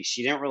couple of weeks,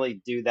 she didn't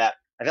really do that.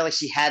 I felt like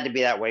she had to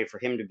be that way for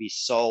him to be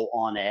so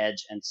on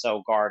edge and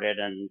so guarded,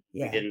 and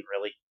we didn't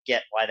really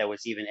get why there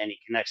was even any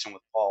connection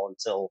with Paul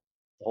until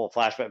the whole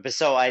flashback. But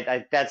so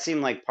I that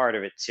seemed like part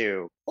of it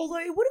too. Although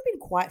it would have been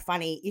quite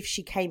funny if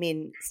she came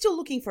in still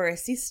looking for her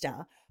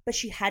sister, but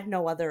she had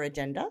no other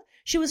agenda.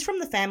 She was from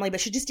the family, but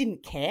she just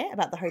didn't care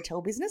about the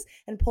hotel business,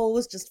 and Paul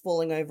was just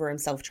falling over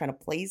himself trying to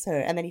please her,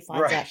 and then he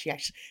finds out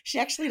she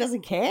actually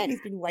doesn't care, and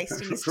he's been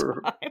wasting his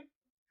time.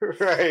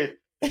 Right.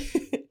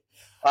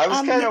 I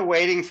was kind of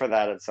waiting for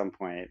that at some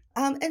point.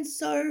 And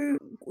so,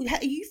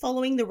 are you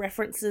following the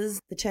references,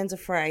 the turns of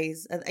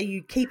phrase? Are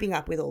you keeping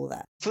up with all of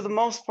that? For the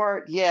most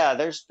part, yeah.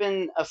 There's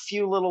been a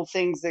few little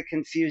things that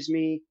confuse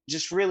me,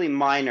 just really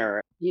minor.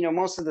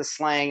 Most of the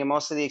slang and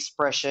most of the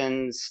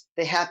expressions,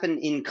 they happen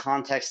in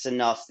context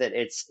enough that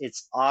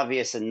it's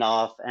obvious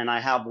enough. And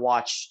I have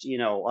watched,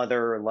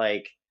 other,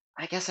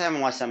 I guess I haven't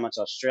watched that much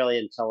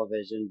Australian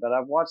television, but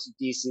I've watched a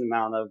decent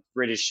amount of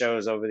British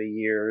shows over the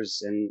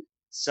years. And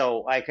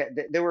so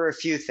there were a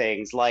few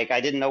things, like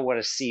I didn't know what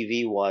a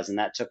CV was, and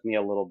that took me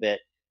a little bit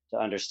to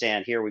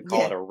understand. Here we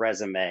call it a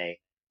resume.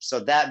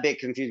 So that bit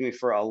confused me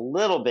for a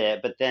little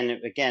bit, but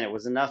then again, it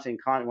was enough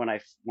when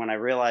I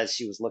realized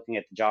she was looking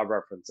at the job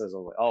references. I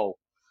was like, oh,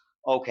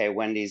 okay,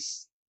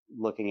 Wendy's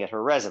looking at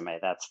her resume.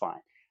 That's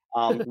fine.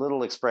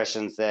 Little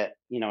expressions that,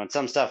 and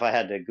some stuff I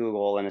had to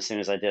Google, and as soon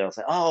as I did, I was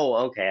like, oh,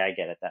 okay, I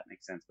get it. That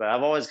makes sense. But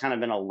I've always kind of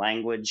been a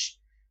language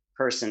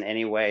person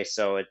anyway,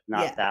 so it's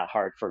not that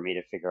hard for me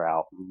to figure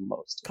out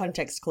most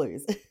context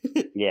clues.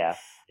 Yeah.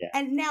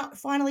 And now,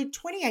 finally,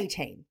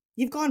 2018.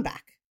 You've gone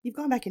back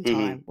in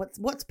time.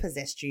 What's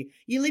possessed you?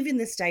 You live in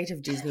the state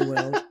of Disney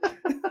World.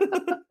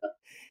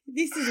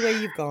 This is where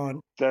you've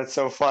gone. That's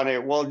so funny.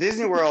 Well,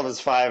 Disney World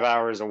is 5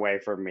 hours away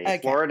from me. Okay.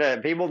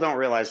 Florida, people don't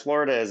realize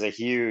Florida is a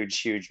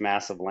huge,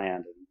 massive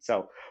land.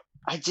 So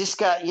I just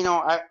got,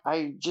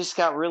 I just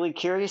got really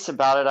curious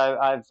about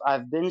it.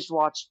 I've binge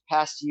watched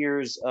past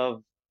years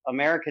of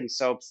American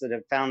soaps that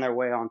have found their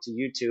way onto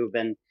YouTube.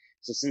 And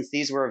so since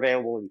these were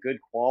available in good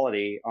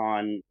quality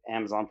on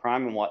Amazon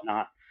Prime and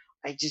whatnot,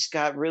 I just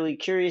got really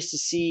curious to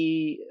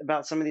see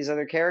about some of these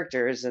other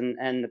characters and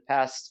the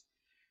past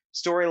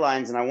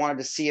storylines. And I wanted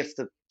to see if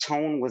the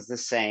tone was the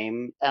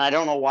same. And I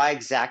don't know why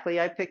exactly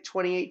I picked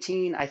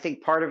 2018. I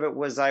think part of it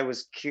was I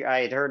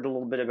had heard a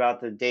little bit about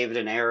the David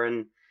and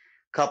Aaron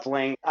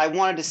coupling. I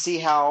wanted to see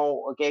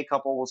how a gay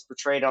couple was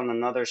portrayed on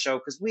another show,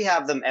 because we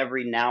have them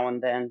every now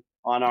and then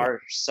on our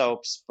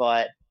soaps,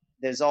 but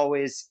there's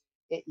always,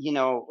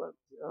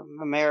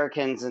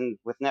 Americans and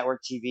with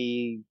network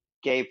TV,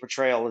 gay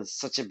portrayal is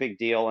such a big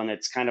deal, and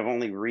it's kind of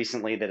only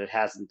recently that it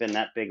hasn't been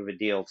that big of a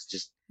deal to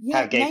just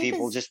have gay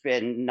people just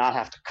not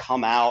have to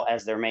come out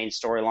as their main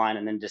storyline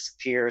and then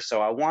disappear.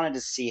 So I wanted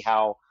to see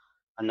how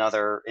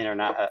another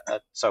internet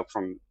soap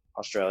from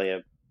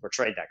Australia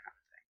portrayed that kind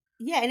of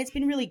thing. Yeah, and it's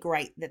been really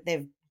great that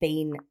they've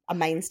been a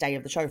mainstay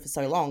of the show for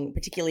so long,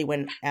 particularly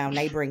when our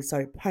neighbouring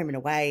soap Home and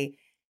Away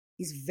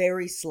is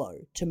very slow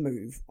to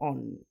move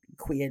on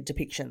queer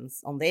depictions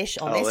on their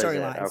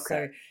storylines.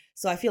 Okay.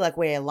 So I feel like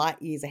we're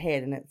light years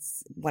ahead, and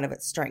it's one of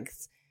its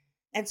strengths.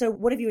 And so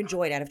what have you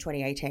enjoyed out of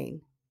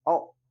 2018?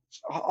 Oh,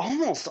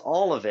 Almost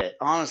all of it,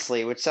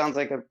 honestly, which sounds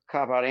like a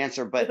cop-out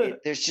answer, but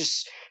there's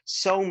just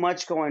so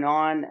much going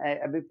on.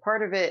 I mean,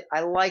 part of it,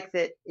 I like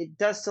that it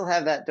does still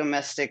have that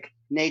domestic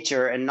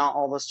nature and not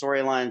all the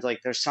storylines. Like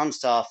there's some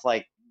stuff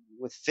like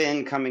with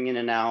Finn coming in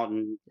and out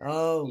and,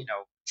 Oh,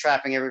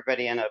 trapping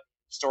everybody in a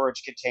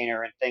storage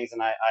container and things.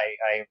 And I've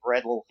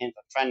read little hints.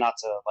 I'm trying not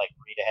to like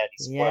read ahead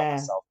and spoil yeah.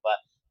 myself, but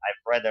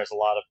I've read there's a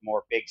lot of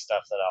more big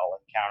stuff that I'll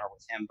encounter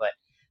with him. But,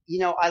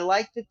 I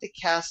like that the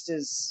cast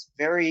is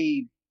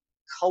very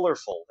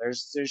colorful.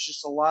 There's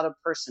just a lot of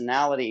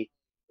personality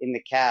in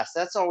the cast.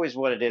 That's always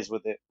what it is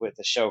with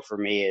the show for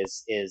me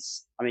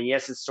is I mean,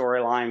 yes, it's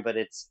storyline, but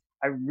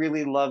I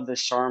really love the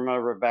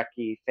Sharma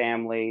Rebecca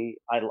family.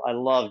 I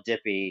love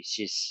Dippy.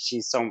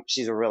 She's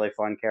a really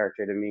fun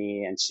character to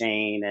me, and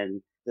Shane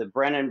and the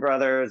Brennan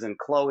brothers and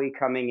Chloe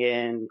coming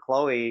in.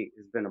 Chloe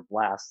has been a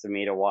blast to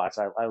me to watch.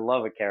 I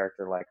love a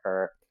character like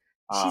her.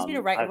 She's been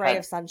a ray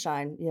of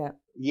sunshine. Yeah.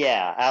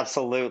 Yeah,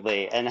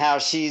 absolutely. And how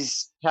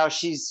she's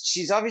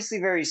obviously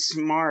very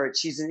smart.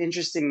 She's an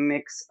interesting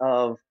mix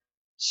of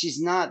she's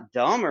not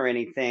dumb or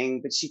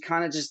anything, but she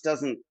kind of just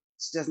doesn't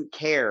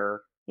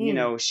care.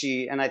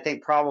 And I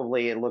think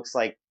probably it looks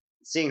like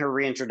seeing her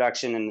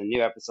reintroduction in the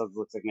new episodes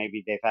looks like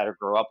maybe they've had her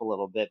grow up a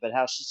little bit, but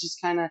how she's just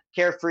kind of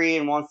carefree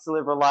and wants to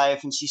live her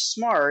life, and she's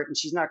smart and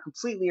she's not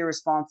completely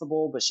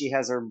irresponsible, but she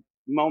has her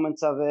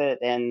moments of it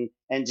and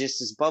just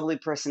this bubbly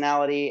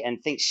personality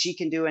and thinks she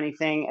can do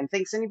anything and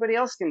thinks anybody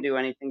else can do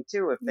anything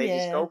too if they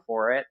just go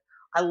for it.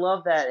 I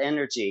love that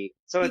energy.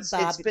 So it's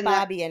been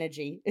Barbie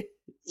energy.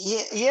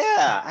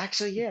 Yeah,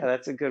 actually, yeah,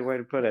 that's a good way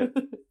to put it.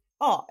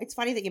 Oh, it's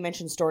funny that you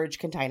mentioned storage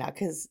container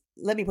because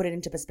let me put it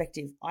into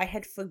perspective. I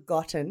had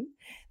forgotten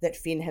that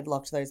Finn had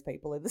locked those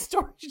people in the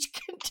storage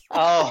container.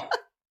 Oh.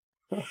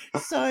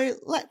 So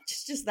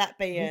let's just that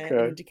be an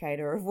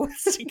indicator of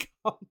what's to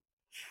come.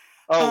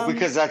 Oh,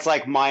 because that's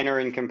like minor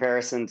in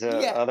comparison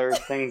to other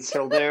things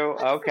he'll do?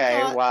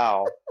 Okay,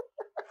 wow.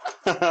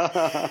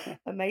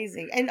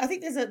 Amazing. And I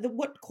think there's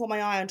what caught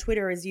my eye on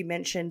Twitter is you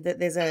mentioned that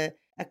there's a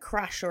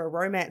crush or a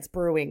romance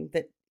brewing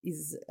that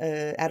is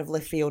out of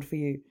left field for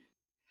you.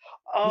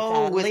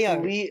 Oh, with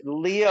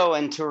Leo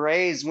and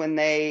Therese when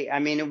I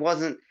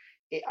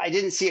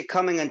didn't see it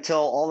coming until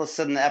all of a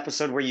sudden the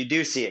episode where you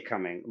do see it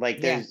coming.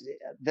 Like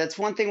that's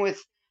one thing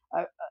with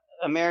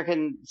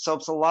American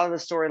soaps. A lot of the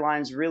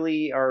storylines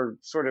really are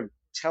sort of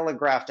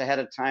telegraphed ahead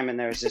of time, and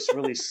there's this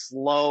really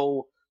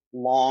slow,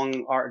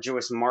 long,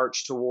 arduous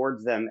march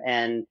towards them.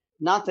 And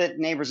not that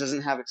Neighbours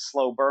doesn't have its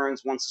slow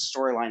burns once the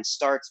storyline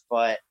starts,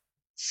 but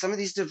some of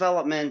these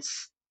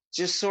developments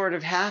just sort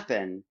of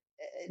happen.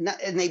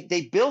 And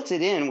they built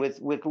it in with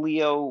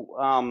Leo,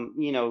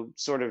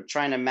 sort of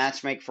trying to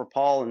matchmake for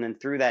Paul, and then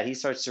through that he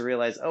starts to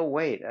realize, oh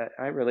wait,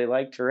 I really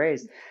like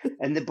Therese,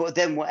 and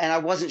I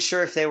wasn't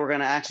sure if they were going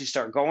to actually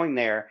start going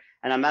there,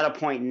 and I'm at a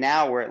point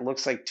now where it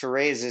looks like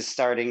Therese is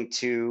starting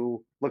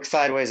to look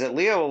sideways at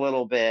Leo a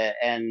little bit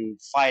and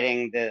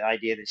fighting the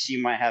idea that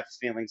she might have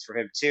feelings for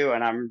him too,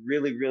 and I'm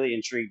really, really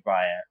intrigued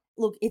by it.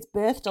 Look, it's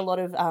birthed a lot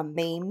of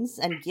memes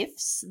and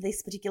GIFs,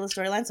 this particular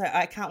storyline, so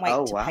I can't wait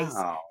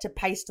to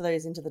paste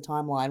those into the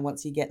timeline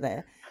once you get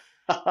there.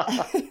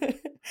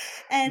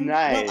 And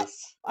nice. Well,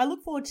 I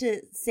look forward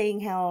to seeing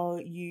how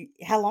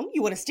long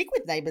you want to stick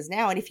with Neighbours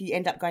now, and if you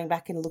end up going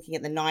back and looking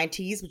at the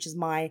 90s, which is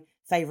my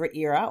favourite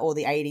era, or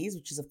the 80s,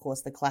 which is, of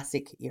course, the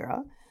classic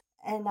era.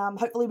 And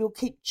hopefully we'll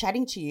keep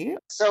chatting to you.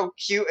 So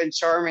cute and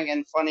charming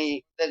and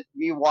funny that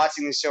me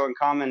watching the show and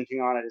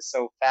commenting on it is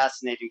so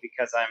fascinating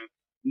because I'm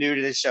new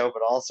to the show,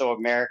 but also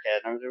American.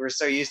 We're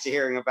so used to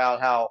hearing about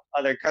how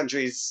other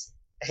countries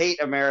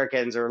hate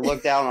Americans or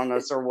look down on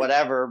us or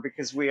whatever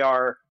because we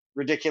are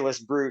ridiculous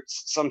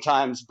brutes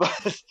sometimes.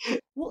 But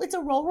well, it's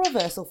a role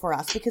reversal for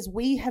us because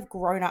we have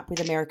grown up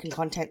with American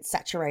content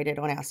saturated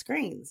on our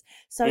screens.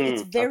 So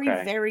it's very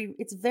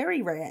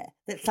rare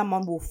that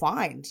someone will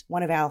find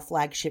one of our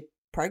flagship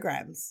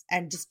programs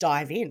and just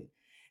dive in.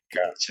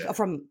 Gotcha.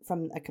 From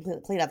a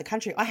complete other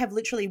country. I have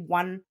literally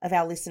one of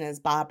our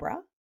listeners, Barbara.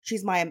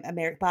 She's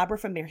Barbara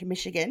from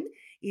Michigan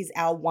is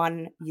our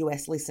one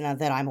US listener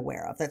that I'm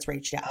aware of that's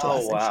reached out to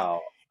us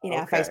in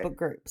our Facebook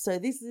group. So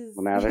this is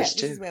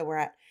where we're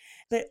at.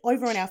 But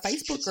over on our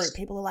Facebook group,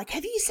 people are like,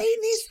 have you seen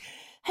this?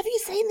 Have you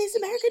seen this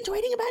American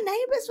tweeting about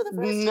Neighbours for the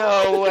first time?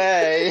 No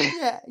way.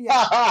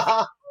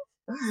 Yeah.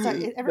 So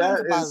everyone's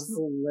a buzz. That is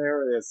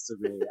hilarious to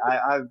me.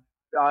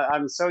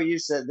 I'm so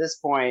used to at this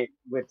point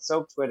with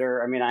soap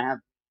Twitter. I mean, I have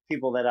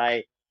people that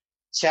I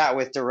chat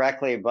with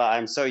directly, but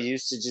I'm so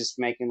used to just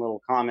making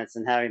little comments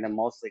and having them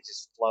mostly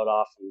just float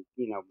off and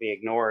be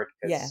ignored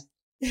because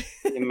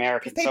the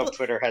American soap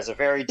Twitter has a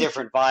very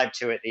different vibe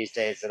to it these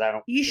days that I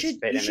don't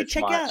participate in as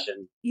much.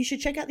 You should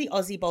check out the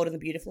Aussie Bold and the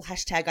Beautiful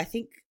hashtag. I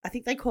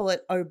think they call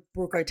it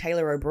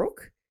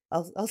O'Brooke.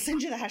 I'll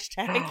send you the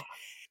hashtag.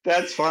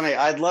 That's funny.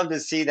 I'd love to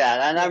see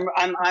that, and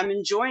I'm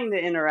enjoying the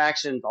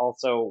interactions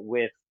also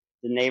with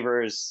the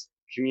Neighbours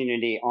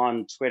community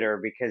on Twitter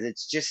because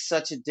it's just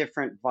such a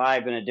different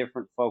vibe and a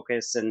different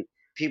focus, and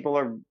people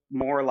are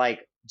more like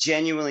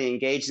genuinely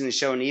engaged in the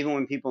show. And even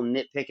when people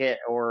nitpick it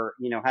or,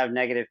 have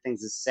negative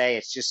things to say,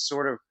 it's just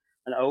sort of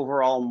an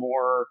overall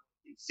more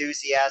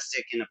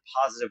enthusiastic in a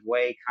positive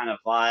way kind of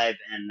vibe.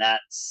 And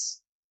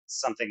that's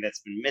something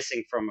that's been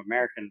missing from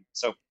American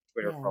soap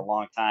Twitter for a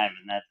long time.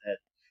 And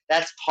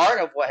that's part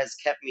of what has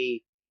kept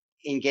me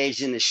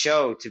engaged in the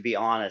show, to be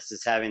honest,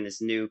 is having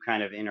this new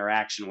kind of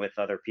interaction with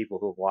other people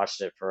who've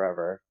watched it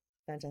forever.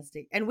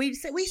 Fantastic. And we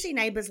see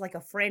Neighbours like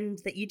a friend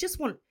that you just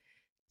want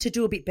to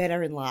do a bit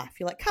better in life.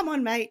 You're like, come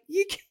on, mate,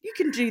 you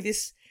can do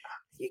this.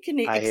 You can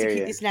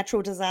execute this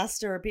natural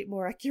disaster a bit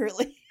more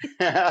accurately.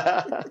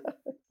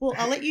 Well,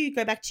 I'll let you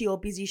go back to your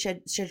busy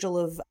schedule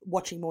of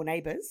watching more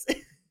Neighbours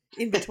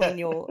in between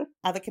your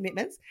other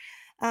commitments.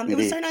 It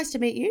was so nice to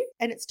meet you.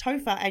 And it's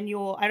Topher, and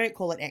I don't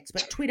call it X,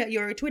 but Twitter.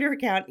 Your Twitter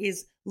account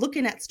is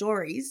Looking at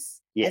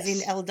Stories, as in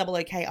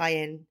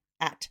LOOKIN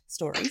at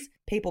stories.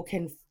 People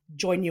can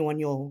join you on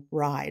your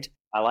ride.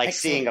 I like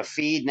seeing a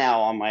feed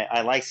now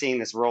I like seeing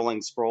this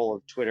rolling scroll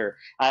of Twitter.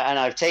 And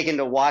I've taken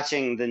to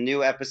watching the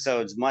new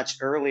episodes much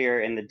earlier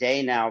in the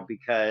day now,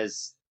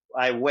 because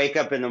I wake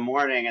up in the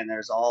morning and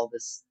there's all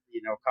this,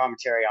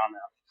 commentary on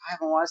them. I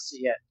haven't watched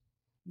it yet.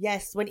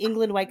 Yes, when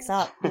England wakes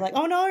up, you're like,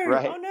 oh no,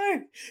 right. Oh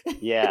no.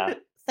 Yeah.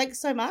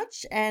 Thanks so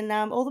much, and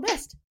all the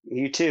best.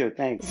 You too.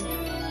 Thanks.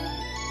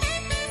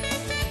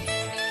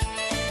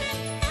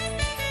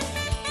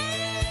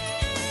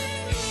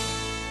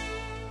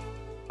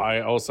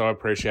 I also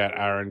appreciate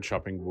Aaron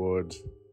chopping wood